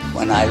film.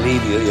 When I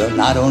leave you, you'll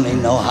not only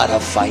know how to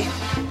fight,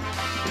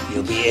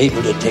 you'll be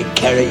able to take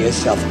care of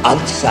yourself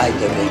outside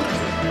the ring.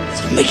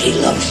 So Mickey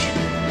loves you.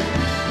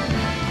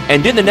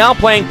 And in the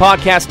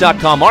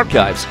NowPlayingPodcast.com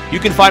archives, you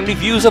can find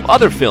reviews of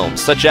other films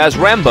such as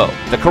Rambo,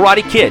 The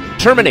Karate Kid,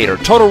 Terminator,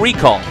 Total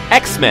Recall,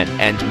 X-Men,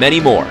 and many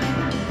more.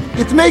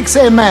 It makes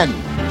a man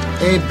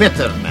a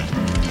better man.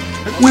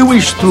 We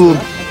wish to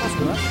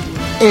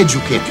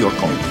educate your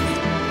country.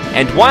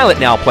 And while at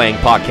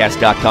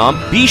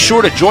NowPlayingPodcast.com, be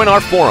sure to join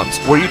our forums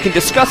where you can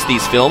discuss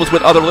these films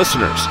with other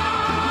listeners.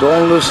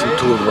 Don't listen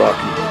to it,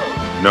 Rocky.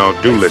 No,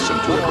 do listen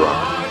to it,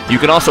 Rocky. You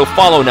can also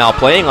follow Now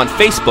Playing on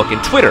Facebook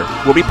and Twitter,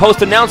 where we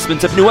post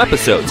announcements of new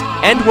episodes,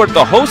 and where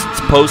the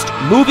hosts post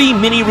movie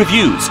mini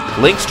reviews.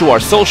 Links to our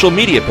social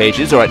media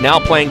pages are at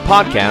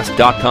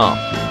NowPlayingPodcast.com.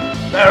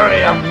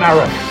 Very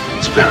American.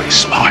 It's very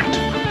smart.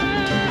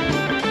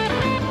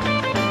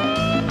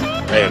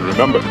 And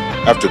remember,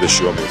 after this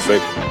show, I'm a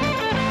favor.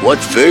 What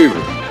favor?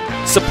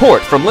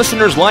 Support from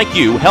listeners like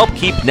you help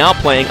keep Now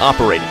Playing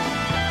operating.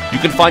 You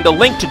can find a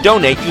link to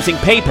donate using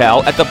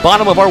PayPal at the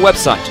bottom of our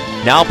website,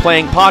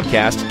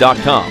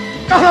 NowPlayingPodcast.com.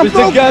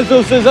 Mr.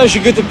 Gasso says I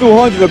should get to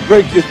 200 to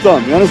break your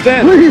thumb. You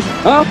understand? Please.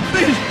 Huh?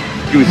 Please.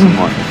 Give me some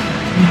money.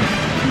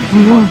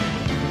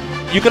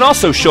 You can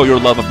also show your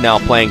love of Now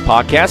Playing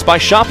Podcast by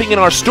shopping in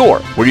our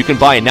store, where you can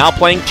buy Now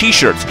Playing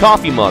t-shirts,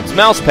 coffee mugs,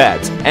 mouse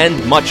pads,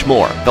 and much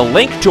more. The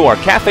link to our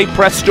Cafe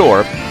Press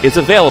store is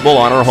available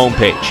on our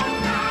homepage.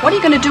 What are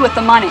you going to do with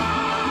the money?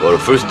 Well, the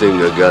first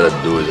thing I gotta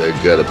do is I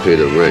gotta pay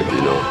the rent,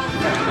 you know.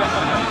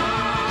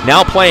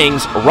 Now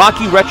Playing's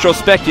Rocky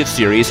Retrospective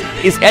series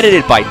is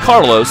edited by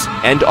Carlos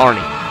and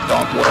Arnie.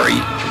 Don't worry.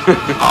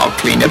 I'll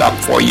clean it up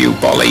for you,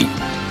 bully.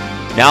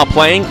 Now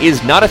Playing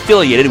is not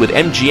affiliated with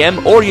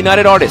MGM or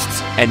United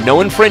Artists, and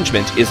no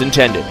infringement is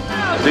intended.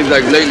 Seems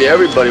like lately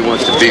everybody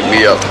wants to beat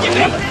me up.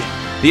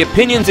 The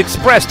opinions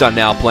expressed on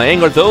Now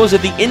Playing are those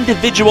of the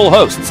individual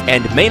hosts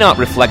and may not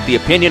reflect the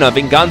opinion of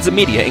Venganza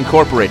Media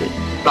Incorporated.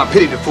 I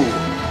pity the fool,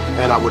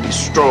 and I will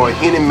destroy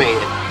any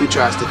man who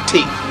tries to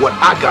take what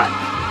I got.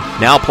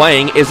 Now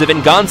Playing is a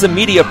Venganza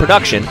Media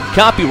production,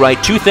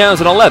 copyright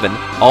 2011,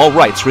 all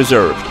rights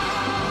reserved.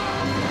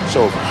 It's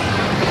over.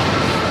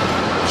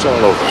 It's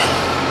all over.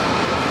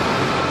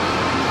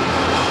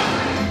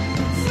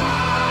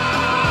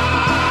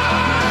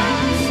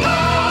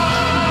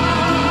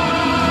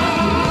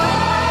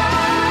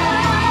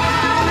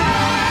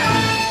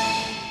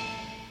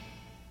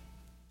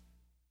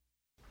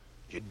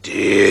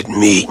 Dead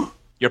meat.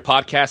 Your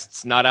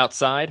podcast's not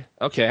outside?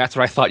 Okay, that's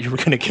where I thought you were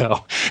going to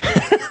go.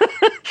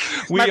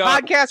 My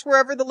podcast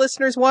wherever the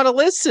listeners want to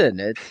listen.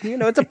 It's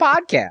a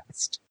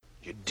podcast.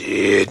 You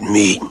dead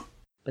meat.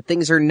 But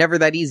things are never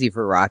that easy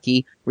for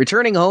Rocky.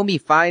 Returning home, he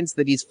finds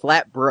that he's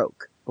flat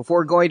broke.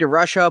 Before going to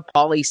Russia,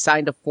 Paulie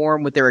signed a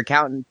form with their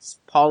accountants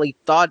Paulie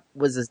thought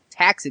was a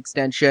tax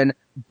extension,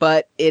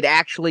 but it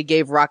actually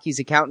gave Rocky's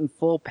accountant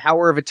full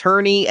power of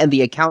attorney, and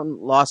the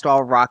accountant lost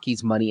all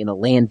Rocky's money in a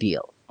land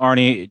deal.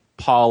 Arnie,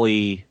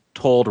 Paulie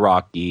told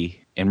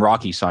Rocky, and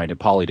Rocky signed it.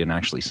 Paulie didn't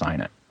actually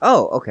sign it.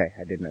 Oh, okay.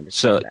 I didn't understand.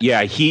 So, that.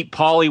 yeah,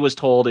 Paulie was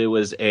told it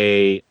was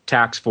a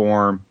tax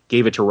form,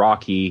 gave it to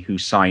Rocky, who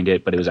signed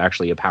it, but it was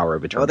actually a power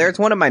of attorney. Oh, there's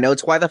one of my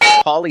notes. Why the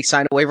f*** Paulie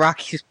signed away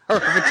Rocky's power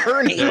of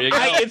attorney? There you go.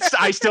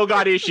 I still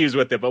got issues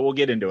with it, but we'll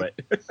get into it.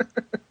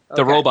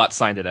 The robot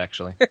signed it,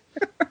 actually.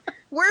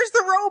 Where's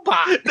the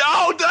robot?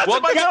 No, that's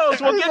my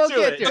notes. We'll get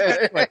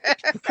to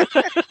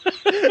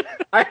it.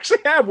 I actually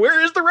have.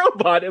 Where is the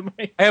robot?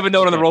 I have a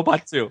note on the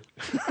robot, too.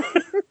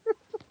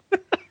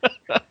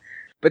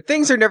 But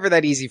things are never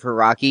that easy for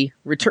Rocky.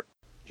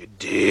 You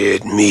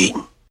did me.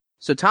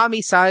 So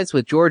Tommy signed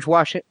with George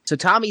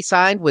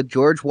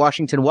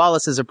Washington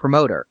Wallace as a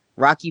promoter.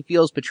 Rocky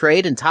feels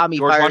betrayed, and Tommy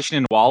George fires...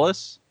 Washington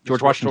Wallace?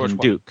 George Washington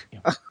Duke.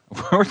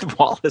 Where did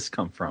Wallace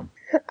come from?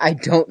 I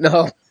don't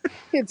know.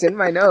 It's in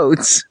my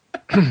notes.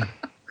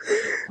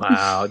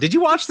 Wow. Did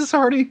you watch this,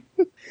 Hardy?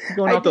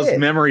 Going off those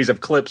memories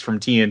of clips from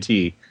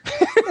TNT.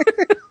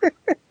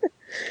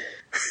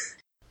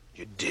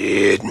 You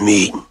did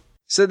me.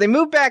 So they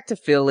move back to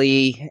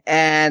Philly,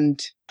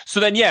 and... So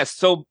then, yes.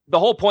 So the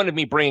whole point of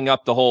me bringing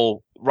up the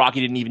whole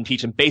Rocky didn't even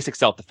teach him basic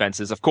self-defense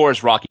is, of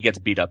course, Rocky gets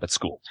beat up at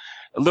school.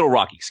 Little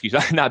Rocky, excuse me.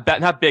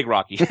 Not big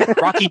Rocky.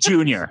 Rocky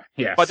Jr.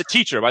 Yes. By the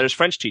teacher, by his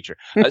French teacher.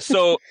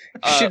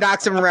 She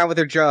knocks him around with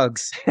her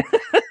jugs.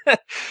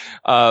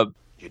 You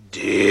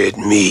did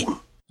me.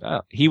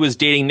 He was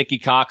dating Nikki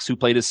Cox, who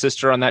played his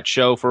sister on that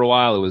show for a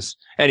while. It was...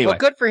 Anyway. Well,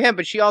 good for him,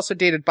 but she also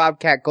dated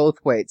Bobcat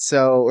Goldthwait,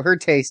 so her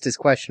taste is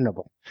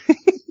questionable.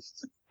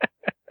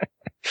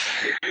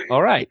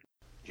 All right.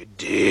 You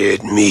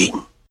did me.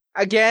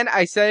 Again,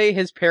 I say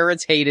his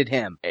parents hated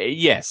him.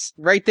 Yes.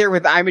 Right there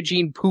with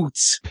Imogene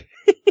Poots.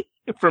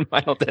 From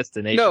Final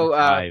Destination. No,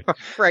 5.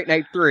 Fright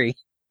Night 3.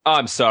 Oh,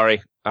 I'm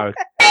sorry.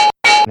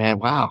 Man,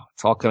 wow.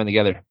 It's all coming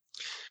together.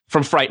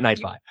 From Fright Night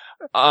 5.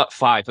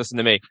 5. Listen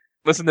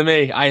to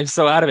me. I am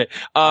so out of it.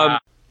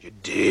 You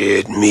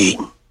did me.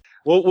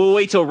 We'll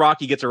wait till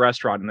Rocky gets a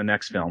restaurant in the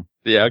next film.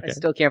 Yeah, okay. I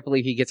still can't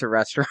believe he gets a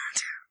restaurant.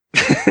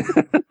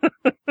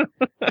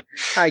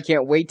 I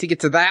can't wait to get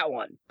to that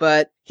one.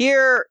 But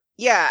here,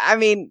 yeah, I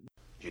mean...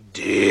 You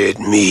did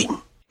me.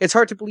 It's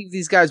hard to believe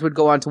these guys would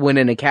go on to win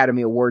an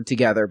Academy Award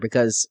together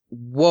because,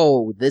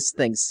 whoa, this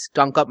thing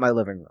stunk up my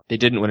living room. They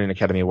didn't win an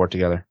Academy Award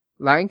together.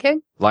 Lion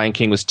King? Lion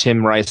King was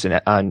Tim Rice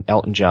and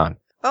Elton John.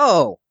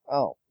 Oh,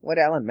 what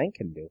Alan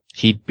Menken do?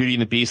 He Beauty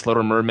and the Beast,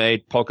 Little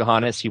Mermaid,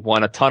 Pocahontas. He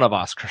won a ton of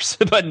Oscars,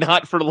 but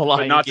not for the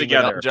Lion not King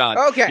together. Elton John.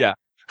 Okay. Yeah.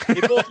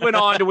 They both went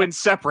on to win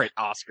separate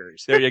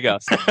Oscars. There you go.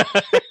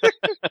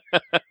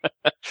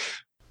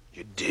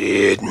 You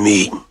did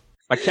me.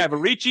 My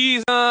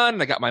Cavaricci's on.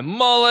 I got my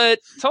mullet.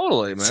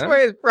 Totally, man.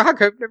 Swear,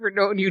 Brock, I've never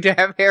known you to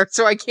have hair,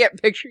 so I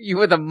can't picture you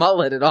with a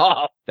mullet at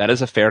all. That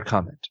is a fair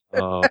comment.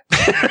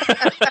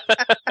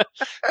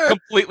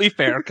 Completely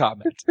fair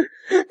comment.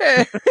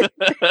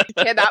 I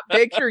cannot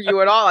picture you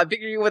at all. I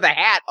picture you with a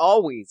hat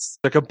always.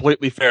 A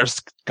completely fair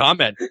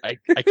comment. I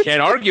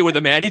can't argue with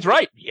the man. He's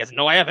right. He doesn't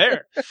know I have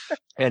hair.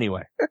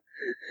 Anyway.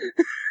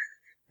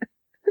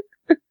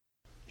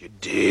 You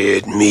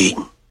did me.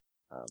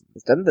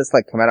 Doesn't this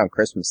come out on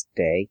Christmas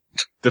Day?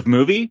 The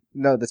movie?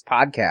 No, this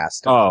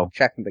podcast. Oh. I'm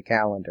checking the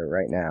calendar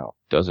right now.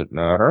 Does it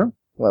matter?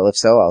 Well, if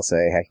so, I'll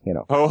say, heck,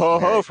 Ho, ho,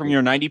 ho, from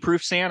your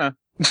 90-proof Santa.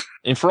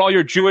 And for all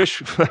your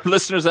Jewish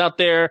listeners out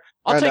there,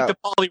 I'll take the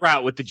poly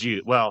route with the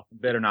Jew. Well,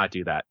 better not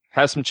do that.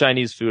 Have some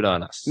Chinese food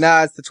on us.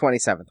 No, it's the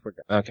 27th. We're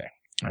good. Okay.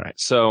 All right.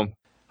 So,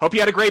 hope you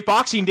had a great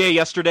Boxing Day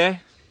yesterday.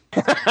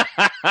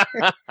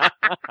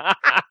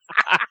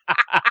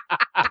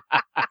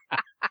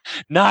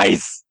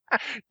 Nice.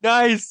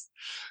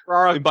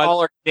 For all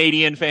our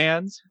Canadian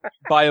fans.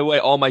 By the way,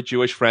 all my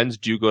Jewish friends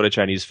do go to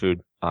Chinese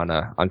food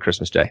on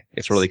Christmas Day.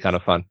 It's really kind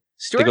of fun.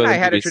 Stuart and I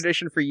had a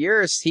tradition for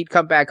years. He'd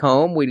come back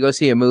home, we'd go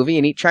see a movie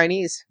and eat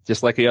Chinese.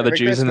 Just like the other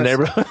Jews in the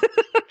neighborhood.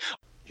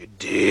 You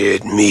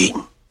did me.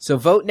 So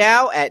vote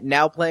now at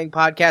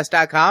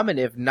nowplayingpodcast.com, and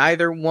if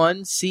neither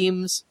one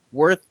seems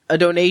worth a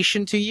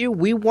donation to you,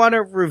 we want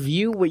to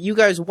review what you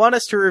guys want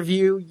us to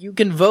review. You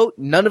can vote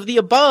none of the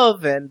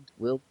above, and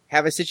we'll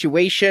have a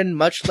situation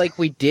much like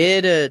we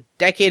did a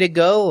decade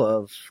ago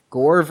of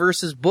Gore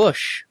versus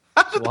Bush.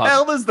 How the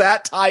hell does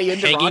that tie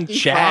into Rocky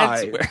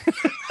V?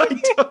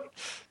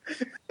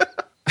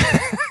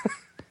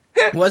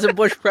 Wasn't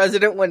Bush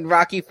president when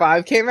Rocky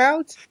V came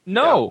out?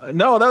 No,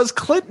 that was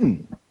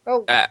Clinton.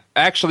 Oh,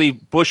 actually,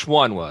 Bush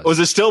 1 was. Was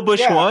it still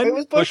Bush 1? It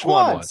was Bush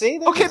 1. Was. See,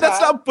 okay,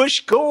 that's not Bush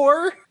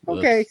Gore.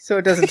 Okay, so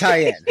it doesn't tie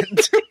in.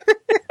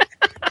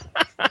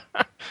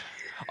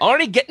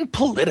 Already getting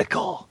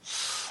political.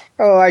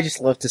 Oh, I just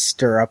love to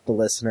stir up the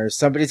listeners.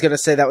 Somebody's going to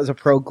say that was a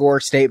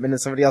pro-Gore statement,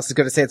 and somebody else is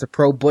going to say it's a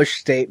pro-Bush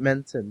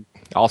statement. And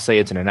I'll say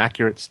it's an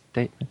inaccurate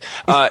statement.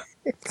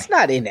 It's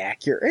not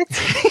inaccurate.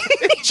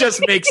 It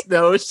just makes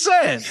no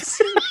sense.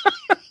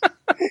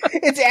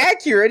 It's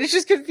accurate. It's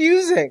just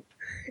confusing.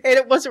 And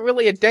it wasn't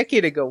really a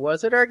decade ago,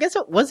 was it? Or I guess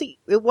it was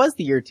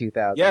the year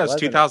 2000. Yeah, it was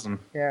 2000.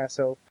 Yeah,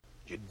 so.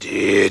 You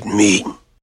did me.